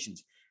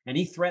investigations, and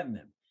he threatened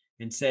them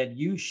and said,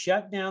 "You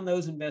shut down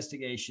those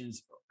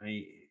investigations."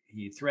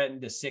 He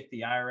threatened to sic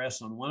the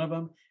IRS on one of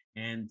them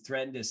and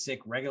threatened to sic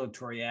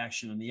regulatory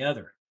action on the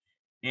other.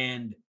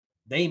 And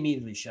they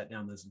immediately shut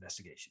down those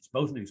investigations,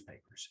 both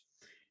newspapers.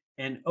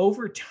 And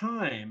over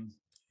time,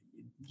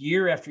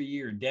 year after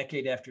year,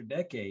 decade after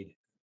decade,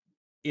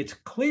 it's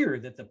clear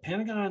that the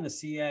Pentagon and the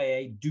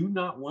CIA do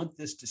not want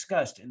this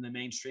discussed in the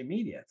mainstream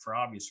media for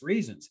obvious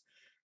reasons.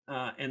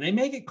 And they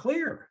make it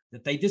clear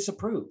that they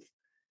disapprove.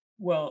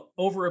 Well,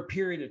 over a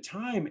period of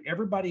time,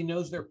 everybody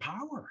knows their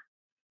power.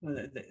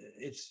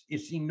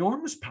 It's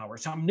enormous power.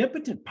 It's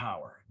omnipotent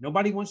power.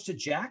 Nobody wants to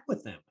jack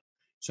with them.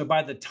 So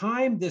by the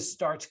time this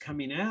starts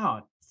coming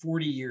out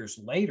 40 years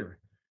later,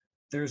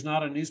 there's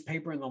not a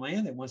newspaper in the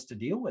land that wants to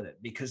deal with it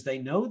because they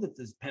know that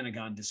the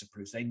Pentagon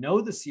disapproves. They know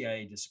the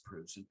CIA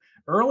disapproves. And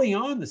early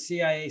on, the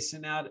CIA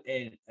sent out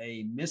a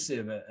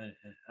missive,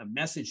 a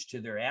message to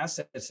their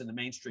assets in the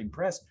mainstream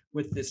press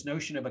with this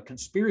notion of a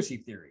conspiracy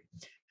theory.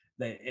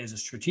 As a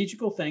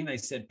strategical thing, they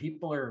said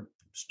people are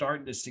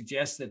starting to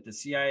suggest that the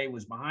CIA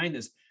was behind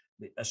this.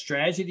 A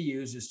strategy to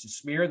use is to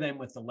smear them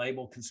with the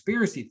label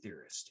conspiracy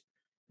theorist.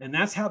 And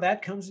that's how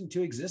that comes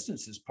into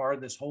existence as part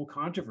of this whole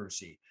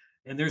controversy.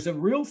 And there's a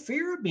real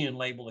fear of being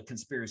labeled a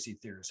conspiracy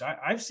theorist.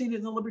 I've seen it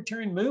in the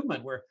libertarian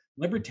movement where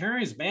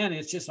libertarians, man,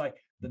 it's just like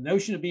the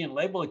notion of being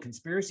labeled a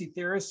conspiracy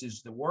theorist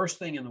is the worst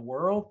thing in the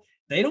world.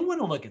 They don't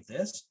want to look at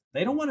this.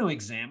 They don't want to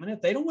examine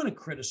it. They don't want to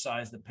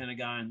criticize the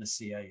Pentagon and the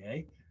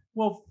CIA.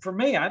 Well, for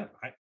me,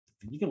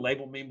 you can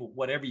label me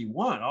whatever you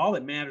want. All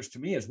that matters to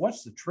me is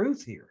what's the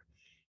truth here.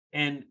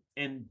 And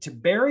to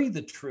bury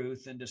the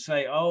truth and to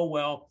say, oh,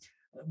 well,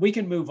 we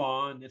can move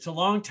on. It's a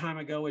long time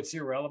ago. It's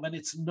irrelevant.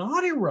 It's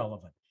not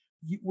irrelevant.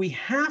 We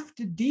have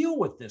to deal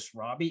with this,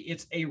 Robbie.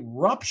 It's a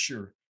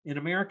rupture in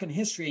American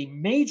history, a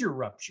major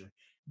rupture,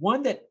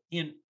 one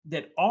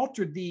that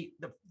altered the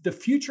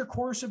future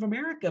course of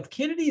America. If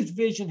Kennedy's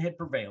vision had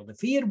prevailed, if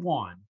he had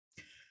won,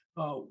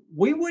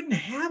 we wouldn't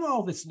have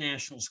all this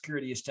national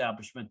security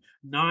establishment,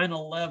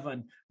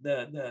 9/11,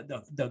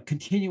 the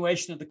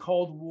continuation of the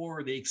Cold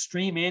War, the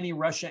extreme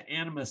anti-Russia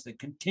animus that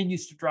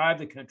continues to drive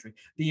the country,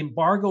 the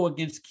embargo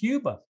against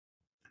Cuba.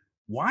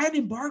 Why an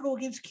embargo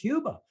against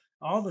Cuba?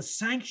 All the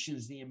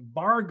sanctions, the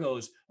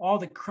embargoes, all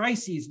the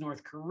crises,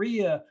 North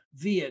Korea,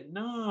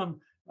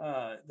 Vietnam,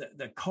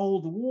 the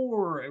Cold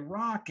War,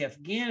 Iraq,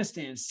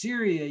 Afghanistan,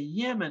 Syria,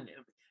 Yemen.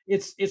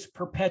 It's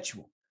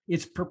perpetual.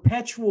 It's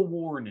perpetual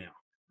war now,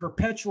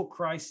 perpetual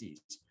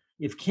crises.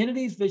 If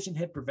Kennedy's vision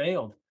had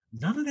prevailed,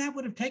 none of that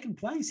would have taken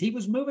place. He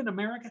was moving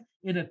America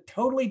in a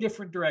totally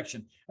different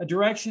direction, a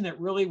direction that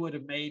really would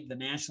have made the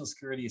national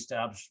security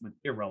establishment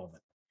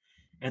irrelevant.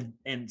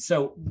 And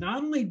so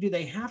not only do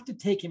they have to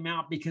take him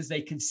out because they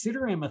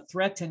consider him a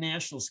threat to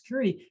national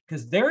security,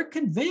 because they're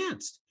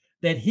convinced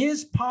that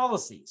his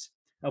policies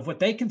of what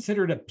they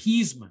considered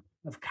appeasement,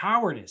 of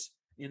cowardice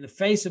in the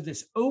face of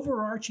this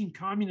overarching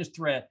communist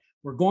threat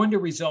were going to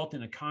result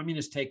in a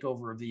communist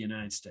takeover of the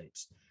United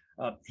States.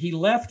 He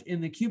left in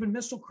the Cuban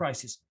Missile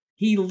Crisis.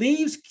 He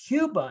leaves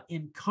Cuba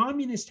in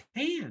communist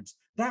hands.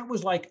 That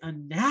was like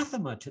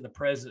anathema to the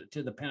president,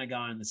 to the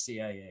Pentagon and the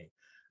CIA.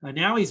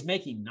 Now he's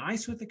making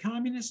nice with the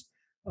communists.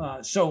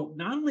 So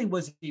not only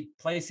was he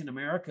placing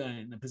America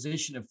in the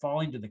position of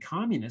falling to the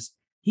communists,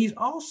 he's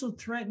also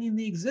threatening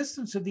the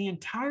existence of the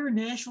entire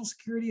national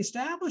security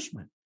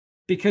establishment.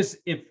 Because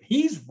if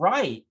he's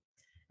right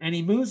and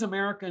he moves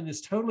America in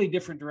this totally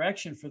different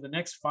direction for the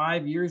next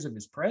 5 years of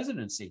his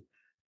presidency,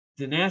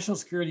 the national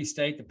security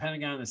state, the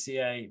Pentagon, and the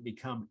CIA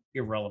become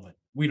irrelevant.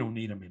 We don't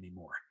need them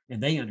anymore.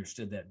 And they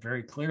understood that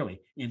very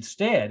clearly.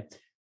 Instead,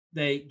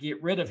 they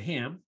get rid of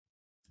him.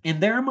 In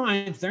their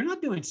minds, they're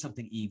not doing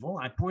something evil.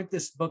 I point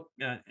this book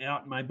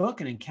out in my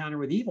book, An Encounter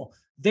with Evil.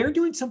 They're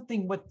doing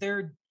something what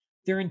they're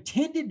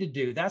intended to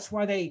do. That's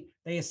why they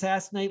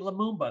assassinate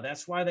Lumumba.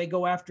 That's why they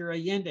go after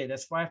Allende.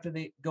 That's why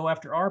they go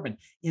after Arbin.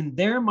 In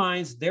their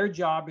minds, their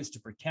job is to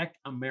protect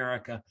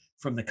America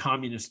from the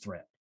communist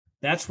threat.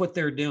 That's what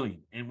they're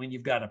doing. And when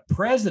you've got a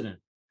president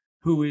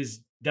who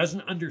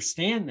doesn't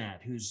understand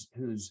that, who's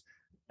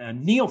a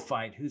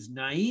neophyte, who's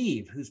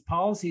naive, whose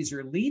policies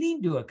are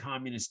leading to a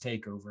communist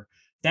takeover,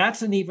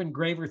 that's an even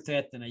graver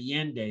threat than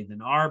Allende, than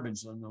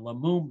Arbin, than the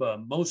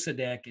Lumumba,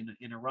 Mossadegh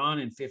in Iran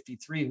in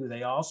 1953, who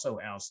they also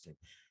ousted.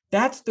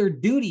 That's their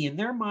duty. In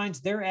their minds,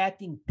 they're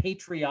acting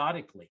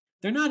patriotically.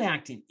 They're not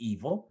acting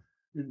evil.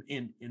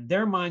 In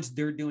their minds,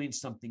 they're doing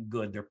something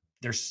good.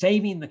 They're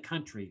saving the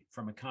country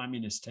from a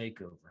communist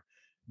takeover.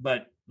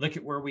 But look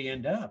at where we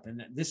end up.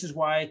 And this is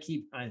why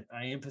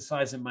I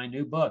emphasize in my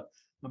new book,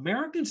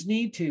 Americans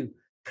need to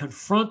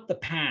confront the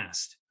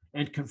past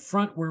and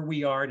confront where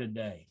we are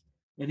today.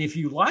 And if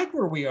you like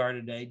where we are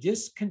today,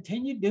 just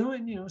continue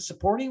doing,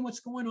 supporting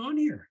what's going on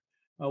here.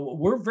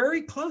 We're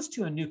very close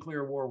to a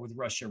nuclear war with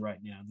Russia right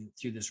now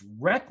through this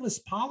reckless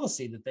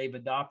policy that they've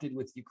adopted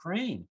with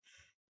Ukraine.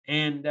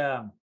 And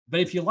but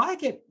if you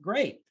like it,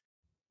 great.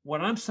 What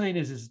I'm saying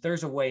is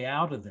there's a way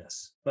out of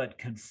this. But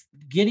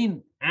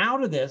getting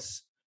out of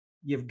this,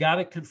 you've got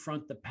to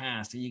confront the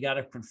past, and you got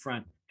to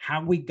confront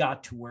how we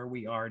got to where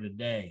we are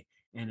today.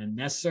 And a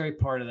necessary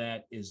part of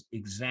that is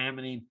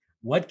examining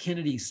what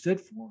Kennedy stood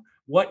for,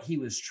 what he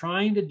was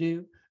trying to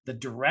do, the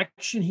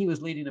direction he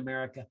was leading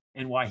America,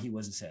 and why he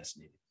was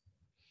assassinated.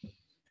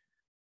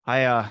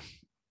 I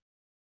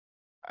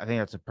think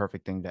that's a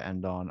perfect thing to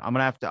end on.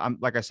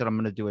 Like I said, I'm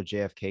gonna do a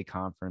JFK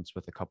conference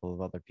with a couple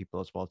of other people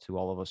as well, too.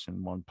 All of us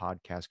in one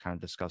podcast, kind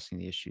of discussing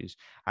the issues.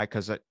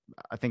 Because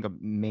I think a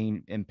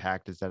main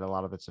impact is that a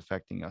lot of it's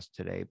affecting us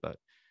today. But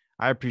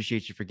I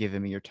appreciate you for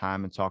giving me your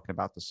time and talking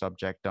about the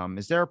subject.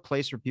 Is there a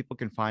place where people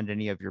can find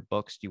any of your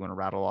books? Do you want to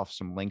rattle off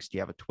some links? Do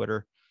you have a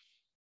Twitter?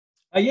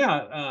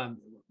 Yeah.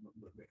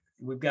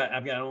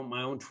 I've got on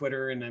my own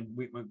Twitter,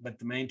 but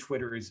the main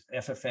Twitter is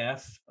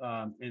FFF.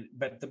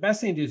 But the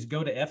best thing to do is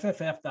go to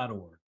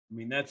FFF.org. I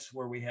mean, that's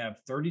where we have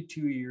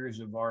 32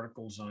 years of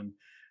articles on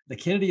the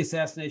Kennedy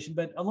assassination,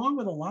 but along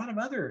with a lot of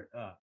other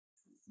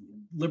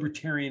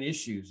libertarian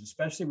issues,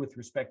 especially with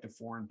respect to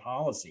foreign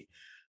policy.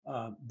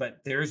 But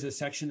there's a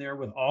section there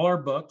with all our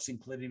books,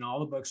 including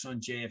all the books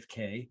on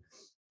JFK.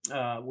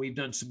 We've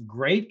done some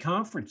great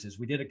conferences.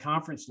 We did a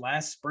conference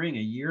last spring,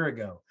 a year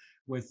ago,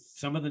 with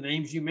some of the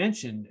names you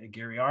mentioned,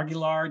 Gary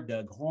Aguilar,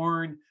 Doug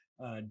Horn,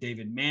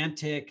 David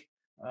Mantic,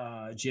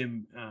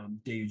 Jim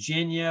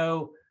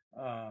DeEugenio.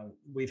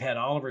 We've had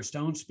Oliver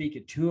Stone speak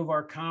at 2 of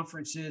our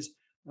conferences.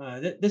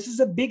 This is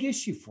a big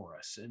issue for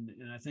us. And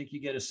I think you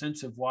get a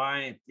sense of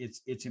why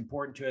it's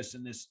important to us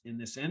in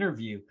this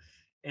interview.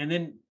 And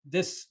then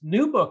this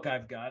new book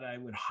I've got, I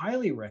would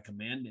highly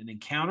recommend, An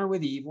Encounter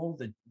with Evil,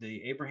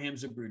 the Abraham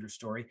Zapruder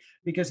story,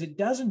 because it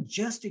doesn't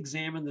just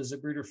examine the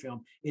Zapruder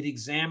film. It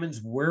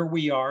examines where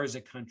we are as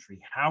a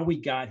country, how we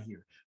got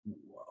here,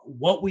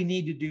 what we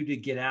need to do to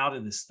get out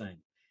of this thing.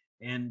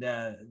 And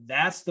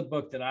that's the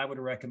book that I would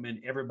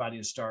recommend everybody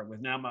to start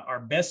with. Now,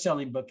 our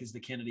best-selling book is The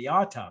Kennedy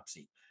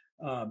Autopsy.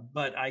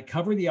 But I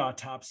cover the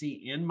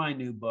autopsy in my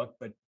new book,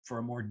 but for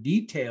a more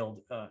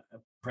detailed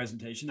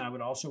presentation, I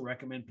would also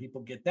recommend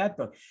people get that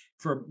book.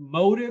 For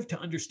motive, to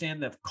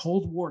understand the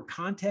Cold War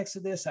context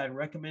of this, I'd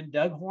recommend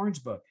Doug Horn's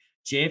book,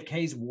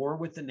 JFK's War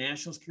with the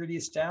National Security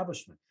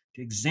Establishment,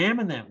 to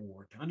examine that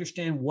war, to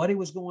understand what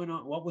was going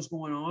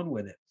on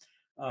with it.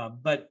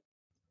 But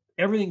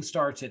everything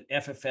starts at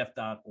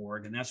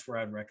FFF.org, and that's where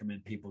I'd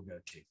recommend people go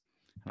to.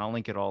 And I'll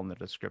link it all in the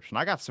description.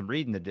 I got some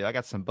reading to do. I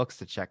got some books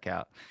to check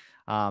out.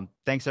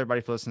 Thanks everybody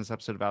for listening to this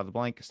episode of Out of the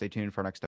Blank. Stay tuned for our next episode.